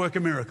on how to work a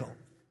miracle.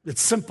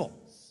 It's simple.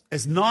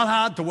 It's not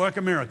hard to work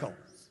a miracle.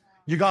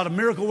 You got a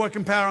miracle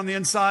working power on the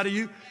inside of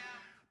you.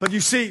 But you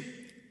see,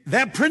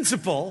 that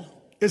principle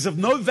is of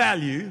no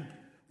value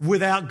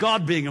without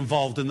God being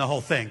involved in the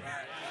whole thing.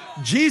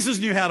 Jesus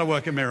knew how to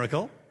work a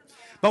miracle,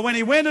 but when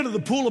he went into the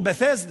pool of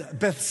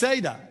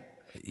Bethsaida,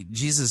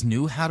 Jesus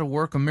knew how to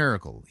work a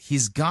miracle.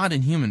 He's God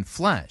in human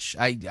flesh.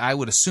 I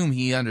would assume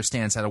he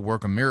understands how to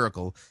work a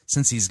miracle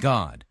since he's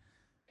God.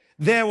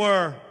 There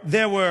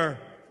were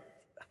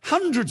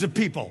hundreds of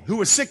people who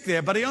were sick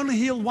there, but he only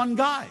healed one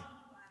guy.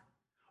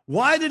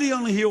 Why did he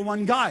only heal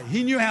one guy?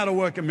 He knew how to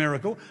work a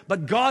miracle,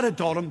 but God had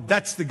told him,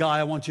 that's the guy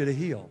I want you to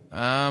heal.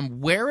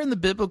 Where in the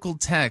biblical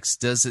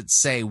text does it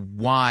say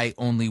why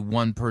only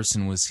one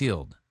person was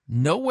healed?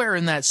 Nowhere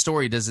in that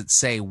story does it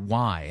say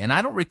why. And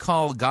I don't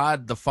recall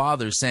God the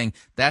Father saying,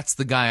 that's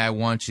the guy I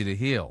want you to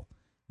heal.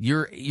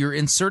 You're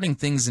inserting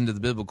things into the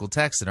biblical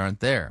text that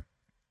aren't there.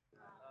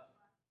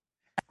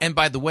 And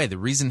by the way, the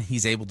reason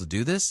he's able to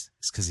do this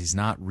is because he's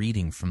not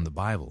reading from the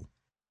Bible.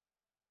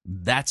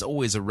 That's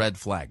always a red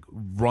flag.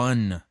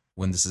 Run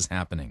when this is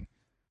happening.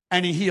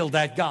 And he healed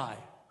that guy.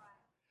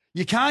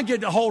 You can't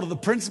get a hold of the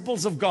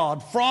principles of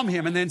God from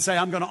him and then say,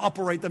 I'm going to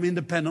operate them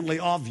independently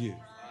of you.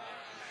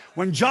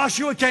 When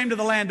Joshua came to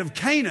the land of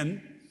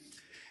Canaan,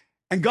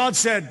 and God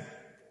said,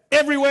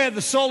 everywhere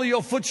the sole of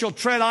your foot shall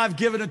tread, I've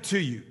given it to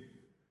you.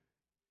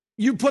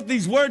 You put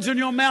these words in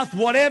your mouth,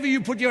 whatever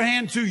you put your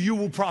hand to, you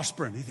will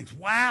prosper. And he thinks,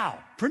 wow,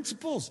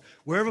 principles.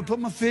 Wherever I put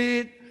my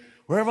feet,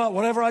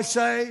 whatever I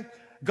say.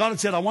 God had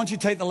said, I want you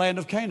to take the land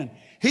of Canaan.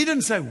 He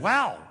didn't say,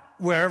 wow,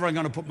 wherever I'm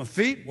going to put my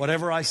feet,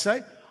 whatever I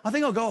say. I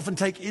think I'll go off and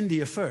take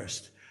India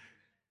first.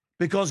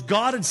 Because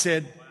God had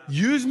said,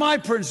 use my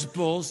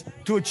principles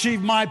to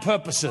achieve my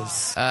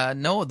purposes.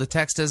 No, the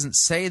text doesn't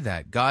say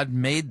that. God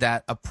made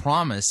that a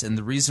promise, and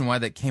the reason why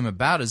that came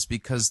about is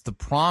because the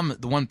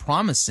one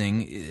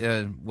promising,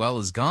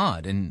 is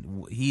God,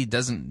 and he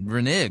doesn't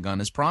renege on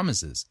his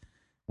promises.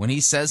 When he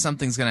says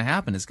something's going to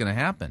happen, it's going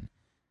to happen.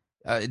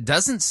 It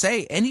doesn't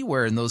say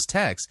anywhere in those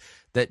texts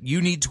that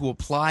you need to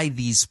apply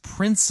these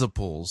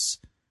principles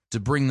to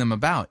bring them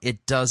about.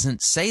 It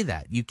doesn't say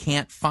that. You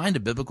can't find a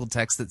biblical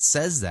text that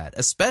says that,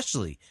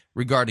 especially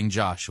regarding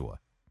Joshua.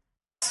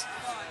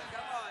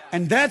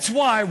 And that's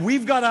why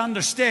we've got to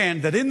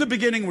understand that in the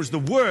beginning was the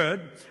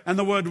Word, and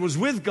the Word was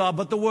with God,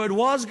 but the Word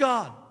was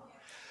God.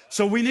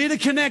 So we need to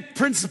connect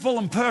principle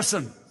and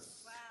person.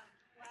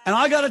 And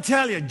I got to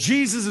tell you,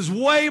 Jesus is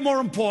way more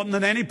important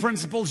than any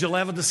principles you'll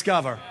ever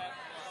discover.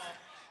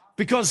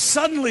 Because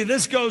suddenly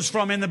this goes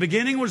from in the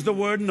beginning was the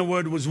Word, and the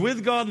Word was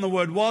with God, and the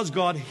Word was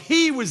God.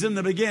 He was in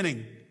the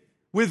beginning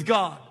with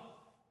God.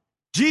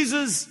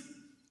 Jesus,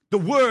 the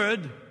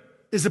Word,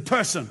 is a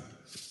person.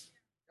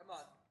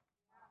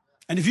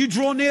 And if you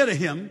draw near to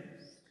him,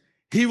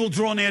 he will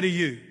draw near to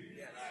you.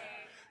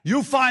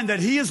 You'll find that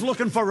he is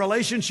looking for a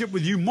relationship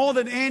with you more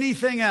than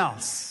anything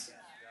else.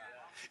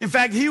 In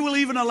fact, he will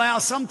even allow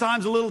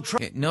sometimes a little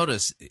trouble.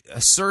 Notice,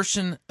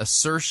 assertion,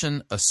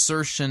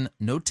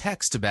 no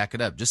text to back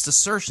it up, just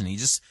assertion. He's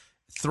just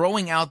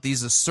throwing out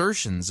these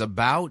assertions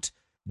about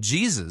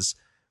Jesus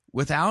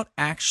without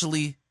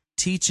actually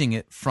teaching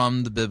it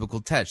from the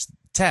biblical text.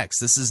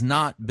 This is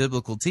not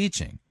biblical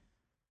teaching.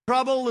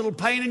 Trouble, little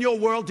pain in your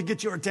world to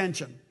get your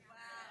attention.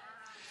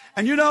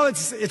 And you know,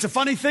 it's a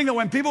funny thing that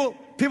when people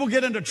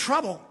get into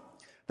trouble,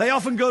 they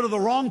often go to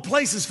the wrong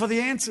places for the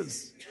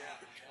answers.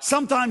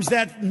 Sometimes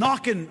that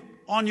knocking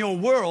on your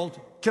world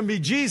can be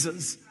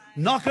Jesus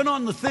knocking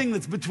on the thing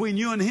that's between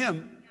you and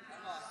him.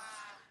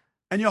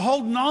 And you're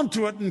holding on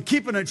to it and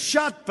keeping it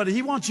shut, but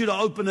he wants you to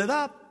open it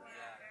up.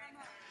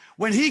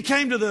 When he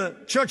came to the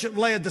church at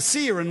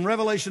Laodicea in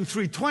Revelation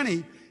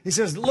 3:20, he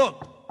says,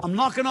 look, I'm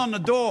knocking on the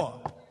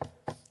door.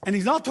 And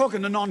he's not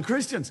talking to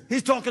non-Christians.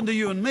 He's talking to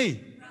you and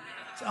me.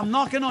 So I'm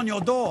knocking on your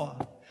door.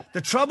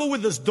 The trouble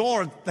with this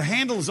door, the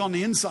handle is on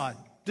the inside.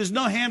 There's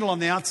no handle on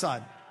the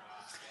outside.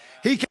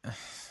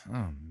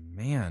 Oh,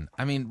 man.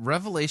 I mean,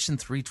 Revelation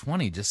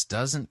 3:20 just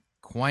doesn't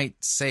quite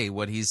say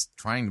what he's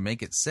trying to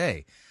make it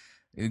say.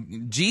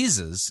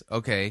 Jesus,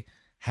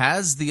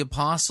 has the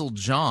Apostle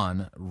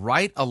John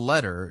write a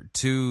letter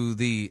to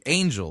the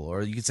angel,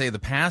 or you could say the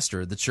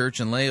pastor of the church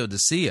in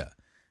Laodicea,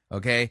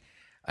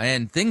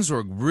 And things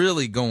were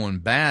really going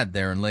bad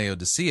there in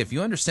Laodicea. If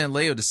you understand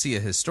Laodicea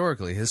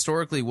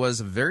historically was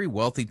a very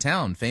wealthy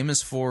town,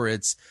 famous for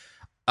its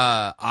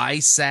eye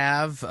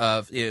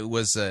salve. It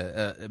was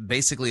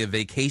basically a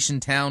vacation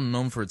town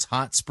known for its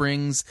hot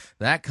springs,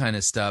 that kind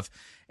of stuff.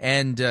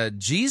 And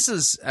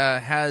Jesus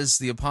has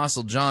the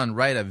Apostle John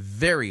write a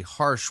very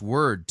harsh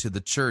word to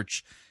the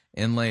church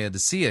in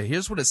Laodicea.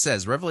 Here's what it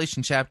says,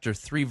 Revelation chapter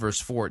 3,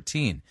 verse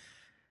 14.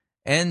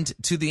 And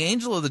to the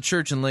angel of the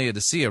church in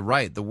Laodicea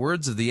write the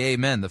words of the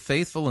Amen, the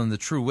faithful and the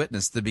true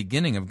witness, the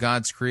beginning of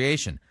God's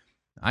creation.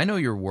 I know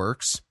your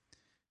works.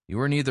 You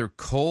are neither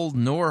cold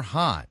nor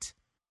hot.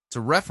 It's a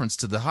reference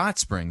to the hot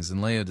springs in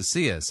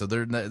Laodicea, so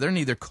they're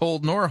neither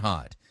cold nor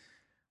hot.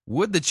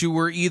 Would that you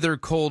were either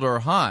cold or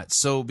hot,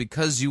 so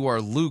because you are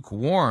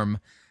lukewarm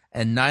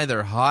and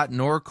neither hot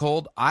nor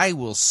cold, I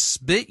will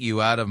spit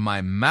you out of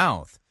my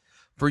mouth.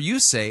 For you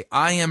say,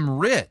 I am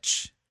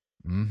rich.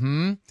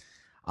 I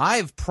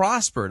have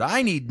prospered.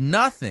 I need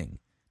nothing,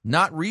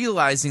 not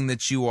realizing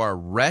that you are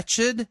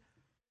wretched,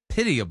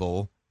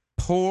 pitiable,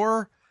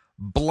 poor,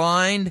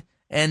 blind,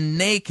 and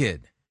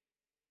naked.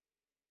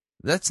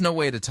 That's no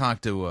way to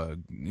talk to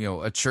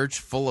a church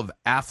full of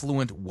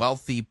affluent,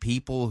 wealthy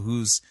people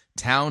whose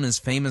town is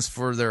famous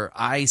for their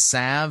eye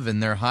salve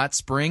and their hot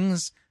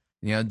springs.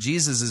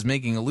 Jesus is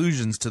making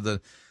allusions to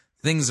the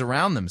things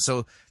around them.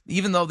 So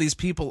even though these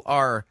people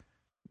are,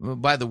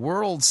 by the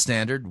world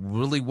standard,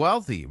 really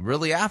wealthy,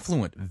 really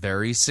affluent,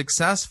 very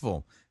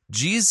successful,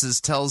 Jesus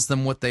tells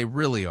them what they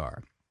really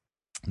are.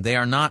 They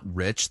are not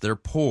rich, they're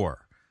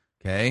poor.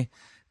 Okay?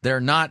 They're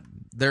not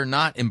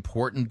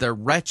important, they're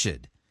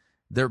wretched.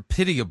 They're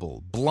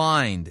pitiable,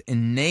 blind,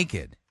 and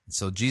naked.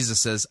 So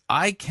Jesus says,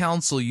 I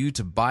counsel you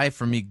to buy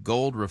from me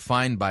gold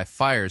refined by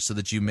fire so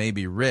that you may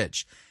be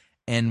rich,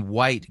 and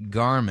white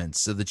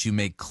garments so that you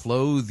may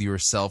clothe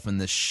yourself,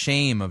 and the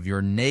shame of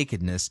your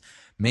nakedness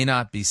may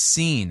not be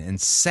seen,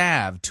 and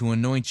salve to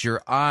anoint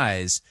your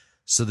eyes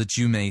so that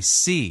you may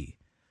see.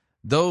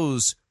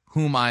 Those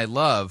whom I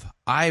love,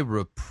 I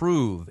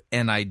reprove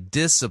and I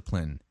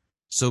discipline.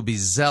 So be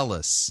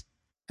zealous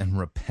and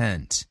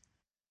repent.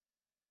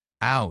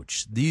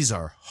 Ouch, these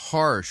are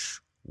harsh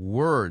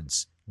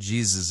words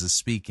Jesus is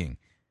speaking.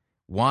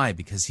 Why?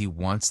 Because he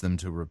wants them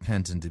to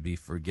repent and to be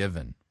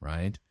forgiven,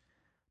 right?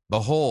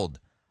 Behold,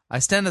 I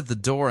stand at the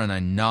door and I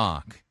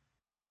knock.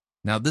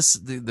 Now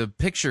the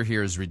picture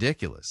here is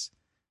ridiculous.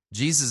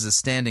 Jesus is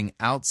standing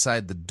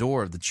outside the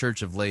door of the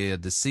church of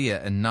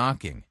Laodicea and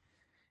knocking.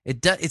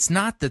 It's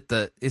not that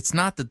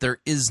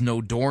there is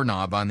no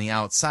doorknob on the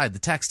outside. The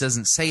text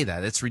doesn't say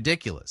that. It's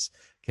ridiculous.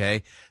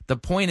 Okay? The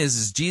point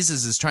is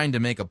Jesus is trying to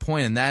make a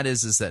point, and that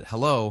is that,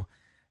 hello,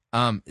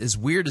 as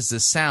weird as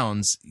this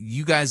sounds,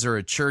 you guys are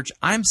a church.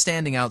 I'm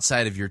standing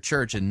outside of your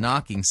church and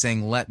knocking,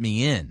 saying, let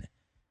me in.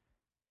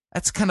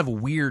 That's kind of a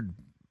weird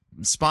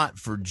spot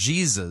for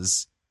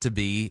Jesus to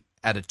be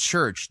at a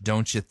church,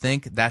 don't you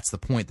think? That's the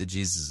point that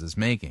Jesus is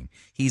making.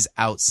 He's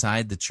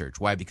outside the church.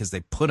 Why? Because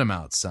they put him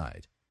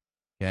outside.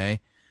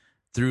 Okay?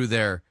 Through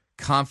their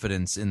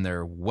confidence in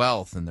their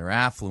wealth and their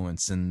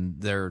affluence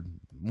and their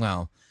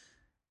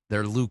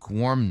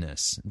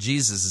lukewarmness.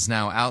 Jesus is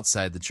now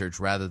outside the church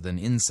rather than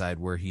inside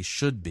where he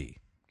should be.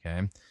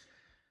 Okay?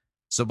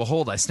 So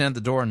behold, I stand at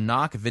the door and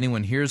knock. If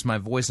anyone hears my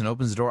voice and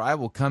opens the door, I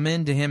will come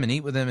in to him and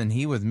eat with him, and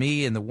he with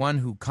me. And the one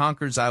who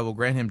conquers, I will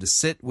grant him to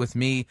sit with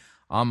me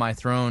on my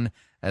throne,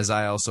 as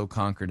I also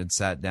conquered and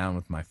sat down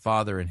with my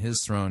Father in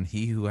his throne.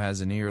 He who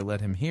has an ear,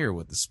 let him hear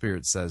what the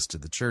Spirit says to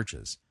the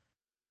churches.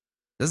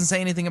 Doesn't say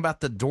anything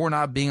about the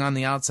doorknob being on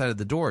the outside of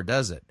the door,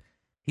 does it?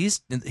 Here's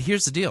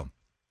the deal.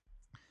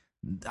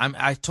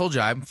 I told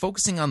you I'm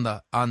focusing on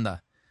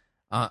the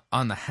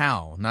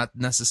how, not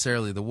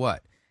necessarily the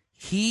what.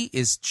 He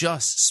is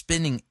just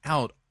spinning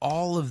out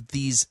all of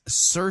these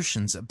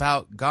assertions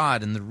about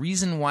God, and the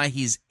reason why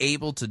he's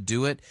able to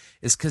do it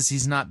is because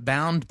he's not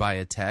bound by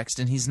a text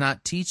and he's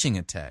not teaching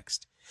a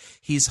text.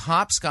 He's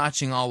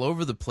hopscotching all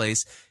over the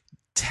place,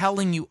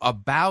 telling you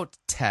about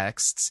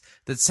texts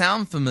that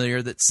sound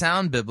familiar, that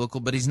sound biblical,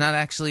 but he's not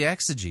actually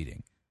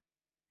exegeting.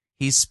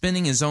 He's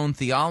spinning his own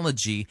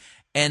theology,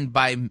 and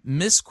by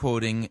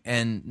misquoting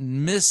and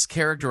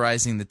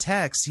mischaracterizing the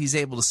text, he's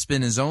able to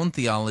spin his own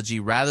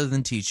theology rather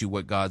than teach you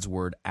what God's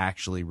word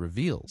actually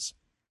reveals.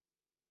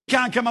 You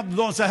can't come up to the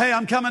door and say, hey,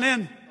 I'm coming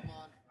in.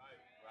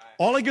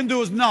 All he can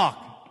do is knock.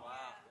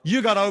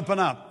 You got to open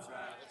up.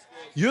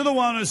 You're the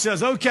one who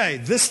says, okay,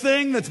 this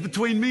thing that's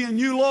between me and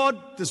you, Lord,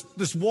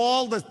 this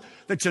wall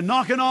that you're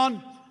knocking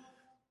on,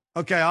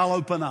 okay, I'll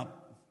open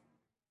up.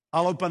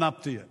 I'll open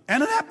up to you.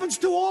 And it happens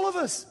to all of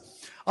us.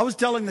 I was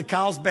telling the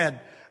Carlsbad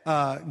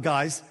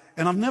guys,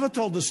 and I've never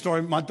told this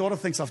story. My daughter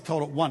thinks I've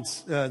told it once,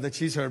 that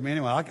she's heard me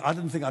anyway. I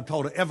didn't think I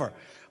told it ever.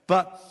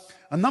 But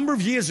a number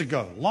of years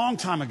ago, long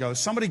time ago,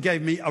 somebody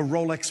gave me a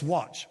Rolex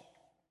watch.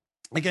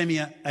 They gave me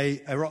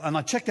and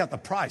I checked out the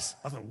price.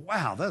 I thought,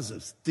 wow, that's a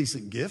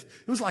decent gift.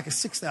 It was like a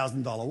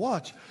 $6,000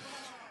 watch.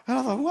 And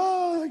I thought,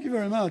 well, thank you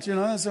very much.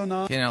 That's so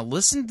nice. Okay, now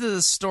listen to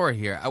the story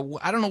here.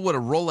 I don't know what a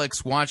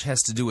Rolex watch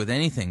has to do with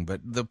anything,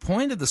 but the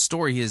point of the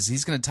story is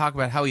he's going to talk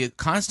about how he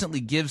constantly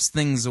gives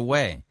things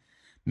away.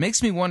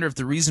 Makes me wonder if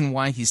the reason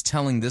why he's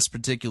telling this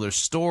particular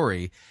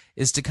story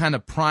is to kind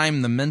of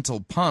prime the mental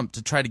pump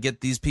to try to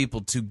get these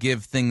people to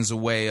give things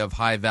away of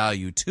high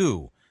value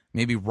too.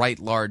 Maybe write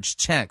large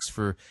checks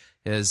for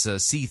his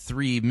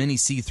mini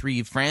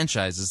C3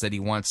 franchises that he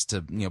wants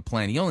to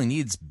plan. He only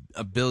needs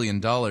 $1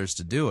 billion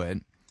to do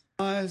it.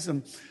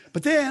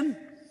 But then,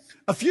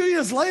 a few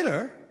years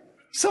later,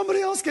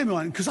 somebody else gave me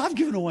one, because I've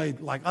given away,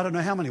 I don't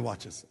know how many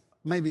watches,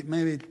 maybe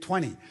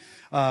 20.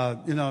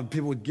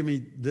 People would give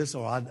me this,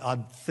 or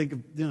I'd think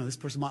of, this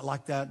person might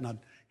like that, and I'd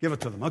give it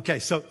to them. Okay,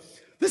 so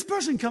This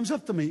person comes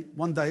up to me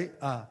one day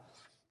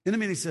in a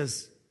meeting,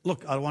 says,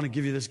 look, I want to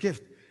give you this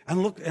gift.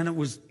 And look, and it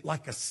was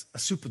like a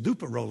super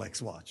duper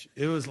Rolex watch.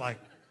 It was like,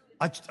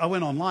 I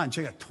went online,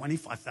 checked out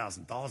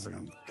 $25,000. I'm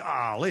going,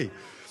 golly.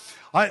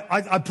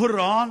 I put it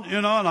on,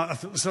 you know,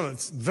 and so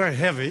it's very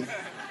heavy.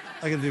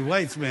 I can do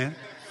weights, man.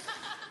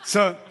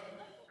 So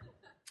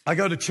I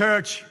go to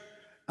church,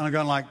 and I'm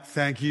going like,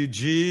 thank you,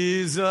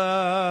 Jesus.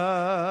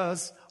 I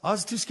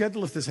was too scared to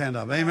lift this hand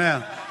up.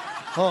 Amen.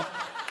 Well,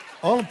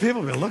 all the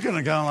people be looking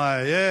and going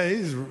like, yeah,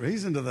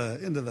 he's into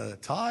the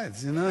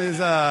tithes, you know. He's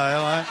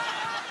like,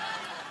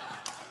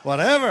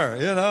 whatever,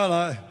 you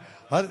know.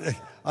 And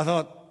I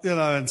thought, you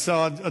know, and so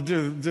I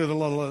do the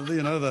little,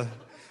 you know, the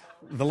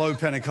low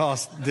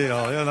Pentecost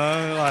deal, you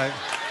know. Like,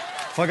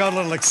 if I got a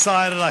little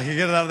excited, I could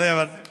get it up there,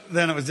 but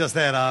then it was just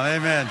that arm.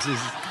 Amen,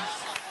 Jesus.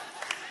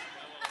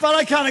 But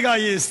I kind of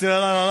got used to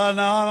it.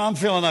 No, I'm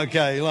feeling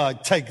okay.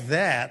 Like, take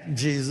that,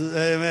 Jesus.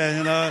 Amen.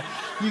 You know,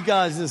 you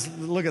guys just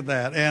look at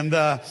that. And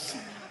no,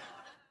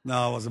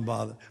 I wasn't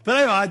bothered. But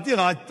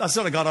anyway, I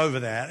sort of got over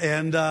that.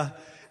 And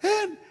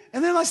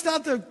then I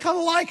start to kind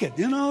of like it.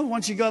 You know,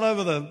 once you got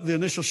over the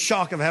initial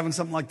shock of having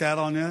something like that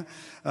on you,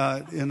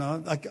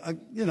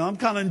 I'm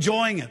kind of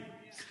enjoying it.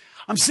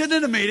 I'm sitting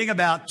in a meeting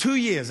about 2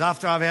 years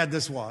after I've had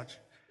this watch,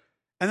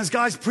 and this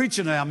guy's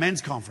preaching at our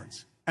men's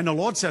conference, and the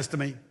Lord says to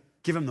me,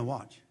 give him the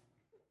watch.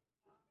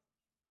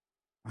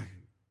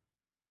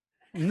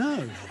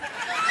 No.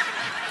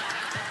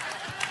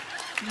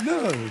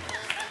 No.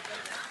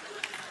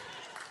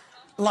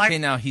 Okay,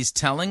 now he's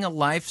telling a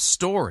life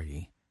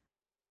story.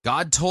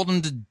 God told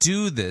him to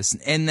do this,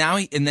 and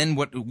then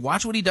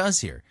watch what he does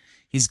here.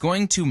 He's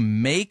going to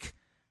make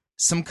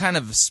some kind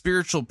of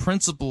spiritual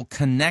principle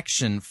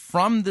connection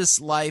from this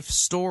life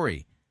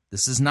story.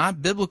 This is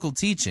not biblical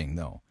teaching,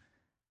 though.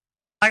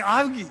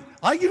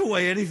 I give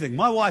away anything.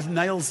 My wife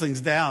nails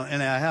things down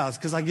in our house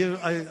because I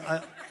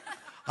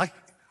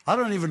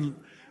don't even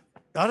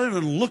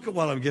look at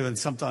what I'm given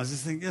sometimes. I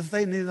just think if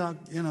they need it,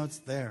 you know, it's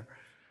there.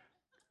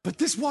 But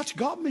this watch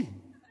got me.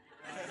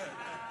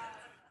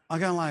 I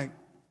go like,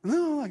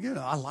 no, I get it.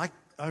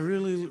 I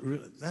really,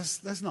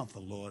 that's not the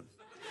Lord.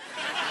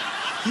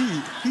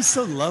 He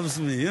so loves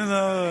me, you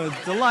know.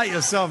 Delight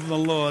yourself in the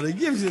Lord. He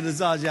gives you the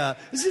desires.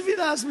 As if he'd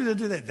asked me to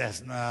do that.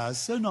 That's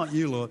so not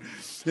you, Lord.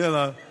 You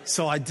know.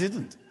 So I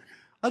didn't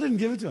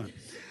give it to him.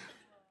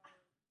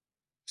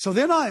 So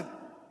then I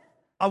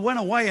went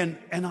away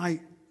and I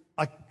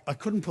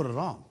couldn't put it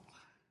on.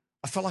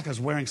 I felt like I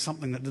was wearing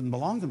something that didn't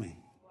belong to me.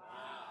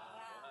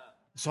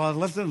 So I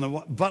left it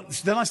but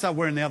then I started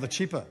wearing the other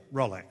cheaper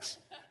Rolex.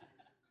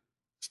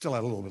 Still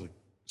had a little bit of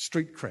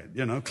street cred,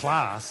 you know,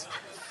 class.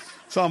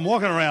 So I'm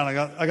walking around.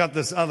 I got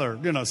this other,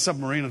 you know,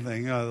 submariner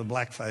thing, the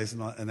blackface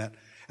and that.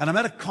 And I'm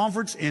at a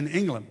conference in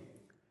England.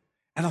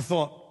 And I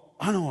thought,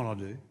 I know what I'll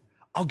do.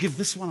 I'll give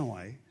this one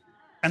away.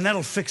 And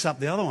that'll fix up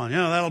the other one. You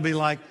know, that'll be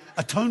like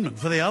atonement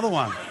for the other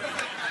one.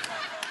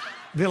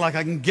 Be like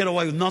I can get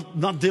away with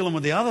not dealing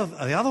with the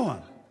other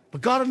one. But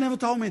God had never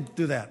told me to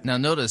do that. Now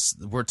notice,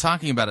 we're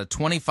talking about a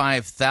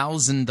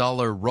 $25,000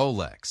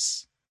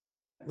 Rolex.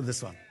 With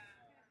this one.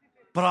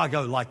 But I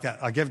go like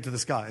that. I gave it to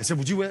this guy. I said,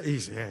 would you wear it? He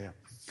said,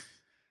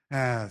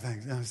 yeah.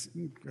 Thanks.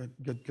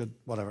 Good,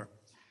 whatever.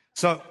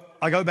 So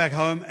I go back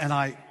home and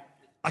I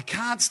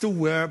can't still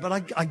wear it, but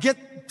I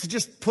get to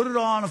just put it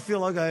on. I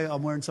feel okay.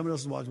 I'm wearing somebody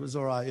else's watch, but it's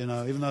all right, you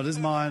know, even though it is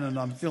mine and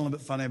I'm feeling a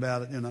bit funny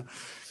about it, you know.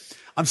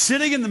 I'm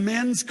sitting in the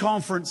men's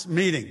conference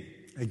meeting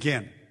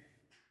again.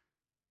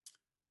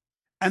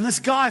 And this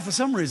guy, for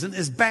some reason,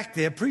 is back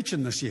there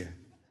preaching this year.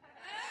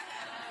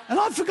 And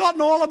I'd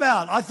forgotten all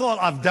about it. I thought,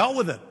 I've dealt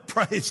with it.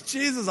 Praise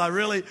Jesus. I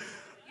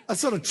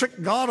sort of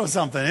tricked God or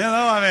something, you know.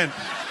 I mean,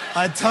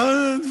 I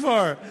atoned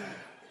for it.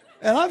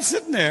 And I'm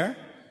sitting there,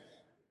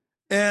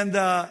 and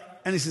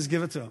he says,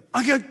 give it to him.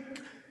 I go,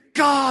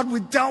 God, we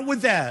dealt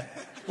with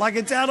that. Like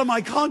it's out of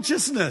my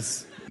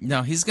consciousness.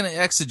 Now, he's going to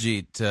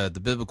exegete the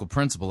biblical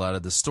principle out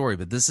of the story,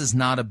 but this is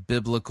not a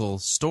biblical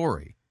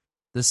story.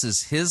 This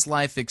is his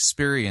life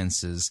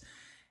experiences.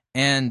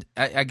 And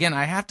again,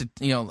 I have to,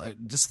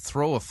 just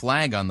throw a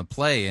flag on the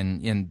play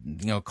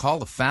and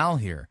call a foul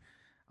here.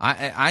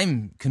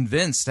 I'm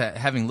convinced,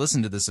 having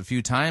listened to this a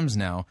few times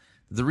now,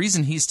 the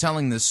reason he's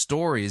telling this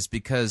story is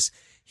because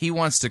he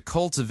wants to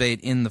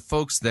cultivate in the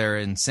folks there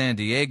in San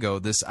Diego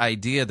this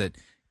idea that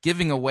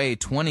giving away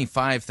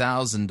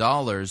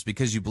 $25,000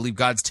 because you believe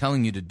God's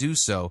telling you to do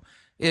so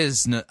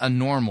is a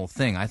normal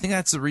thing. I think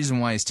that's the reason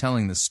why he's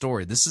telling this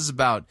story. This is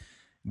about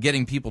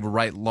getting people to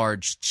write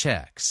large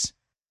checks.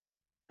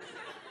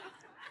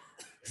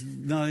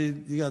 No,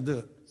 you got to do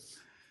it.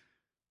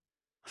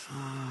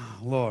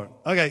 Lord.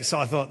 Okay, so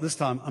I thought this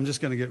time I'm just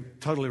going to get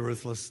totally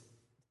ruthless,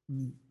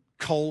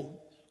 cold,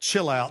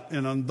 chill out,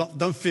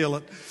 don't feel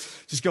it.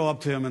 Just go up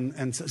to him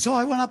and say, so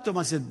I went up to him.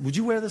 I said, would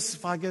you wear this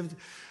if I gave it?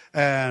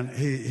 And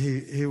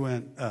he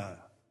went,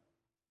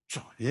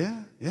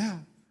 yeah.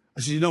 I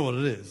said, you know what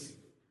it is?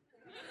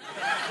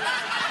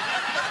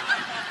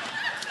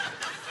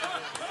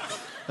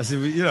 I said,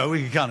 we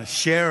can kind of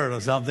share it or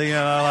something,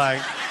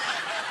 like.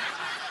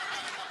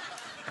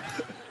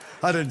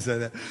 I didn't say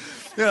that.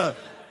 Yeah.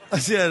 I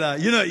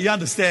said, you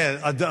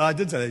understand. I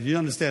did say that. You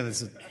understand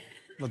this,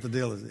 what the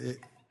deal is.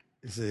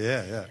 He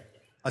said, yeah.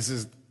 I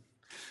said,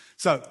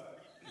 so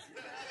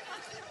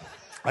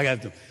I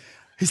got to.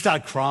 He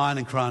started crying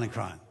and crying and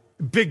crying.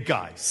 Big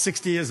guy,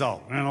 60 years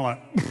old. And I'm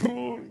like, what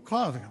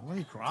are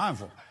you crying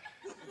for?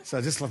 So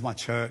I just left my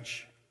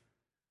church.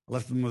 I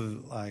left them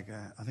with I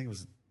think it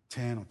was a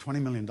 $10 or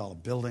 $20 million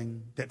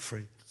building,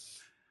 debt-free.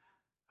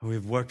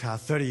 We've worked hard.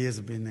 30 years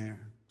have been there.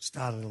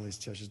 Started all these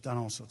churches, done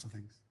all sorts of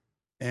things.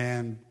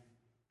 And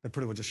they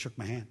pretty well just shook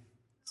my hand.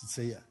 I said,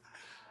 see ya.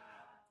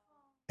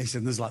 He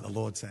said, this is like the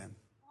Lord saying,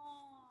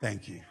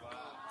 thank you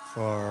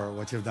for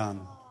what you've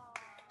done.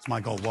 It's my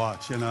gold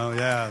watch,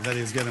 that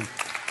he's given.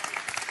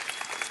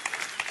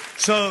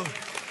 So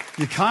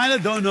you kind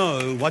of don't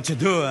know what you're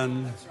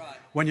doing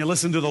when you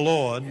listen to the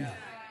Lord.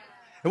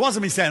 It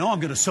wasn't me saying, I'm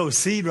going to sow a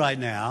seed right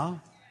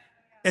now.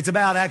 It's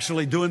about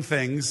actually doing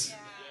things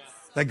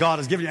that God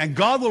has given you. And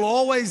God will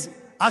always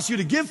ask you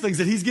to give things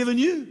that he's given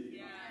you.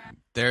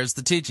 There's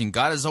the teaching.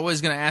 God is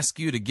always going to ask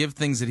you to give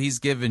things that he's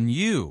given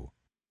you.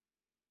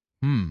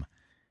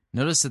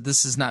 Notice that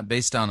this is not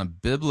based on a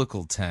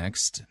biblical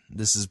text.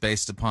 This is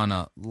based upon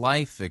a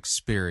life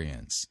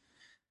experience.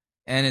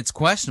 And it's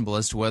questionable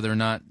as to whether or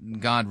not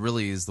God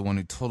really is the one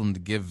who told him to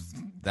give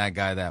that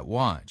guy that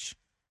watch,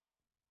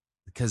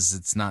 because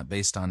it's not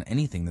based on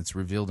anything that's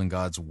revealed in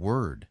God's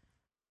Word,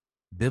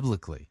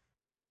 biblically.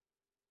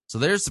 So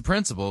there's the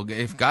principle.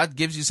 If God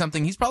gives you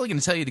something, he's probably going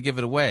to tell you to give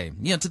it away.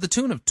 To the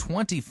tune of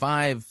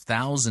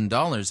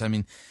 $25,000. I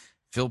mean,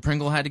 Phil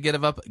Pringle had to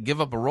give up a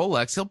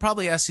Rolex. He'll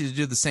probably ask you to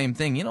do the same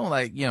thing.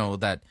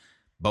 That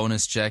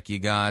bonus check you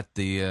got,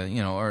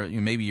 or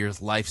maybe your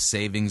life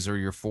savings or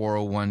your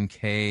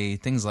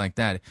 401k, things like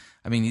that.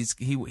 I mean, he's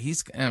keep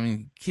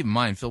in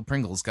mind, Phil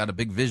Pringle's got a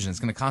big vision. It's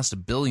going to cost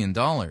 $1 billion.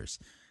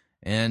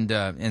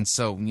 And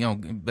so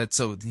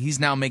he's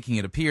now making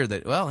it appear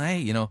that, well,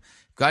 hey,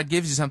 God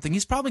gives you something,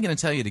 he's probably going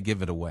to tell you to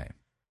give it away.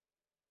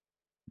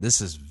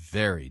 This is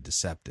very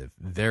deceptive,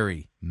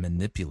 very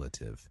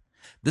manipulative.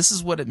 This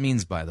is what it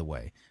means, by the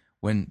way,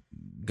 when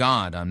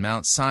God on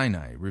Mount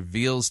Sinai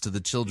reveals to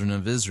the children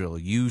of Israel,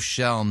 you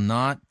shall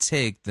not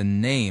take the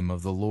name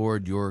of the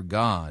Lord your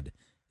God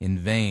in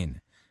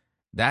vain.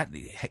 That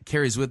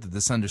carries with it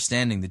this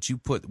understanding that you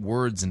put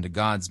words into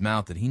God's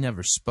mouth that he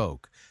never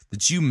spoke,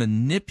 that you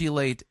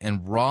manipulate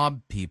and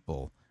rob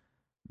people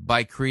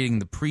by creating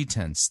the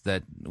pretense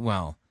that,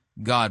 well,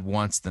 God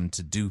wants them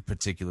to do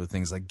particular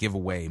things like give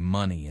away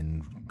money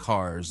and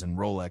cars and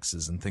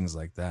Rolexes and things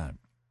like that.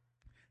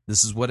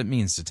 This is what it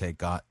means to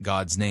take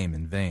God's name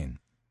in vain.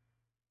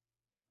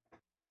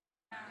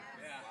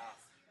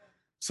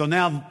 So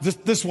now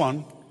this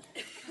one,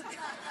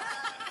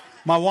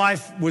 my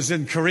wife was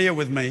in Korea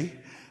with me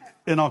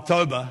in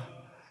October,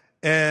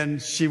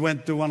 and she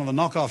went to one of the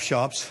knockoff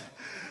shops.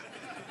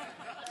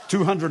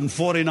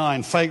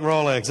 249 fake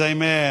Rolex.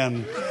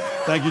 Amen.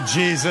 Thank you,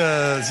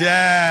 Jesus.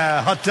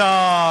 Yeah, hot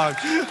dog.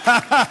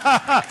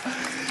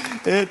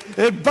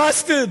 It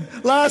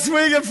busted. Last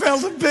week it fell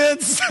to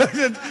bits.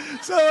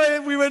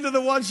 So we went to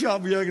the watch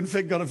shop. Jurgen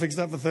Fick got it fixed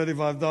up for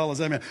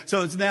 $35. Amen.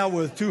 So it's now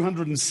worth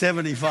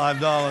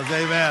 $275.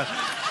 Amen.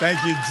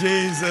 Thank you,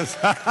 Jesus.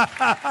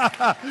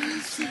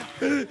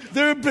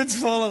 There are bits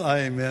falling.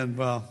 Amen.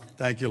 Well,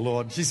 thank you,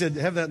 Lord. She said,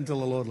 have that until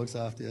the Lord looks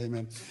after you.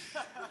 Amen.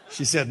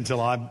 She said he's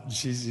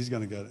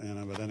going to go,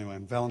 but anyway,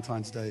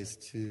 Valentine's Day is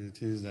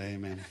Tuesday.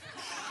 Amen.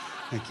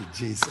 Thank you,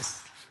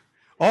 Jesus.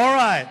 All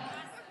right.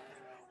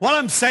 What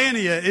I'm saying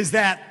to you is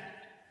that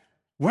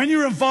when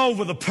you're involved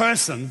with a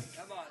person,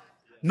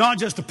 not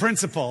just a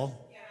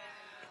principle,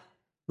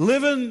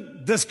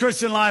 living this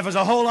Christian life is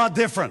a whole lot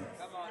different.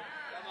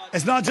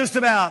 It's not just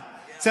about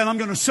saying, I'm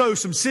going to sow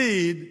some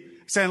seed,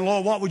 saying,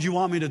 Lord, what would you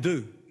want me to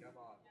do?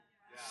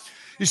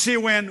 You see,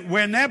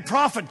 when that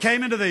prophet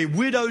came into the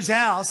widow's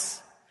house,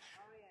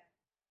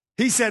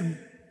 he said,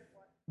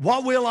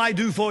 what will I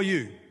do for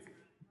you?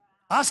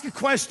 Ask a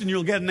question,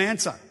 you'll get an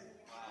answer.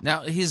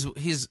 Now, he's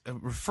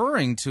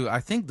referring to, I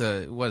think,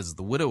 the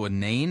widow of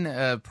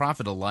Nain,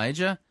 prophet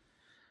Elijah.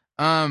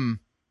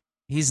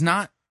 He's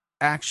not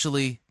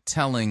actually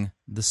telling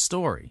the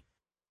story.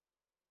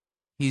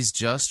 He's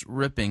just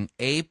ripping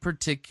a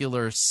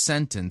particular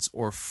sentence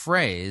or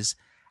phrase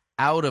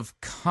out of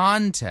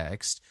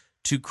context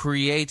to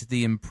create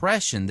the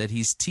impression that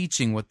he's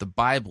teaching what the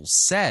Bible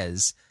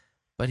says,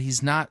 but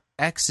he's not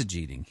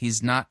exegeting.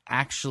 He's not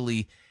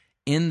actually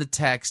in the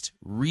text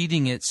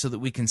reading it so that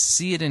we can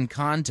see it in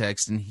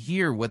context and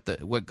hear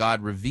what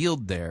God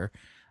revealed there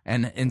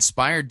and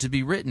inspired to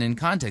be written in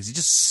context. He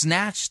just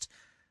snatched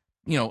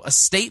a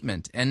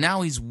statement, and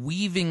now he's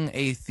weaving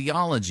a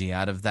theology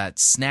out of that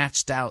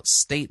snatched out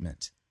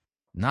statement.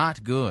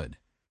 Not good.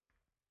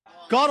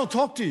 God will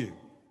talk to you.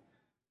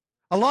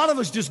 A lot of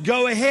us just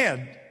go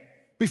ahead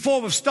before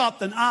we've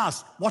stopped and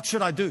asked, what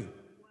should I do?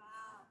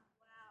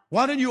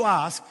 Why don't you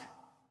ask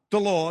the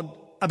Lord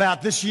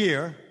about this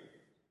year,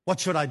 what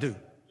should I do?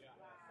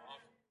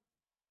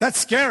 That's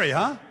scary,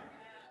 huh?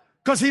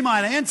 Because he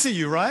might answer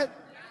you, right?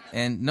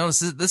 And notice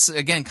this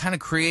again kind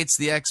of creates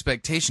the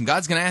expectation.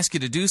 God's going to ask you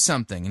to do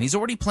something, and he's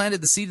already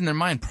planted the seed in their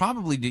mind.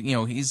 Probably,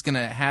 he's going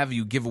to have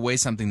you give away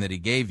something that he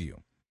gave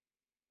you.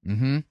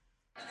 Mm-hmm.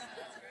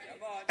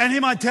 And he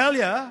might tell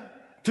you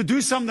to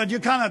do something that you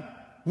kind of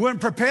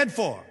weren't prepared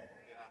for.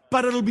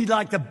 But it'll be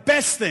like the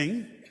best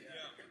thing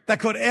that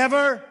could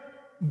ever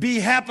be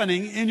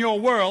happening in your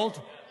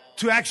world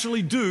to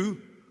actually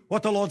do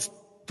what the Lord's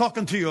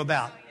talking to you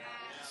about.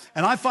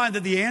 And I find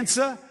that the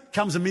answer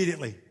comes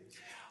immediately.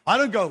 I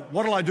don't go,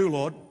 what'll I do,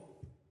 Lord?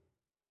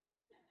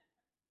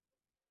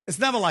 It's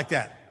never like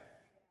that.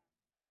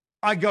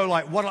 I go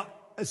like,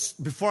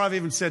 before I've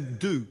even said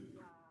do,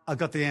 I've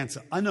got the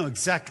answer. I know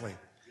exactly.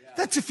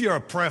 That's if you're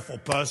a prayerful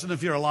person,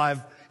 if you're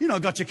alive,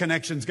 got your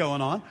connections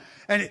going on.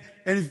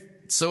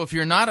 So if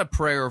you're not a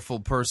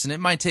prayerful person,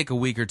 it might take a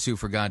week or two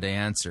for God to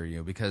answer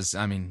you because,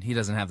 he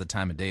doesn't have the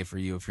time of day for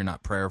you if you're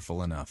not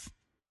prayerful enough.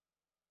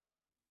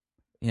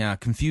 Yeah,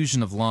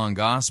 confusion of law and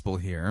gospel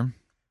here.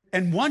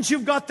 And once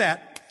you've got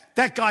that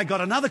guy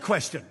got another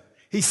question.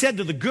 He said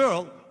to the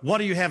girl, what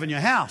do you have in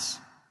your house?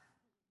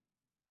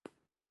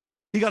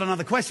 He got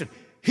another question.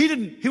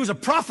 He was a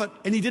prophet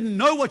and he didn't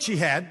know what she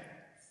had.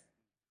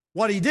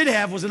 What he did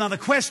have was another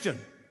question.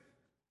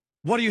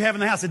 What do you have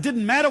in the house? It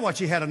didn't matter what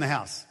she had in the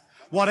house.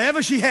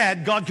 Whatever she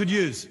had, God could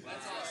use.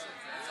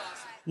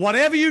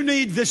 Whatever you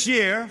need this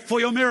year for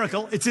your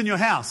miracle, it's in your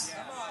house.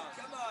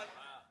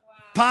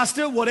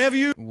 Pastor, whatever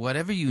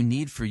you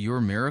need for your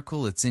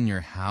miracle, it's in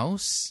your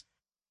house?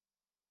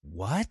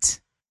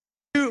 What?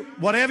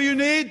 Whatever you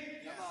need,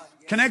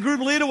 Connect Group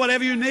leader,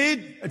 whatever you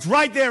need, it's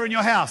right there in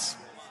your house.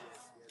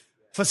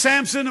 For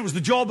Samson, it was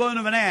the jawbone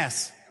of an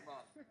ass.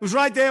 It was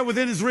right there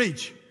within his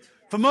reach.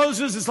 For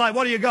Moses, it's like,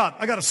 what do you got?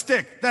 I got a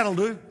stick. That'll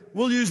do.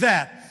 We'll use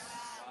that.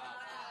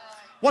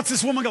 What's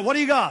this woman got? What do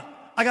you got?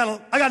 I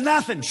got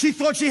nothing. She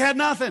thought she had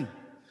nothing.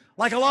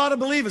 Like a lot of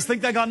believers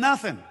think they got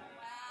nothing.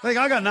 They think,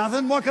 I got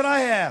nothing. What could I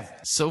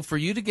have? So for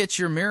you to get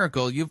your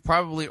miracle, you've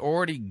probably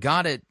already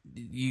got it.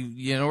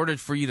 In order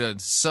for you to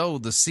sow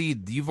the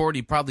seed, you've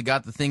already probably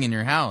got the thing in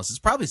your house. It's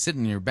probably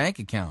sitting in your bank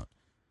account.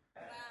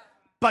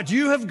 But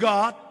you have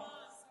got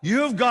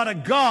a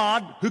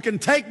God who can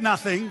take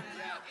nothing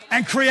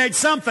and create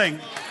something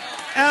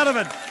out of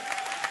it.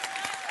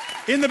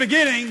 In the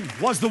beginning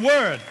was the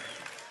Word.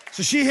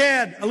 So she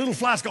had a little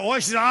flask of oil.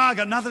 She said, I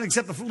got nothing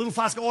except a little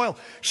flask of oil.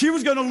 She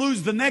was going to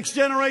lose the next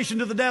generation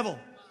to the devil.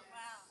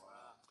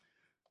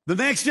 The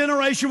next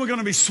generation were going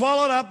to be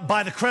swallowed up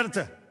by the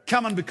creditor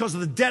coming because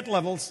of the debt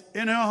levels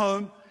in her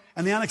home,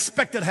 and the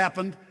unexpected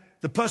happened.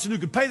 The person who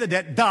could pay the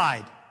debt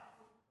died.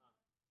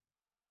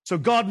 So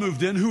God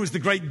moved in, who was the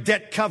great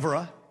debt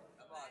coverer.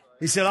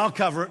 He said, I'll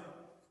cover it,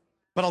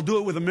 but I'll do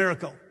it with a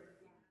miracle.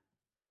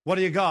 What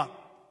do you got?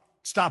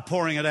 Start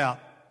pouring it out.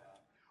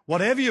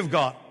 Whatever you've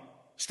got,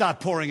 start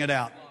pouring it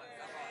out.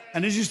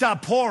 And as you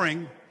start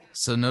pouring...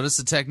 So notice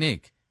the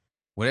technique.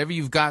 Whatever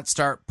you've got,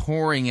 start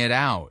pouring it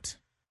out.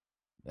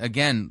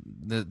 Again,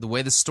 the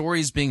way the story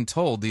is being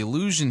told, the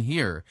illusion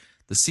here,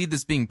 the seed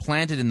that's being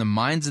planted in the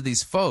minds of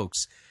these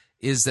folks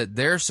is that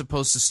they're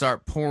supposed to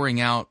start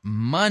pouring out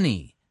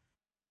money.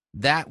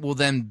 That will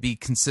then be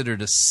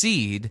considered a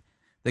seed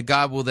that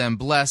God will then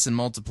bless and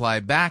multiply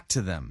back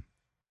to them.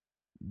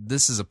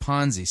 This is a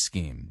Ponzi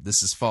scheme.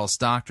 This is false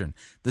doctrine.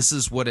 This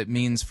is what it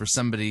means for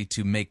somebody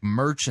to make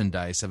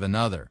merchandise of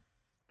another.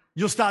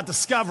 You'll start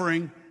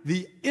discovering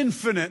the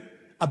infinite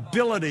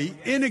ability,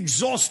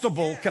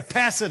 inexhaustible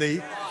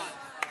capacity,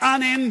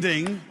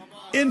 unending,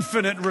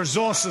 infinite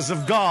resources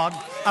of God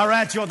are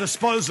at your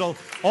disposal.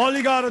 All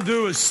you got to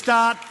do is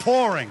start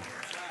pouring.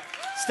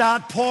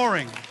 Start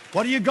pouring.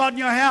 What do you got in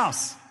your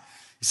house?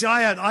 You see,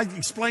 I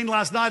explained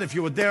last night, if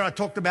you were there, I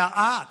talked about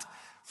art.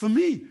 For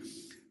me,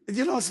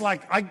 it's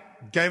like I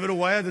gave it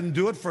away. I didn't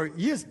do it for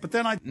years, but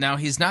then Now,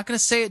 he's not going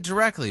to say it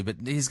directly, but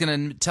he's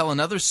going to tell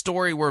another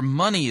story where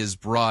money is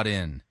brought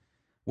in.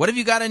 What have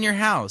you got in your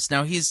house?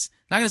 Now, he's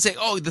not going to say,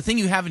 oh, the thing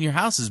you have in your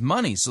house is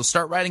money, so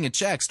start writing a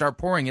check, start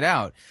pouring it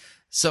out.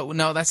 So,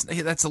 no,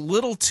 that's a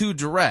little too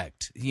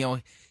direct.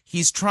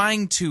 He's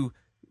trying to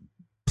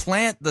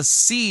plant the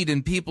seed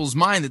in people's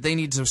mind that they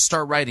need to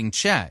start writing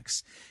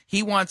checks.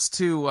 He wants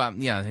to,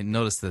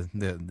 notice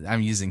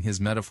I'm using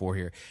his metaphor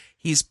here.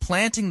 He's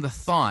planting the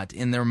thought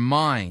in their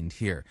mind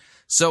here.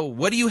 So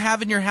what do you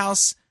have in your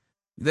house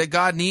that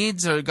God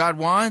needs or God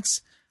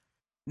wants?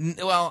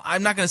 Well,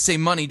 I'm not going to say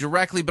money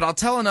directly, but I'll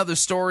tell another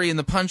story, and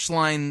the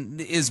punchline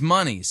is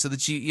money, so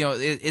that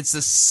it's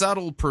a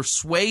subtle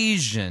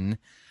persuasion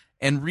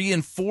and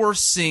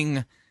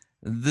reinforcing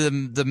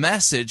the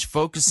message,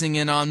 focusing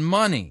in on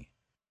money.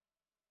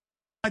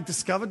 I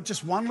discovered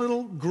just one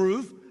little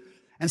groove,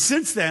 and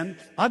since then,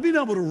 I've been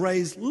able to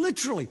raise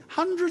literally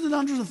hundreds and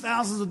hundreds of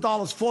thousands of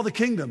dollars for the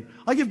kingdom.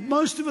 I give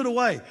most of it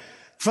away,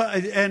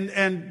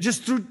 and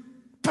just through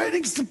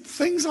painting some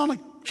things on a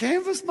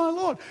canvas, my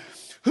Lord.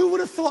 Who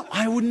would have thought?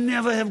 I would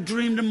never have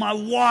dreamed in my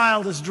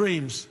wildest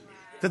dreams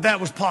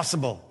that was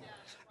possible.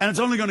 And it's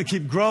only going to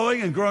keep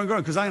growing and growing and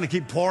growing because I'm going to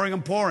keep pouring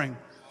and pouring.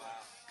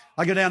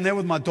 I go down there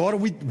with my daughter.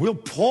 We'll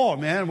pour,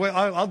 man.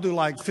 I'll do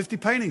like 50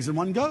 paintings in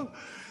one go.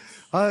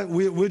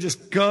 We'll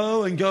just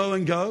go and go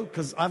and go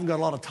because I haven't got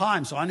a lot of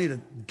time, so I need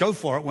to go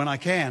for it when I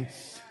can.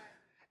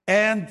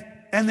 And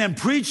then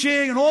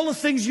preaching and all the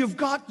things you've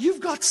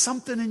got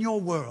something in your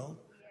world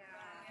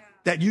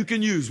that you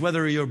can use,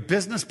 whether you're a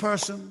business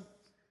person,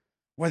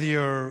 whether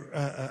you're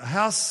a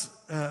house,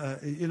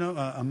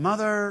 a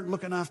mother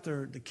looking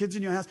after the kids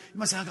in your house. You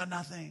might say, I got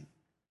nothing.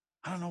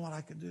 I don't know what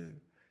I could do.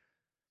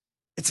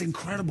 It's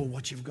incredible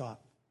what you've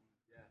got.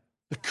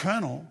 The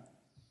colonel,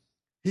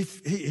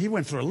 he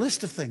went through a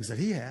list of things that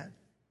he had.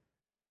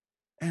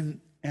 And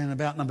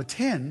about number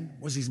 10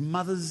 was his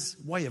mother's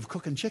way of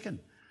cooking chicken.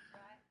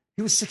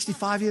 He was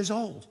 65 years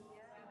old.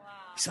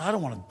 He said, I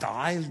don't want to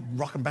die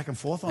rocking back and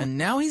forth on. And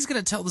now he's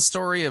going to tell the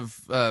story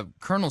of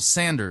Colonel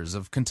Sanders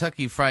of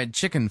Kentucky Fried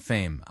Chicken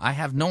fame. I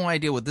have no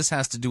idea what this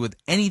has to do with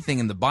anything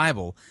in the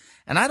Bible.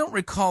 And I don't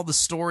recall the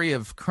story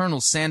of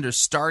Colonel Sanders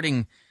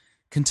starting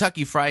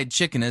Kentucky Fried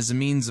Chicken as a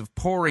means of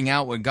pouring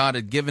out what God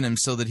had given him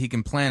so that he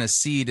can plant a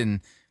seed and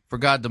for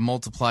God to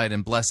multiply it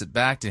and bless it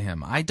back to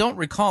him. I don't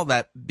recall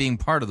that being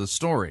part of the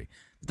story.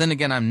 But then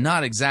again, I'm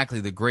not exactly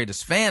the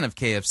greatest fan of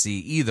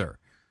KFC either.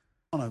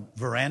 On a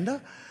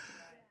veranda,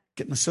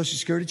 getting a Social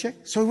Security check.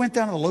 So he went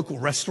down to the local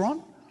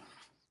restaurant,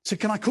 said,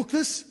 can I cook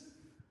this?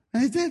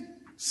 And he did.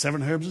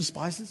 7 herbs and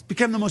spices.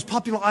 Became the most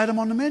popular item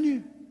on the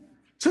menu.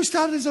 So he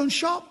started his own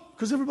shop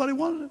because everybody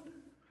wanted it.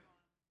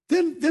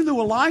 Then there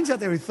were lines out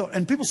there, he thought,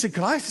 and people said,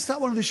 can I start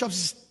one of these shops?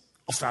 He said,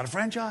 I'll start a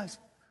franchise.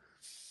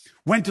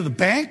 Went to the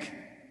bank,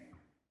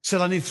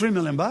 said, I need $3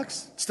 million,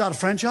 start a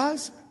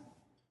franchise.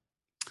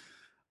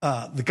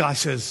 The guy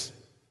says,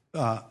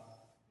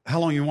 how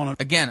long you want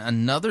to... Again,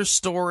 another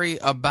story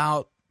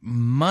about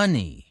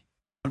money.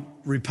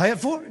 Repay it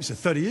for? He said,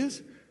 30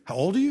 years. How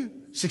old are you?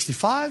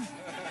 65?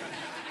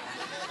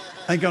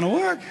 Ain't going to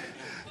work.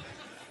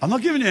 I'm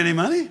not giving you any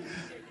money.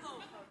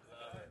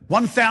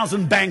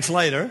 1,000 banks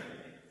later,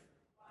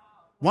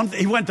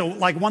 he went to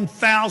like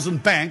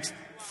 1,000 banks,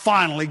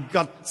 finally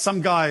got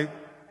some guy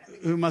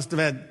who must have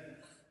had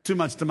too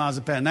much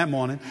diazepam that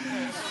morning.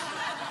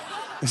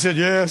 He said,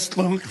 yes,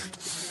 look.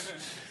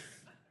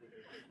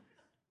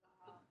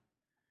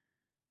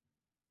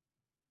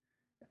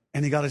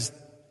 And he's got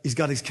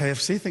his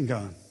KFC thing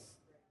going.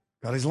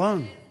 Got his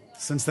loan.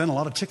 Since then, a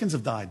lot of chickens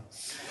have died.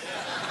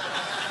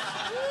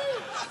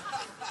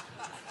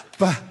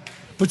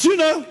 But you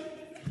know,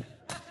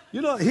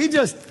 he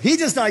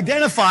just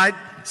identified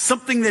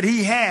something that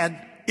he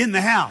had in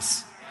the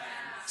house.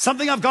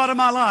 Something I've got in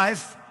my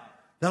life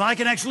that I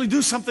can actually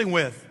do something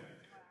with.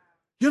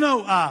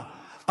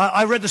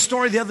 I read the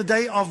story the other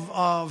day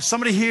of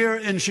somebody here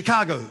in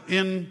Chicago,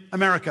 in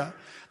America.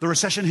 The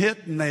recession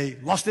hit and they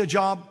lost their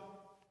job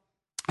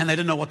and they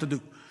didn't know what to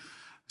do.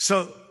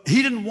 So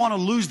he didn't want to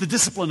lose the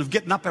discipline of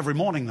getting up every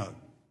morning, though.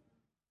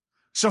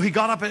 So he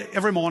got up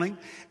every morning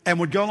and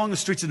would go along the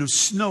streets and there was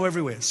snow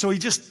everywhere. So he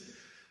just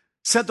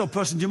said to a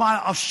person, do you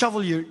mind? I'll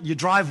shovel your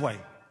driveway.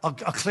 I'll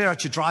clear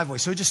out your driveway.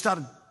 So he just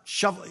started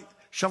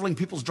shoveling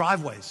people's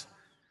driveways.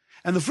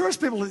 And the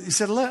first people, he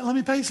said, let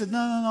me pay. He said,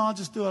 no, I'll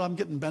just do it. I'm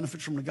getting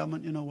benefits from the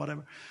government,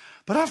 whatever.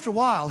 But after a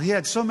while, he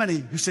had so many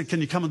who said, can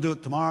you come and do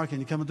it tomorrow? Can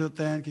you come and do it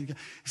then? He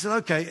said,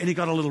 okay. And he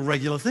got a little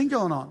regular thing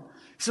going on.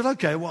 He said,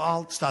 okay, well,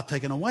 I'll start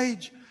taking a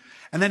wage.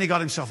 And then he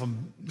got himself a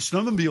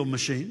snowmobile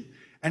machine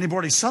and he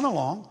brought his son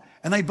along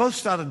and they both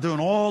started doing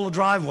all the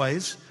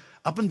driveways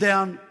up and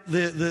down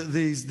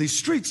these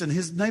streets in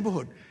his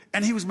neighborhood.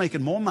 And he was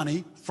making more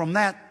money from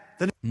that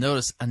than...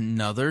 Notice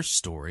another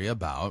story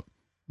about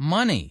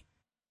money.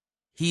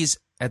 He's,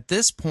 at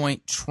this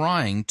point,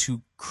 trying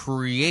to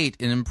create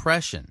an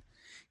impression.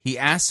 He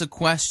asks a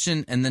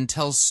question and then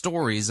tells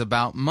stories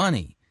about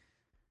money.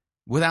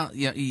 Without,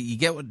 you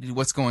get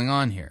what's going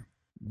on here.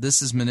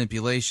 This is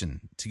manipulation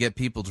to get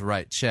people to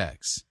write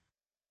checks.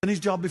 In his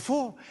job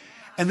before.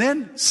 And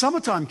then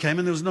summertime came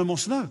and there was no more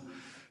snow.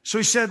 So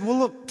he said, well,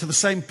 look, to the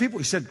same people,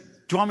 he said,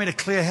 do you want me to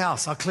clear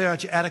house? I'll clear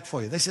out your attic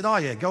for you. They said, oh,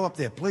 yeah, go up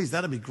there, please.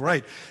 That'd be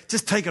great.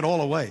 Just take it all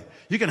away.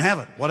 You can have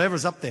it,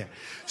 whatever's up there.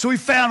 So we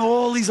found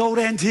all these old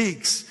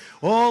antiques,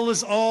 all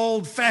this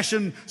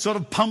old-fashioned sort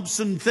of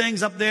pumps and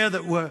things up there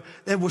that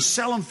were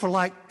selling for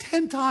like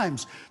 10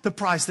 times the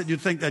price that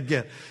you'd think they'd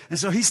get. And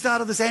so he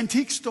started this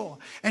antique store,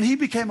 and he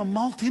became a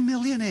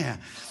multimillionaire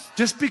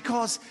just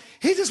because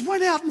he just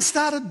went out and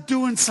started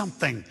doing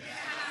something.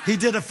 He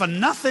did it for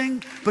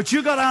nothing, but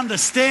you got to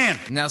understand.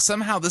 Now,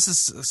 somehow this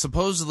is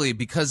supposedly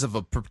because of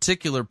a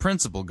particular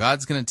principle.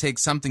 God's going to take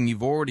something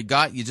you've already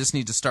got, you just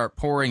need to start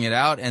pouring it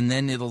out, and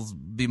then it'll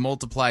be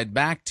multiplied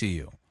back to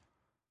you.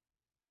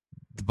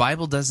 The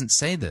Bible doesn't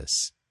say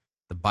this.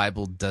 The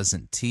Bible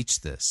doesn't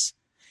teach this.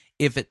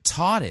 If it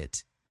taught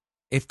it,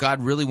 if God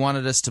really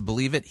wanted us to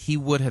believe it, he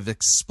would have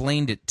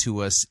explained it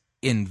to us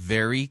in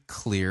very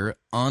clear,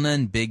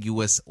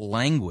 unambiguous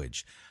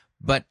language.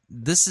 But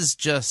this is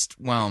just,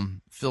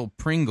 Phil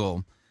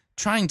Pringle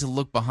trying to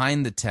look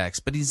behind the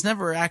text, but he's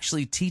never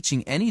actually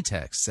teaching any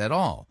texts at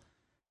all.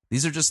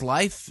 These are just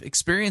life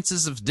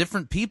experiences of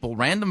different people,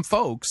 random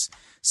folks.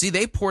 See,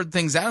 they poured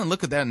things out, and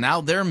look at that,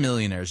 now they're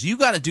millionaires. You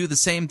got to do the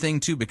same thing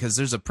too, because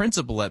there's a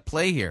principle at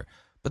play here.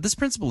 But this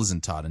principle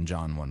isn't taught in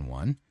John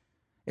 1:1.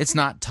 It's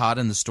not taught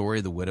in the story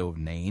of the widow of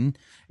Nain.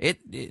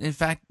 In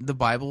fact, the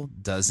Bible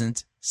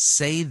doesn't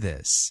say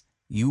this.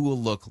 You will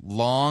look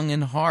long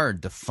and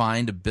hard to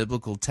find a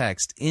biblical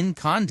text in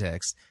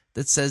context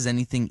that says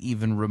anything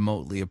even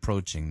remotely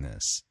approaching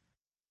this.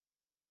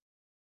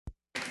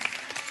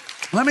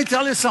 Let me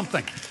tell you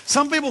something.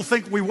 Some people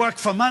think we work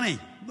for money.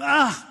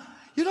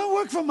 You don't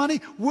work for money.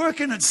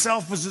 Work in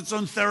itself is its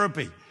own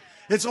therapy.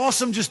 It's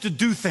awesome just to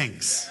do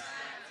things.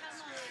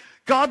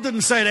 God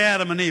didn't say to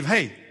Adam and Eve,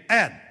 hey,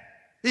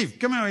 Eve,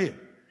 come over here.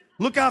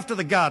 Look after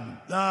the garden.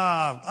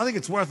 I think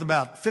it's worth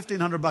about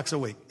 $1,500 a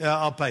week.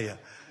 I'll pay you.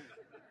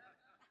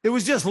 It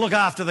was just look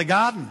after the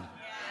garden,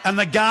 and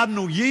the garden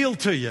will yield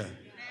to you.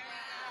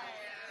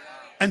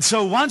 And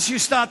so once you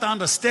start to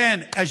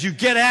understand, as you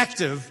get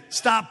active,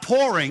 start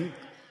pouring,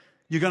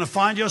 you're going to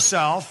find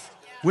yourself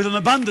with an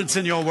abundance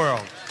in your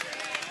world.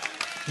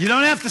 You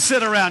don't have to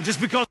sit around just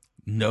because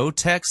no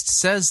text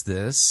says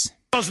this.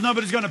 Because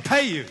nobody's going to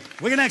pay you.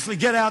 We can actually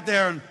get out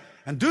there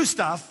and do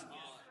stuff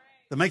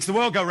that makes the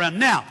world go round.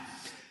 Now,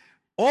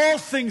 all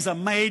things are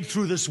made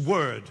through this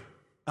word.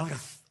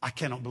 I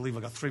cannot believe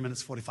I got 3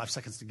 minutes, 45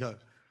 seconds to go.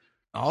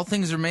 All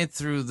things are made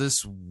through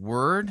this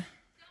word?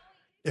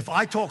 If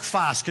I talk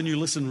fast, can you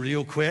listen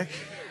real quick?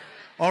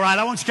 All right,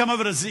 I want you to come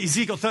over to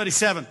Ezekiel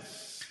 37.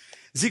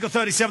 Ezekiel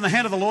 37, the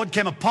hand of the Lord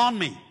came upon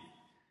me,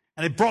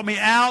 and it brought me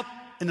out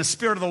in the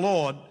spirit of the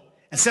Lord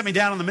and set me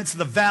down in the midst of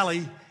the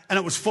valley, and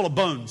it was full of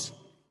bones.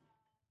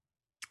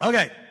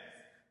 Okay,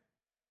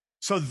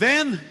 so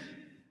then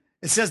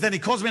it says, then he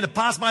caused me to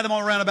pass by them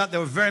all around about. There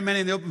were very many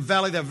in the open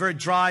valley. They were very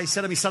dry. He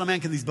said to me, son of man,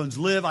 can these bones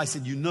live? I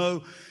said, you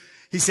know.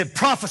 He said,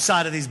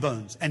 prophesy to these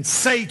bones and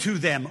say to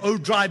them, O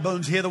dry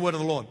bones, hear the word of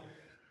the Lord.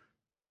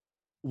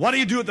 What do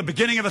you do at the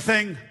beginning of a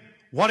thing?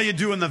 What do you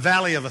do in the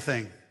valley of a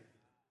thing?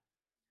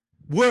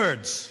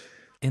 Words.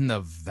 In the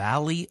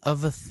valley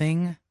of a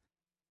thing?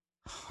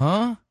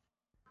 Huh?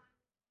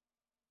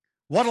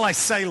 What'll I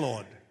say,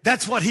 Lord?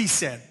 That's what he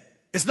said.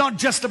 It's not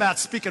just about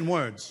speaking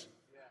words.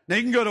 Now,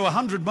 you can go to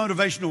 100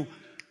 motivational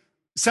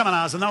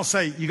seminars and they'll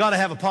say, you got to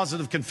have a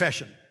positive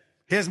confession.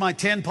 Here's my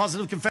 10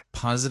 positive confessions.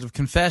 Positive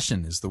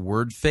confession is the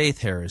word faith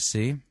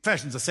heresy.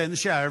 Confessions I say in the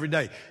shower every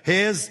day.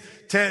 Here's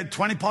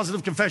 20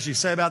 positive confessions. You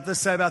say about this,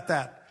 say about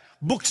that.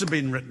 Books have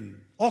been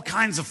written. All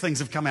kinds of things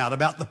have come out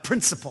about the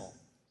principle.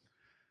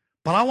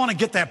 But I want to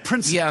get that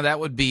principle. Yeah, that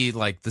would be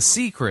like The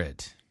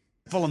Secret.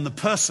 And the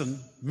person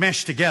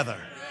meshed together.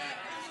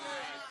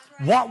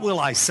 What will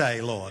I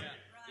say, Lord?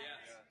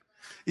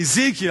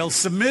 Ezekiel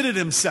submitted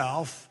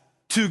himself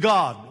to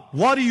God.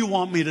 What do you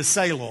want me to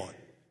say, Lord?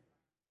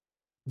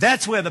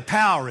 That's where the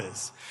power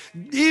is.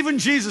 Even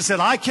Jesus said,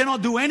 I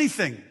cannot do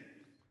anything.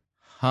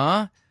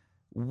 Huh?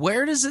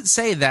 Where does it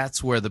say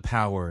that's where the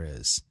power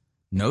is?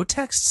 No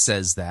text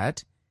says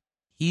that.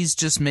 He's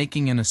just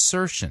making an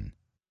assertion.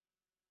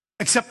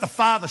 Except the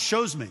Father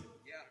shows me.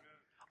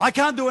 I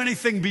can't do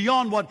anything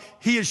beyond what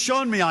he has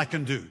shown me I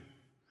can do.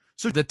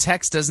 So the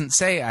text doesn't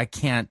say I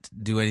can't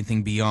do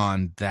anything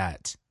beyond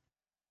that.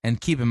 And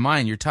keep in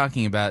mind, you're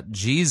talking about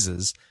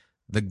Jesus,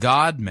 the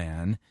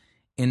God-man,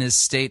 in his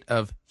state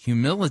of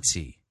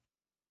humility.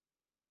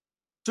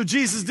 So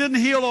Jesus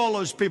didn't heal all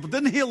those people,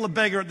 didn't heal the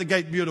beggar at the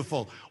gate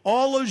beautiful.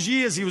 All those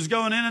years he was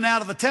going in and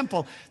out of the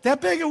temple,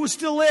 that beggar was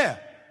still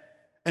there.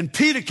 And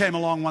Peter came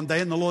along one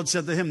day and the Lord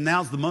said to him,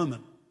 now's the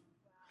moment.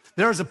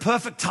 There is a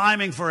perfect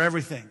timing for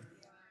everything.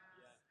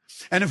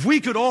 And if we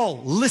could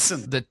all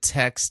listen. The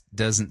text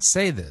doesn't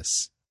say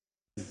this.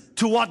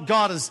 To what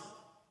God is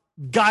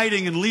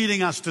guiding and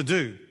leading us to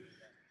do,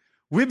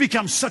 we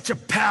become such a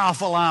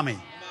powerful army.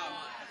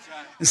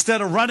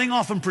 Instead of running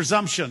off in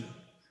presumption,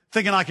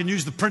 thinking I can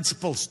use the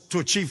principles to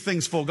achieve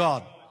things for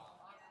God,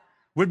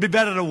 would be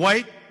better to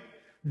wait,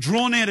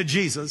 draw near to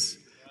Jesus,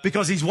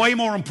 because he's way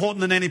more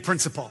important than any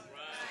principle.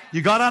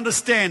 You got to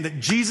understand that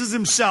Jesus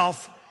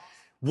himself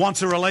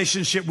wants a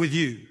relationship with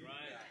you.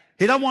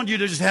 He don't want you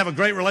to just have a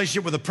great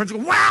relationship with a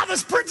principle. Wow,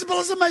 this principle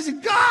is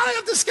amazing. God, I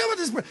have discovered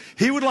this.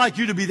 He would like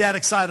you to be that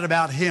excited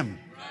about him,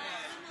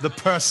 the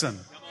person,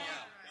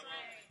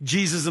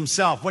 Jesus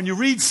himself. When you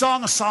read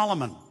Song of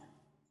Solomon,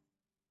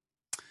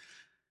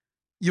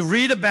 you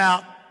read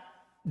about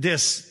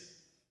this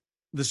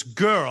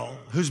girl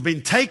who's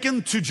been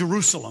taken to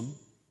Jerusalem,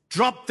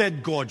 drop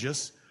dead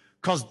gorgeous,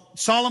 because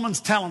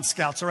Solomon's talent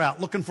scouts are out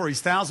looking for his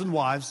 1,000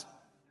 wives,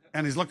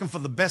 and he's looking for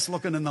the best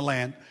looking in the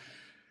land.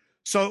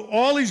 So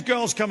all these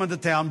girls come into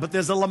town, but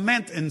there's a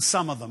lament in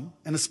some of them,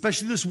 and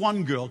especially this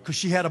one girl, because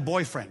she had a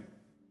boyfriend.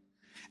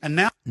 And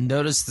now,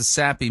 notice the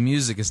sappy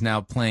music is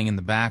now playing in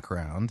the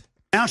background.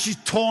 Now she's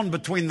torn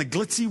between the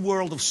glitzy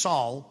world of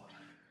Saul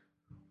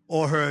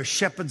or her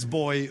shepherd's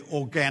boy,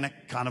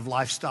 organic kind of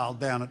lifestyle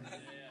down at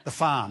the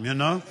farm, you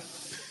know?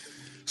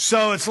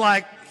 So it's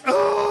like,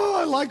 oh,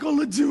 I like all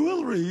the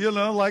jewelry,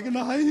 like in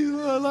the high heel.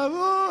 I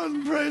love,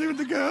 and praying with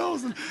the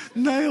girls and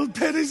nailed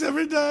pennies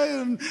every day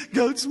and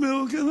goat's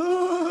milk and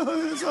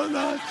it's so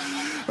nice.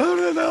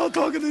 And they're all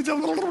talking to each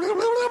other.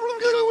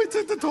 We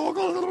take the talk,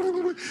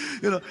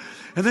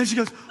 And then she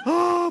goes,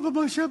 but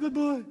my shepherd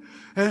boy.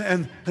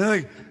 And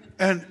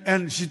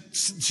she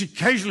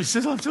occasionally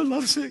says, I'm so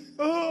lovesick.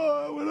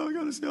 When am I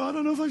going to say, I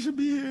don't know if I should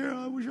be here.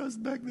 I wish I was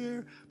back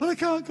there. But I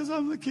can't because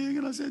I'm the king.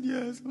 And I said,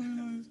 yes.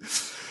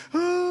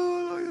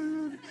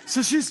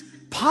 So she's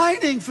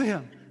pining for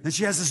him. And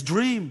she has this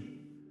dream.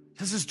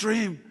 Where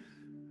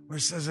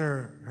it says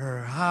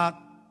her heart,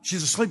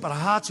 she's asleep, but her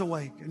heart's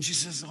awake. And she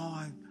says,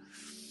 I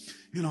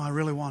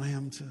really want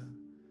him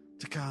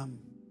to come.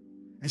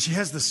 And she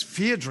has this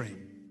fear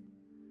dream.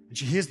 And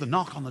she hears the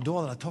knock on the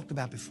door that I talked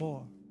about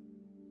before.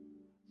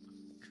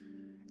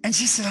 And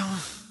she said,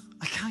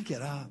 I can't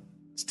get up.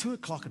 It's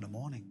 2:00 in the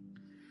morning.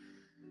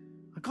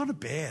 I go to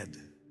bed.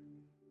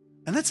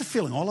 And that's a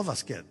feeling all of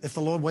us get. If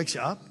the Lord wakes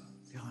you up,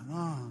 you're like,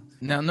 oh.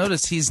 Now,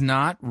 notice he's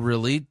not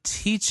really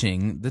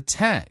teaching the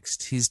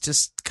text. He's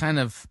just kind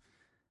of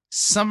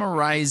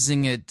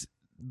summarizing it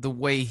the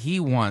way he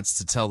wants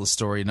to tell the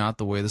story, not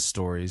the way the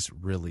story's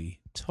really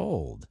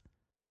told.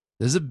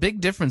 There's a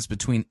big difference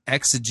between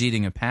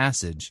exegeting a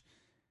passage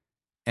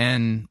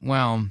and,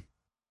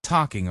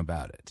 talking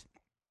about it.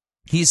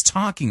 He's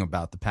talking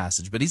about the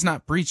passage, but he's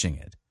not preaching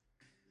it.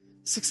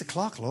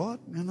 6:00, Lord,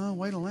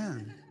 wait till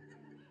then.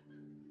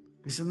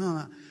 He said,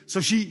 no.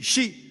 So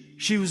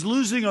she was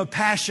losing her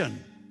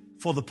passion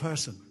for the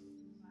person.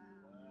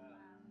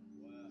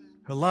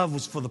 Her love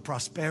was for the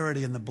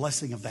prosperity and the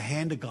blessing of the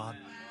hand of God,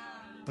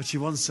 but she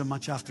wasn't so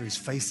much after his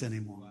face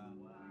anymore.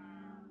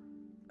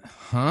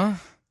 Huh?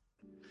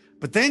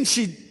 But then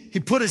he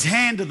put his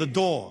hand to the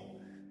door,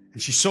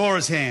 and she saw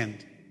his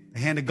hand. The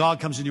hand of God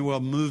comes in your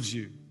world, moves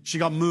you. She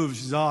got moved.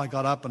 She said, I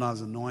got up and I was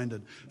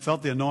anointed.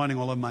 Felt the anointing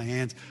all over my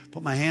hands.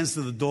 Put my hands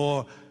to the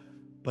door,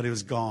 but he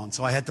was gone.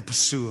 So I had to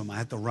pursue him. I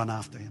had to run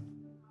after him.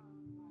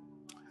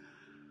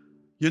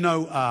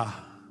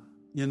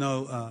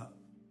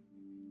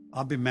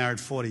 I've been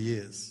married 40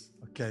 years,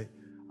 okay?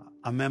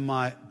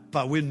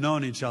 But we've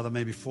known each other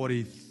maybe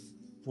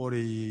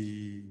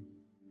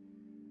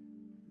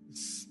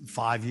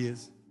 45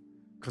 years.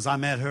 Because I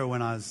met her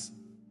when I was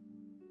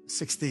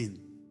 16.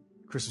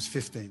 Chris was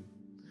 15.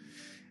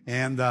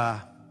 And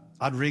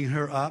I'd ring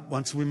her up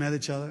once we met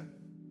each other.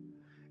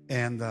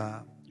 And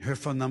her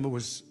phone number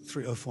was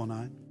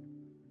 3049.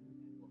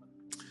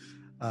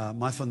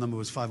 My phone number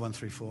was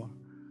 5134.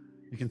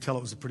 You can tell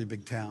it was a pretty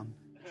big town.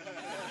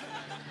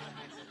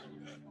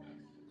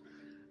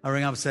 I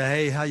ring up and say,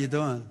 hey, how you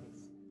doing?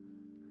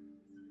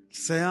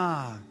 Say,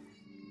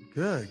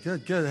 good.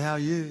 How are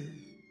you?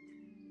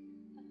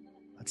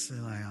 I'd say,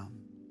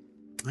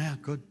 yeah,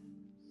 good.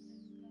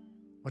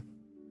 What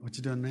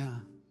you doing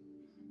now?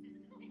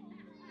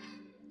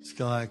 She'd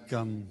go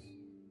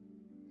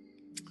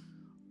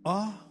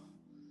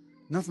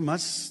nothing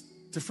much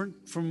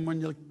different from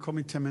when you called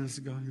me 10 minutes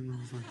ago.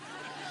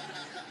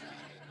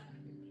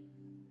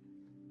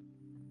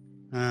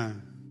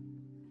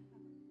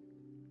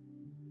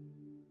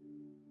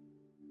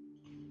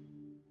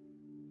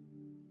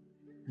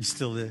 You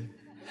still there?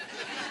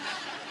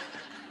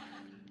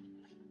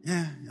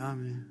 Yeah,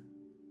 I'm here.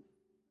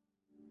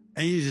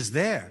 And you're just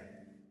there,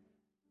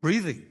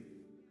 breathing.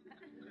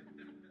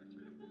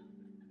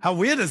 How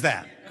weird is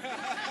that?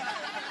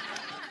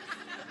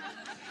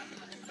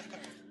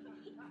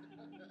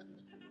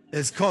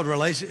 It's called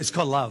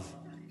love.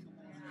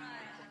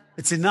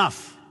 It's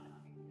enough.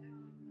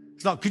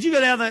 It's not, could you go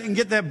down there and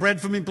get that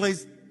bread for me,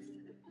 please?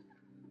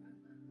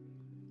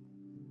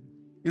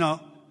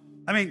 God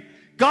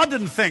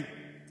didn't think,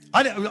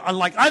 I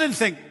didn't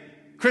think,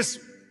 Chris,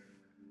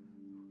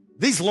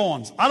 these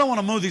lawns, I don't want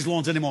to mow these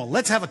lawns anymore.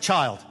 Let's have a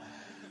child.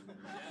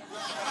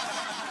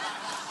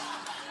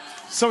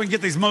 So we can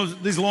get these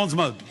lawns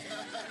mowed.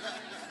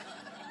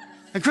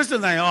 And Chris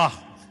didn't think,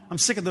 I'm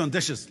sick of doing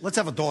dishes. Let's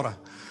have a daughter.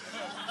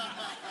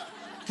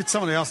 Get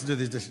somebody else to do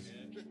these dishes.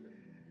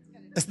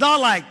 It's not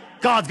like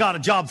God's got a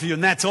job for you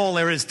and that's all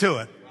there is to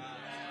it.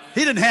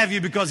 He didn't have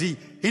you because he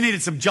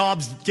needed some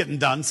jobs getting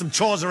done, some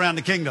chores around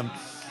the kingdom.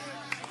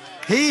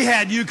 He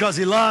had you because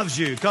he loves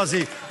you, because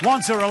he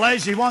wants a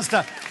relationship. He wants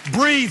to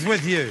breathe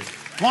with you,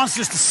 wants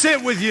just to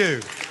sit with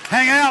you,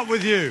 hang out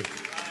with you.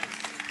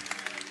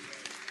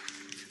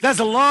 There's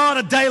a lot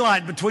of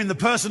daylight between the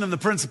person and the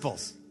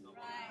principles.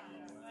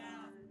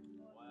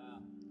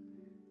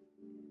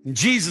 And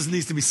Jesus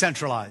needs to be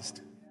centralized.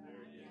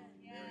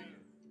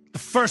 The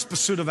first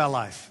pursuit of our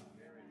life.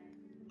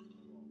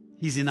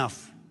 He's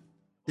enough.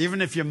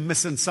 Even if you're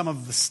missing some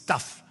of the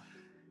stuff,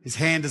 his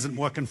hand isn't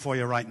working for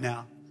you right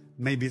now.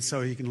 Maybe it's so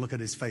you can look at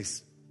his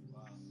face.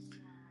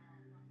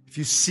 If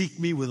you seek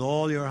me with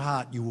all your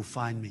heart, you will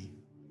find me.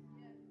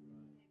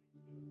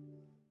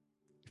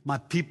 If my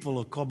people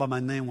who are called by my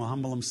name will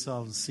humble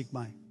themselves and seek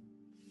my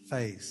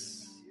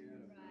face.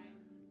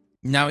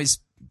 Now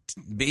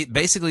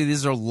basically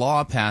these are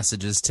law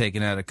passages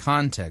taken out of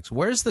context.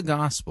 Where's the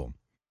gospel?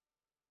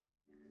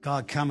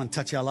 God, come and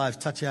touch our lives,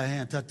 touch our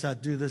hand, touch,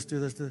 do this, do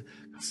this, do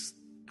this.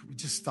 Can we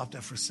just stop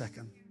there for a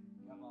second?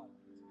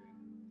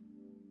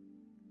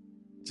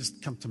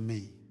 Just come to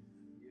me.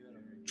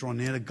 Draw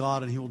near to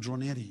God and He will draw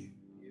near to you.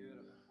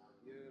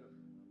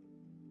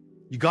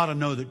 You got to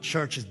know that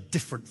church is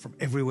different from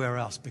everywhere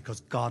else because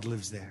God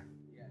lives there.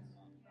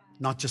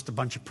 Not just a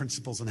bunch of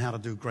principles on how to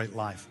do great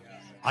life.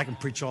 I can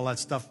preach all that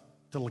stuff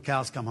till the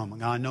cows come home.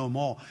 I know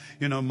more.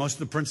 You know, most of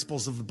the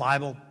principles of the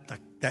Bible,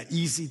 they're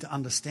easy to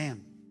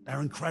understand. They're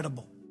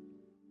incredible.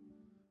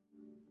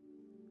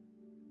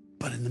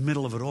 But in the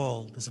middle of it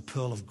all, there's a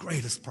pearl of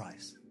greatest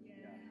price.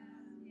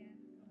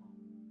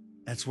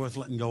 That's worth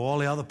letting go all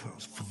the other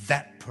pearls for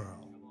that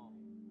pearl.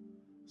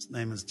 His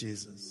name is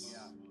Jesus.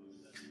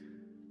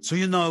 So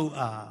you know,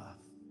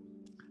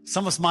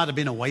 some of us might have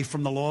been away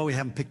from the law. We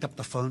haven't picked up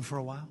the phone for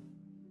a while.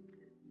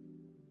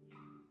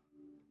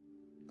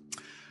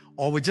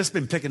 Or we've just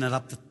been picking it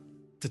up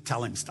to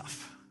tell Him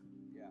stuff.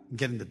 And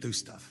get Him to do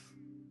stuff.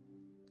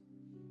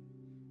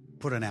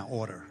 Put in our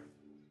order.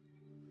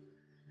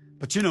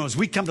 But you know, as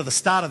we come to the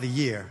start of the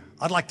year,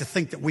 I'd like to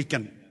think that we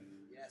can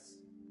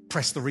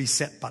press the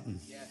reset button.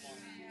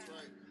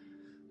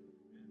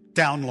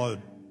 Download,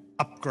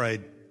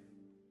 upgrade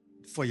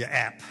for your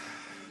app.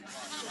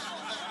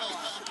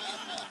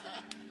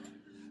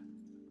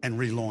 And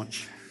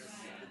relaunch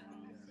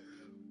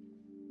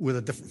with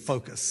a different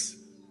focus.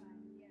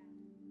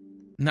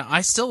 Now,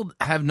 I still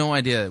have no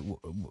idea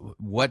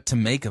what to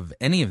make of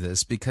any of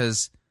this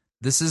because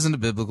this isn't a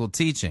biblical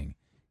teaching.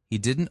 He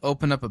didn't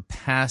open up a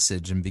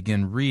passage and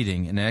begin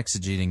reading and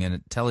exegeting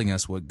and telling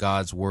us what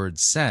God's Word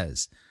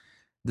says.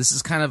 This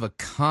is kind of a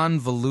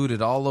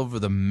convoluted, all over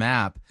the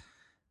map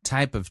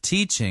type of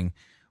teaching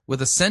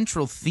with a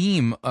central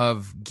theme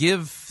of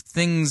give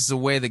things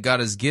away that God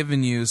has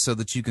given you so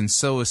that you can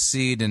sow a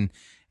seed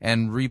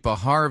and reap a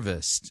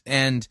harvest.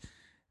 And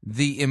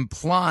the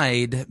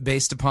implied,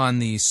 based upon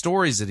the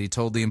stories that he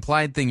told, the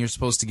implied thing you're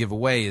supposed to give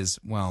away is,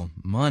 well,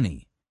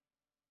 money.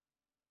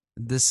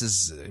 This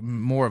is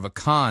more of a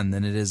con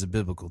than it is a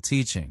biblical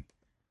teaching.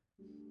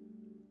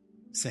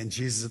 Saying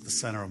Jesus at the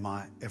center of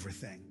my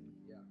everything.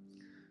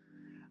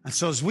 And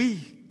so as we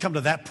come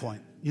to that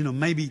point, you know,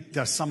 maybe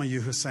there's some of you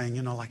who are saying,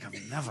 you know, like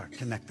I've never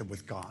connected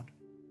with God.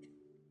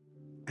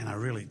 And I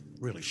really,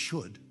 really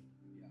should.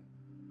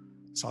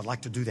 So I'd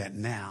like to do that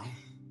now,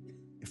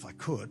 if I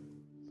could.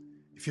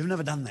 If you've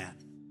never done that,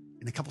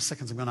 in a couple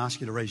seconds I'm going to ask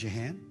you to raise your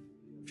hand.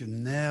 If you've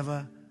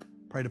never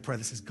prayed a prayer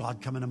that says,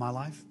 God, come into my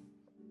life,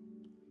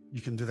 you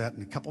can do that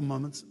in a couple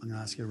moments. I'm going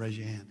to ask you to raise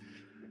your hand.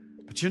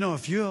 But you know,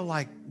 if you're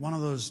like one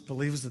of those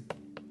believers that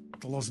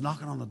the Lord's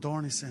knocking on the door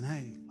and He's saying,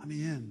 hey, let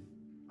me in.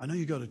 I know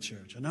you go to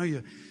church. I know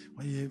you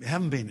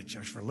haven't been to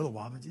church for a little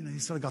while, but you know, you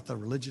sort of got the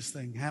religious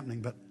thing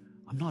happening, but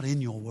I'm not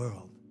in your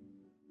world.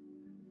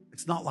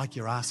 It's not like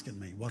you're asking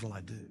me, what'll I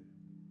do?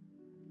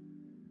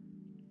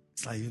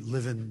 It's like you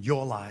live in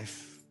your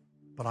life,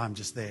 but I'm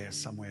just there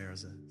somewhere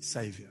as a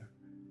savior.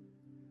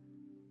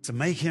 To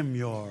make Him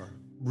your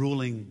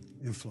ruling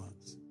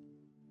influence.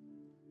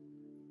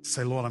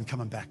 Say, Lord, I'm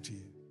coming back to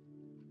you.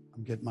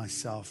 I'm getting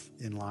myself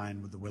in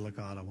line with the will of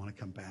God. I want to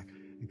come back.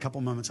 In a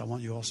couple moments, I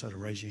want you also to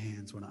raise your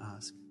hands when I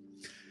ask.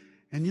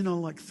 And you know,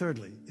 like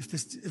thirdly, if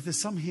there's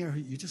some here who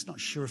you're just not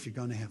sure if you're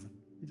going to heaven,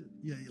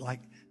 you're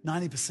like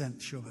 90%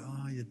 sure, but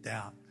oh, you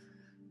doubt.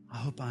 I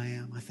hope I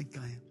am. I think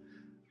I am.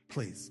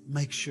 Please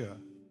make sure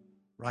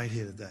right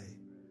here today.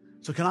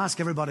 So can I ask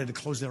everybody to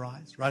close their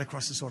eyes right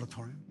across this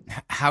auditorium?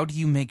 How do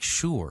you make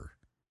sure?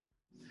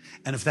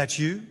 And if that's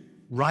you,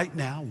 right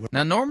now.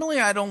 Now, normally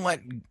I don't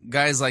let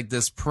guys like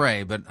this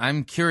pray, but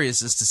I'm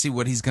curious as to see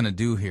what he's going to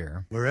do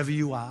here. Wherever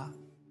you are,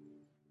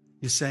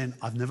 you're saying,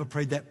 I've never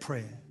prayed that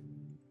prayer.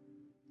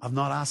 I've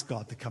not asked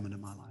God to come into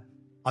my life.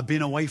 I've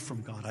been away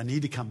from God. I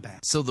need to come back.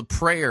 So the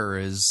prayer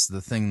is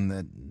the thing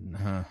that,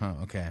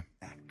 okay.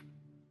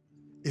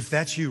 If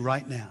that's you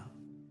right now,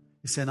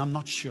 you're saying, I'm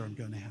not sure I'm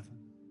going to heaven.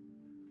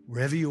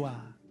 Wherever you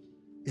are,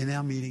 in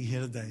our meeting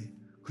here today,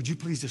 could you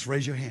please just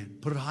raise your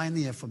hand, put it high in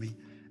the air for me,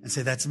 and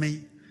say, that's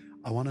me.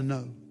 I want to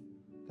know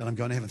that I'm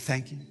going to heaven.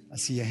 Thank you. I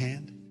see your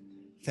hand.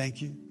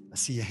 Thank you. I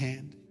see your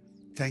hand.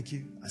 Thank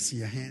you. I see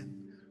your hand.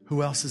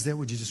 Who else is there?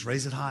 Would you just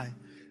raise it high?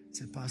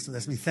 Say, Pastor,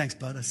 that's me. Thanks,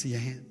 bud. I see your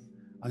hand.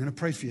 I'm going to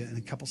pray for you in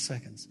a couple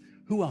seconds.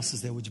 Who else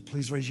is there? Would you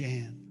please raise your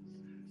hand?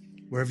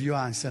 Wherever you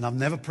are, and saying, I've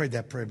never prayed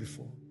that prayer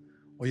before.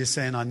 Or you're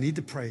saying, I need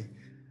to pray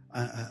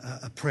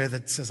a prayer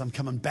that says, I'm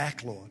coming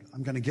back, Lord.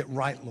 I'm going to get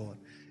right, Lord.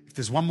 If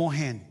there's one more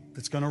hand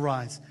that's going to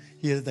rise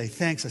here today,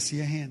 thanks. I see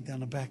your hand down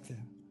the back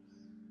there.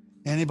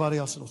 Anybody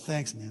else? Oh,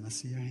 thanks, man. I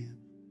see your hand.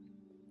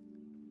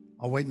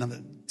 I'll wait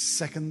another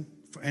second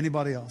for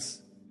anybody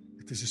else.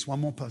 If there's just one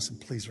more person,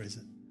 please raise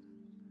it.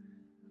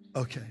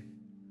 Okay.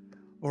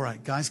 All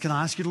right, guys, can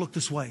I ask you to look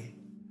this way?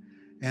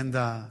 And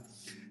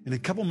in a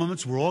couple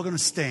moments, we're all going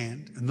to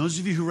stand. And those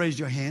of you who raised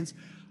your hands,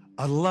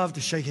 I'd love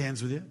to shake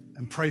hands with you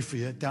and pray for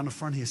you down the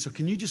front here. So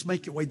can you just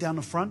make your way down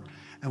the front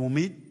and we'll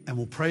meet and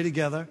we'll pray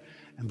together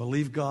and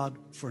believe God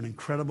for an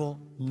incredible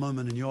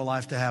moment in your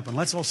life to happen.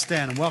 Let's all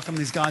stand and welcome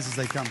these guys as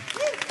they come.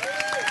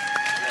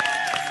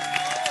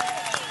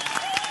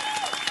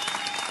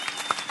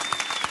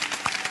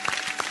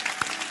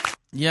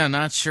 Yeah,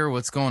 not sure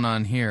what's going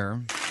on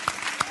here.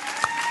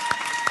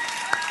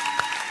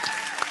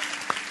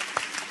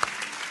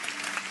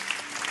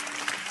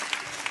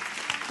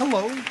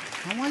 Hello.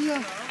 How are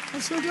you? I'm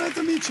so glad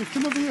to meet you.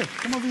 Come over here.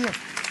 Come over here.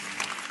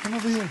 Come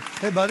over here.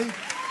 Hey, buddy.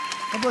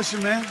 God bless you,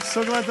 man.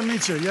 So glad to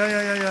meet you.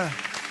 Yeah.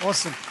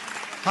 Awesome.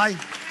 Hi.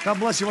 God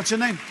bless you. What's your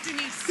name?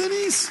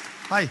 Denise.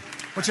 Hi.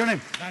 What's your name?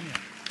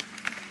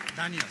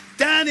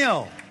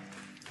 Daniel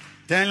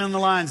in the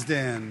lion's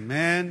den.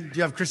 Man, do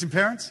you have Christian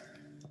parents?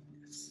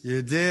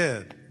 You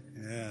did.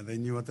 Yeah, they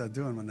knew what they're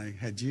doing when they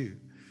had you.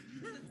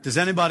 Does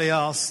anybody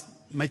else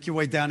make your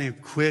way down here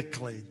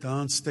quickly?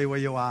 Don't stay where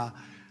you are.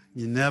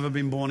 You've never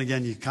been born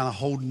again. You're kind of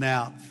holding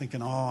out,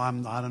 thinking, I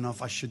don't know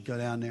if I should go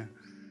down there.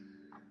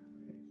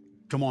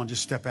 Come on,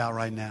 just step out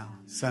right now.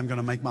 Say, I'm going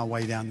to make my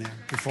way down there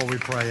before we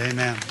pray.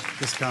 Amen.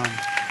 Just come.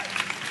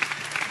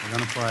 We're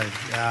going to pray.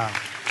 Yeah.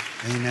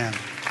 Amen.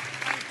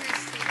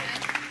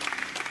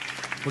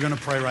 We're going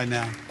to pray right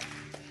now.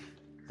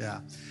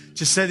 Yeah.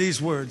 Just say these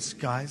words,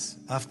 guys,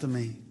 after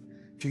me.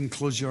 If you can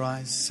close your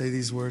eyes, say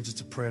these words. It's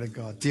a prayer to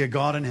God. Dear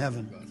God in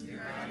heaven,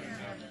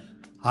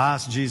 I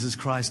ask Jesus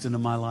Christ into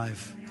my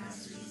life.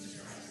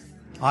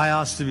 I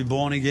ask to be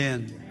born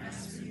again.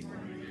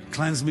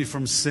 Cleanse me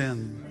from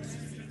sin.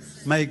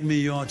 Make me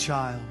your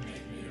child.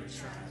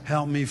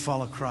 Help me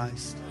follow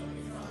Christ.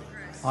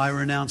 I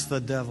renounce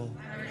the devil.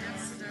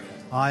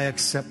 I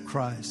accept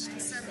Christ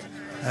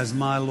as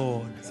my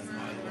Lord.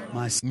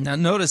 Now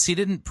notice he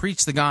didn't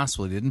preach the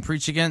gospel. He didn't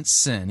preach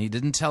against sin. He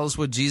didn't tell us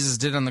what Jesus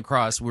did on the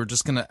cross. We're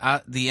just going to,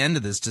 at the end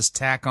of this, just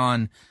tack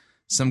on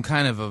some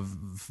kind of a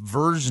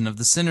version of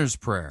the sinner's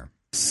prayer.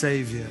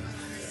 Savior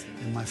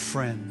and my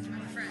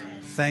friend,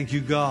 thank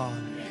you, God,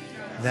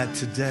 that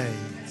today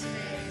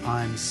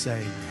I'm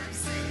saved.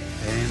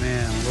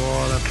 Amen.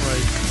 Lord, I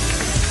pray.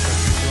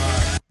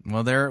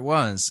 Well, there it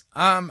was.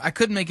 I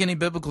couldn't make any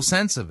biblical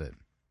sense of it.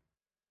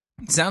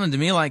 It sounded to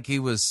me like he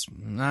was,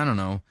 I don't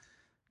know,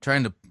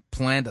 trying to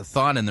plant a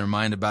thought in their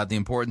mind about the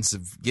importance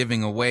of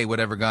giving away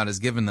whatever God has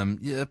given them,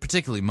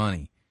 particularly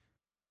money.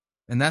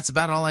 And that's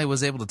about all I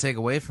was able to take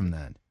away from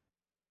that.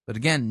 But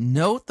again,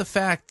 note the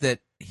fact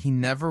that he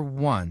never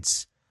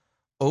once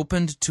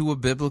opened to a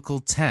biblical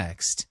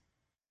text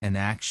and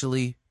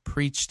actually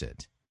preached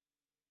it.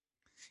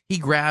 He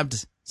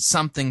grabbed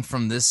something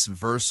from this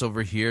verse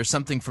over here,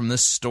 something from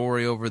this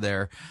story over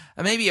there,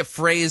 maybe a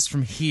phrase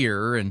from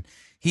here, and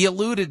he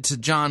alluded to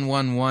John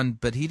 1:1,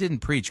 but he didn't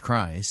preach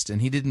Christ,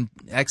 and he didn't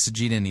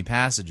exegete any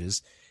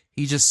passages.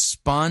 He just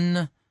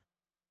spun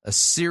a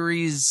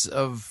series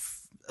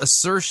of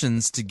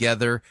assertions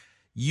together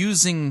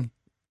using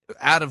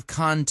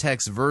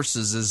out-of-context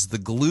verses as the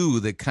glue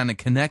that kind of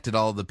connected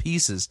all the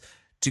pieces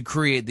to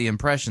create the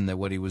impression that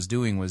what he was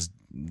doing was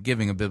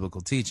giving a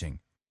biblical teaching.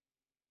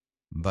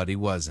 But he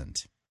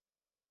wasn't.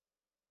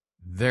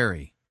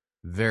 Very,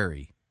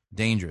 very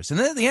dangerous. And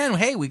then at the end,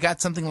 hey, we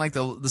got something like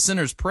the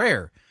sinner's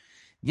prayer.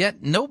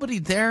 Yet nobody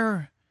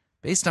there,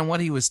 based on what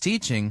he was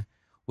teaching,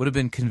 would have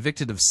been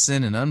convicted of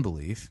sin and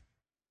unbelief.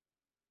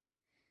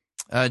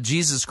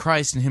 Jesus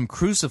Christ and him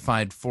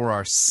crucified for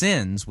our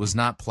sins was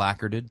not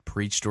placarded,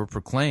 preached, or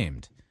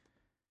proclaimed.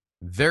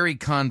 Very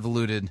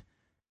convoluted,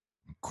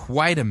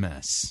 quite a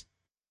mess.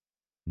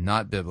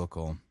 Not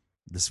biblical.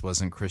 This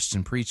wasn't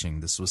Christian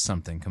preaching. This was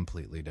something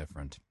completely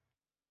different.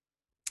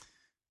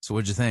 So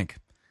what'd you think?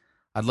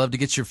 I'd love to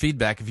get your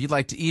feedback. If you'd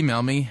like to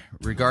email me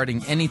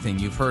regarding anything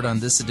you've heard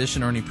on this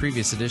edition or any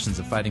previous editions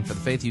of Fighting for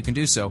the Faith, you can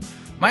do so.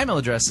 My email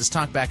address is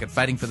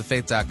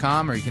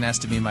talkback@fightingforthefaith.com, or you can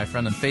ask to be my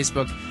friend on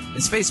Facebook.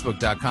 It's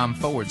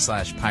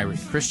facebook.com/Pirate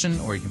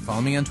Christian, or you can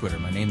follow me on Twitter.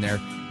 My name there,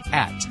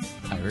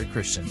 @Pirate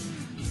Christian.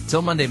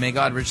 Till Monday, may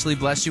God richly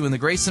bless you in the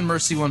grace and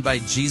mercy won by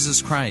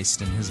Jesus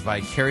Christ and his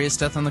vicarious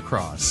death on the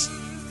cross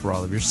for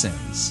all of your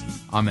sins.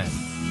 Amen.